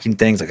the shocking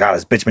things, like, oh,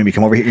 this bitch made me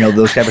come over here. You know,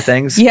 those type of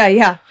things.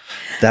 Yeah.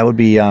 That would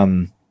be,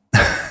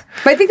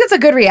 But I think that's a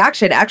good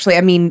reaction, actually.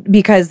 I mean,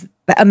 because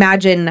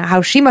imagine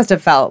how she must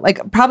have felt.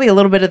 Like, probably a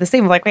little bit of the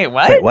same. Like, wait,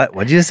 what?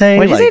 What'd you say?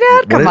 What'd you say,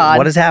 Dad? Come on.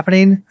 What is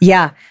happening?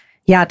 Yeah.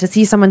 Yeah. To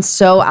see someone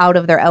so out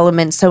of their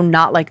element, so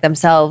not like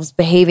themselves,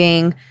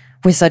 behaving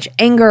with such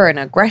anger and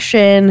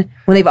aggression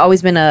when they've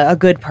always been a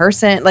good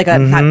person. Like,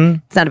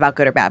 it's not about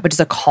good or bad, but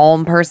just a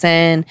calm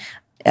person.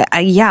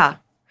 Yeah.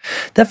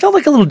 That felt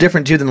like a little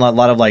different too than a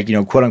lot of like, you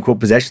know, quote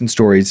unquote possession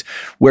stories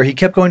where he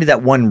kept going to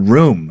that one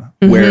room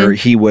where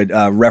he would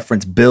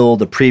reference Bill,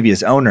 the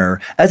previous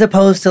owner, as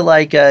opposed to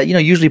like,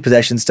 usually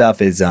possession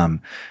stuff is,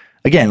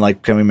 again,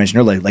 like we mentioned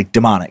earlier, like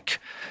demonic,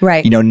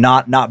 right? You know,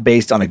 not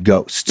based on a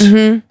ghost.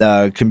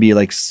 Can be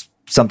like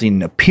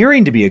something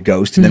appearing to be a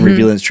ghost and then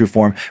revealing its true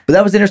form. But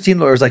that was interesting.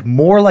 It was like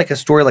more like a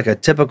story, like a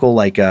typical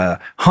like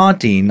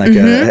haunting, like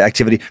a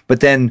activity.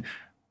 But then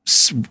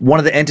one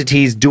of the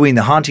entities doing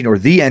the haunting or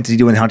the entity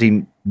doing the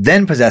haunting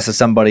then possesses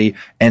somebody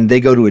and they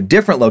go to a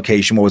different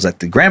location, what was like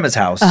the grandma's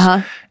house,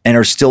 and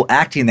are still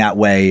acting that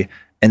way.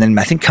 And then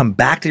I think come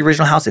back to the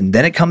original house and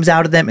then it comes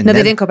out of them. And no,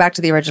 they didn't go back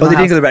to the original house.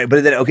 They didn't go back.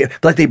 But then,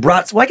 but like they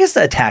brought, I guess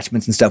the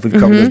attachments and stuff, we've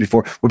covered those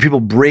before, where people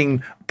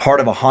bring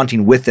part of a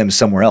haunting with them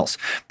somewhere else.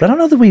 But I don't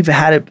know that we've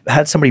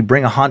had somebody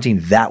bring a haunting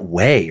that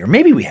way. Or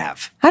maybe we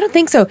have. I don't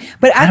think so.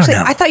 But actually,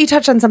 I thought you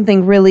touched on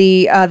something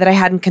really that I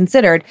hadn't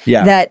considered.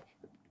 Yeah. That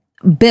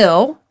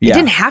Bill, it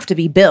didn't have to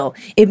be Bill.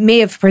 It may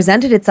have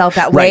presented itself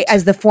that way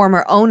as the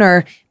former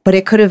owner, but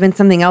it could have been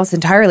something else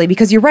entirely.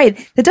 Because you're right,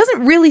 that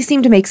doesn't really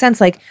seem to make sense.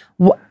 Like,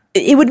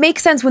 it would make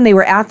sense when they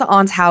were at the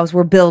aunt's house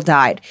where Bill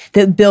died,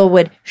 that Bill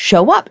would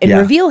show up and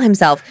reveal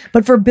himself.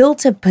 But for Bill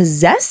to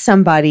possess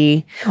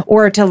somebody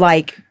or to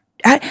like,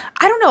 I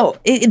don't know,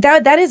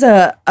 that is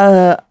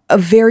a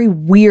very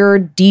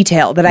weird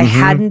detail that I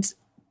hadn't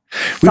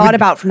thought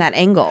about from that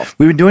angle.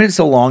 We've been doing it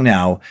so long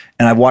now,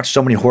 and I've watched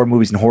so many horror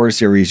movies and horror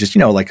series, just, you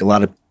know, like a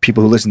lot of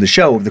people who listen to the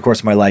show over the course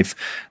of my life,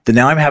 that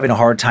now I'm having a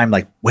hard time,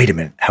 like, wait a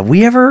minute, have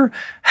we ever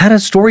had a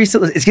story?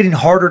 It's getting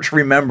harder to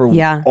remember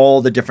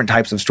all the different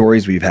types of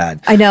stories we've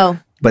had. I know.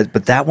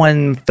 But that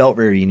one felt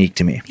very unique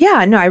to me.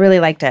 Yeah, no, I really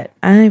liked it.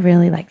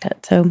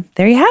 So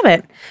there you have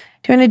it.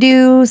 Do you want to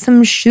do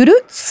some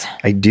shootouts?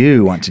 I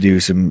do want to do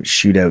some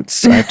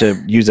shootouts. I have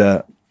to use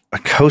a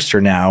coaster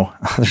now.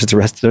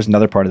 There's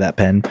another part of that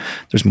pen.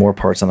 There's more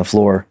parts on the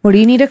floor. What do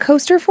you need a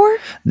coaster for?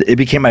 It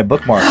became my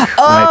bookmark when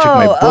I took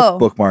my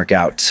bookmark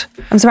out.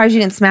 I'm surprised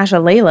you didn't smash a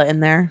Layla in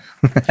there.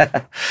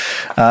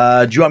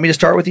 Do you want me to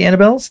start with the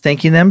Annabelles,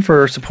 thanking them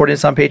for supporting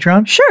us on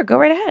Patreon? Sure, go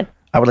right ahead.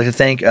 I would like to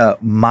thank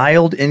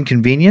Mild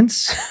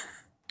Inconvenience,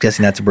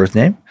 guessing that's a birth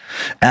name,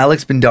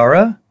 Alex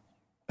Bindara,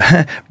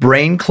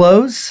 Brain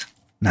Close,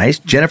 nice,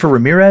 Jennifer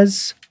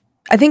Ramirez.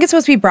 I think it's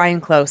supposed to be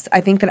Brian Close. I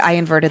think that I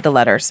inverted the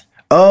letters.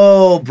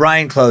 Oh,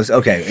 Brian Close.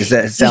 Okay.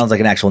 It sounds like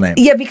an actual name.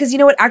 Yeah, because you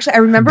know what? Actually, I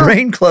remember...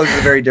 Brain Close is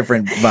a very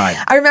different vibe.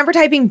 I remember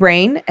typing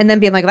brain and then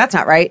being like, that's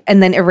not right.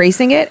 And then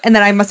erasing it. And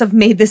then I must have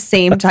made the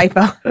same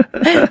typo.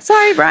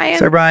 Sorry,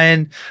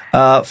 Brian.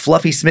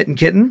 Fluffy Smitten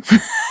Kitten.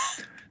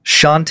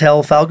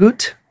 Chantel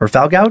Falgout or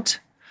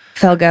Falgout.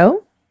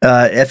 Felgo?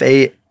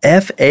 Falgout. I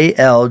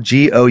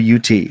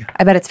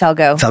bet it's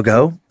Felgo.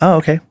 Felgo? Oh,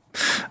 okay.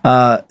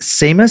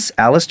 Samus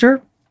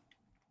Alistair.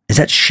 Is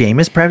that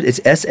Seamus? Perhaps it's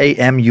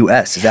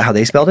Samus. Is that how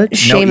they spelled it?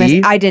 Seamus. No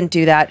E? I didn't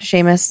do that.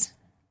 Seamus.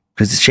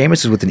 Because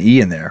Seamus is with an E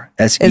in there.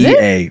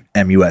 Seamus.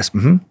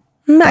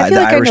 Mm-hmm. I feel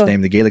the like Irish name,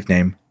 the Gaelic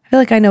name. I feel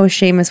like I know a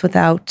Seamus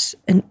without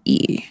an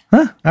E.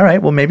 Huh. All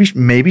right. Well, maybe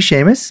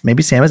Seamus.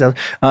 Maybe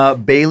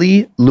Samus.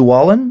 Bailey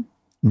Llewellyn.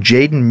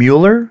 Jaden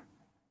Mueller.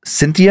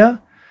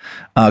 Cynthia.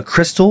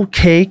 Crystal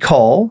K.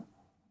 Call.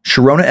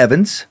 Sharona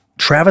Evans.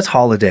 Travis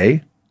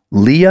Holiday.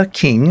 Leah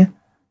King.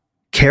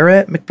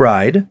 Kara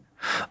McBride.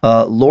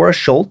 Laura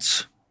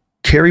Schultz,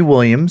 Carrie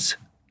Williams,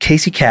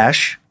 Casey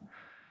Cash.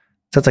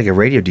 Sounds like a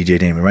radio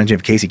DJ name. It reminds me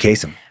of Casey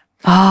Kasem.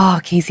 Oh,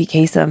 Casey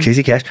Kasem.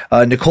 Casey Cash.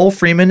 Nicole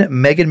Freeman,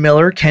 Megan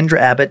Miller, Kendra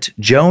Abbott,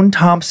 Joan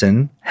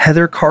Thompson,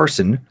 Heather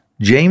Carson,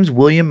 James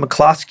William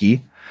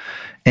McCloskey,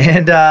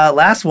 and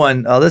last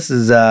one. This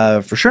is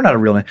for sure not a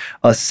real name.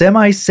 A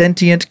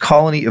semi-sentient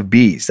colony of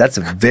bees. That's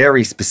a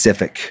very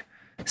specific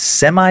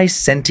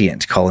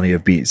semi-sentient colony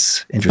of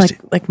bees. Interesting.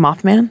 Like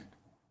Mothman?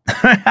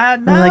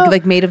 No.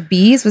 Like made of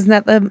bees? Wasn't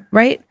that the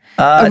right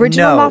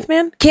original no.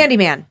 Mothman?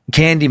 Candyman.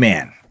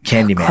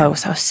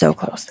 Close. I was so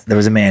close. There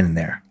was a man in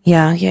there.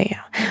 Yeah.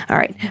 All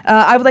right.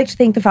 I would like to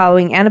thank the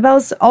following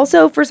Annabelles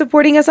also for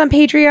supporting us on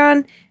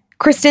Patreon.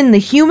 Kristen the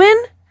Human,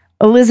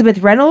 Elizabeth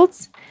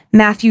Reynolds,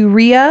 Matthew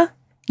Rhea,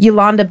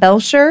 Yolanda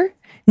Belcher,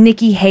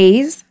 Nikki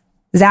Hayes,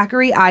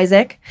 Zachary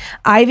Isaac,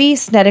 Ivy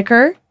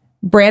Snedeker,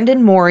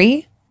 Brandon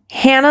Morey,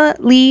 Hannah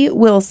Lee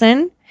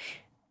Wilson,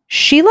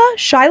 Sheila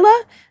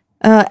Shilea,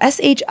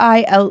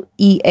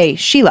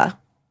 Sheila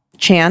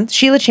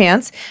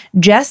Chance,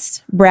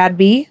 Jess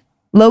Bradby,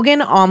 Logan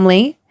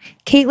Omley,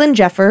 Caitlin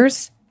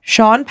Jeffers,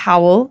 Sean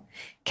Powell,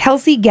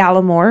 Kelsey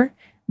Gallimore,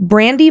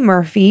 Brandy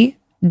Murphy,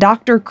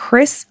 Dr.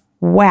 Chris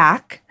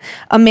Wack,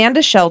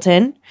 Amanda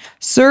Shelton,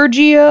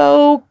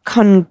 Sergio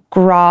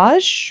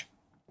Congraj,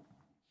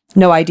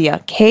 no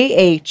idea,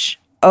 Khongraj.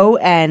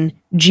 Yeah,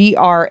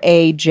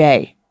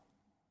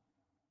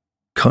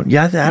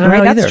 I don't know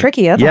Right, that's either.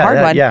 tricky. That's a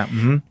hard one. Yeah.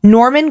 Mm-hmm.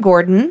 Norman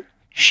Gordon,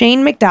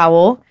 Shane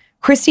McDowell,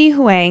 Christy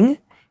Huang,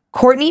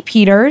 Courtney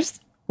Peters,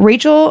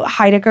 Rachel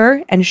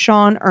Heidecker, and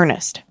Sean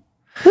Ernest.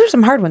 Those are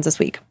some hard ones this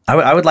week.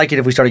 I would like it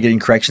if we started getting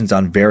corrections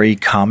on very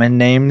common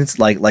names,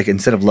 like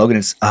instead of Logan,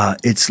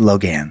 it's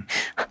Logan,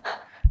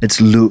 it's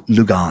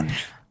Lugan.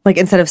 Like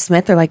instead of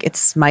Smith, they're like, it's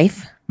Smythe.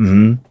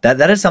 Mm-hmm.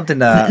 That is something.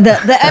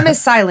 The M is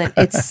silent.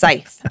 It's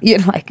Scythe. You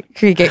know, like,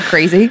 could you get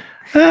crazy?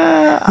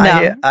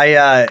 I'm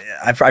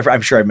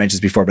sure I've mentioned this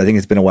before, but I think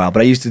it's been a while.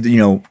 But I used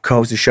to,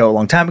 co-host a show a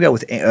long time ago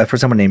with for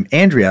someone named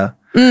Andrea,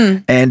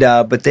 and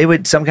but they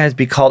would sometimes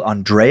be called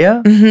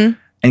Andrea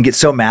and get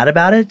so mad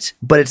about it,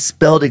 but it's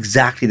spelled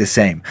exactly the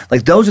same.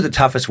 Like those are the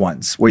toughest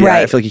ones where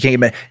I feel like you can't get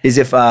mad. Is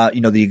if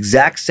the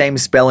exact same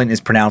spelling is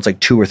pronounced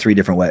like 2 or 3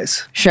 different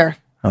ways. Sure.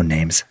 Oh,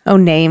 names.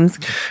 And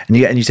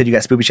you said you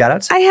got spoopy shout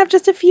outs? I have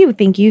just a few.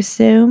 Thank you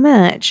so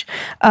much.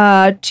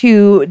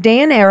 To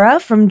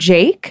Dayanara from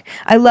Jake.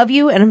 I love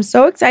you and I'm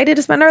so excited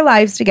to spend our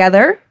lives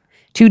together.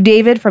 To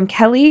David from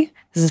Kelly.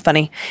 This is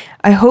funny.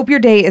 I hope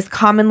your day is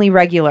commonly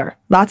regular.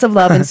 Lots of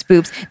love and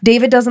spoops.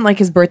 David doesn't like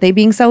his birthday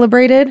being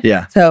celebrated.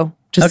 Yeah. So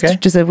just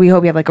we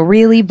hope you have like a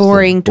really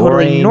boring,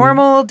 totally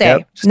normal day.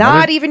 Yep,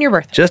 Not even your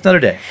birthday. Just another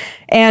day.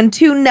 And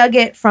to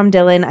Nugget from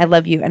Dylan. I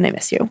love you and I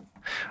miss you.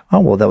 Oh,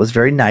 well, that was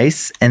very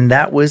nice. And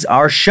that was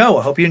our show.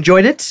 I hope you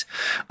enjoyed it.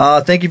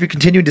 Thank you for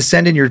continuing to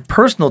send in your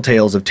personal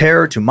tales of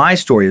terror to my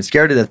story at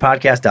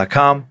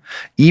scaredtodeathpodcast.com.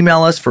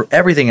 Email us for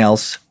everything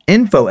else,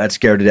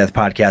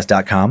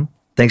 info@scaredtodeathpodcast.com.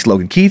 Thanks to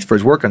Logan Keith for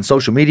his work on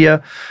social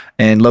media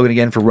and Logan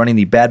again for running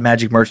the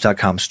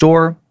badmagicmerch.com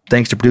store.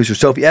 Thanks to producer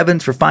Sophie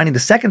Evans for finding the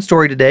second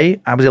story today.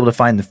 I was able to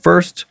find the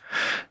first.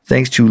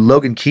 Thanks to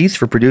Logan Keith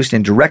for producing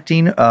and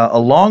directing,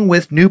 along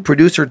with new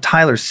producer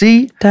Tyler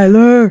C.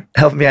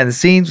 Helping behind the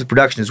scenes with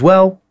production as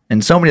well,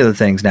 and so many other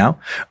things now.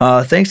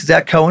 Thanks to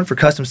Zach Cohen for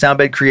custom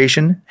soundbed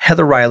creation,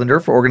 Heather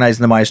Rylander for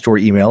organizing the My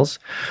Story emails,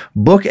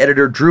 book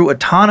editor Drew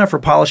Atana for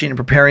polishing and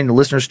preparing the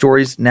listener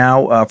stories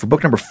now for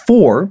book number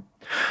 4.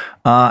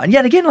 And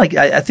yet again,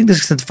 I think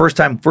this is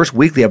the first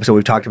weekly episode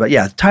we've talked about.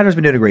 Yeah, Tyler's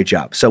been doing a great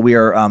job. So we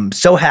are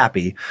so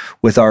happy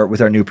with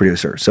our new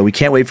producer. So we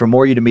can't wait for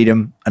more of you to meet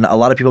him. And a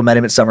lot of people met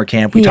him at summer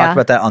camp. We talked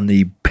about that on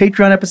the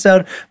Patreon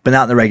episode, but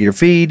not in the regular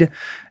feed.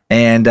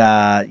 And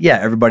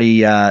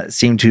everybody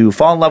seemed to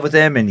fall in love with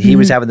him, and he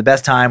was having the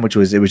best time, it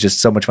was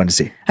just so much fun to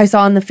see. I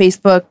saw in the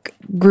Facebook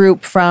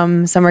group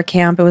from summer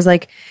camp, it was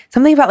like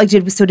something about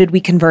did we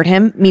convert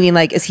him? Meaning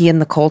is he in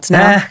the Colts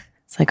now?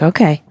 It's like,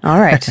 okay, all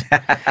right.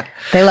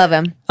 They love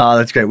him. Oh,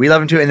 that's great. We love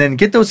him too. And then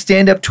get those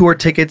stand-up tour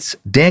tickets,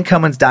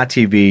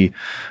 dancummins.tv,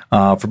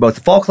 for both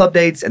the fall club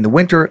dates and the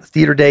winter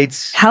theater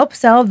dates. Help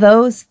sell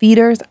those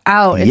theaters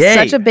out. It's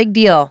such a big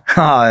deal.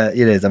 It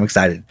is. I'm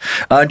excited.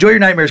 Enjoy your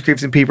nightmares,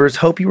 creeps and peepers.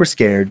 Hope you were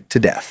scared to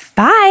death.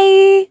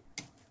 Bye.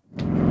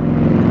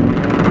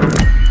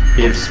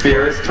 If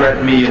spirits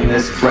threaten me in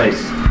this place,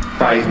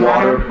 fight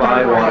water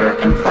by water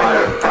and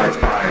fire by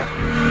fire.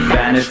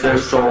 Banish their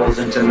souls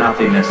into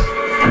nothingness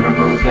and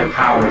remove their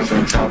powers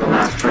until the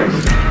last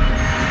trace.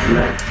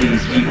 Let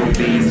these evil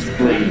beings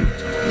flee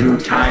through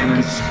time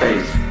and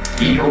space.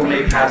 Evil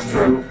may pass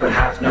through, but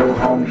hath no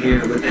home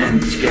here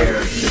within,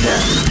 scared to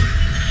death.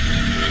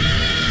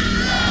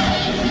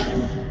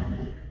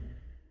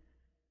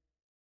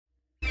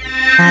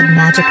 Bad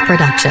Magic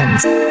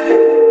Productions.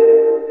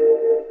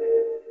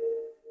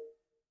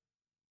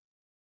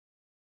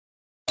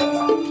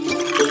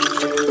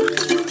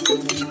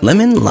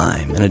 Lemon,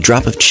 lime, and a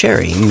drop of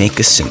cherry make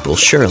a simple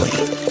Shirley.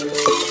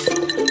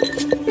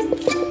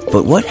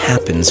 But what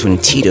happens when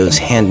Tito's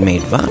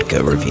handmade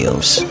vodka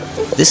reveals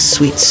this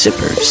sweet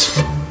sipper's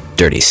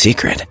dirty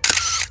secret?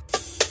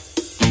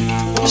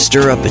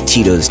 Stir up a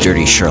Tito's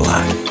Dirty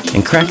Sherlock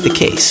and crack the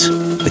case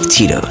with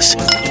Tito's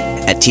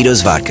at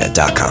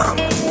Tito'sVodka.com.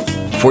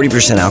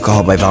 40%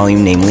 alcohol by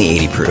volume, namely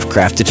 80 proof,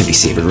 crafted to be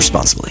savored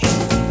responsibly.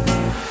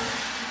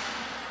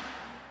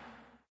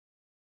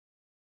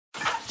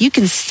 You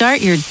can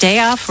start your day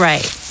off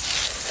right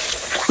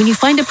when you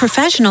find a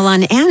professional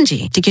on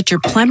Angie to get your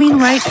plumbing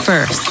right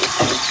first.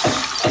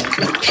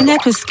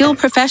 Connect with skilled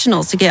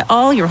professionals to get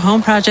all your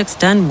home projects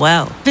done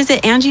well.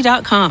 Visit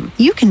Angie.com.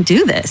 You can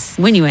do this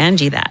when you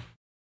Angie that.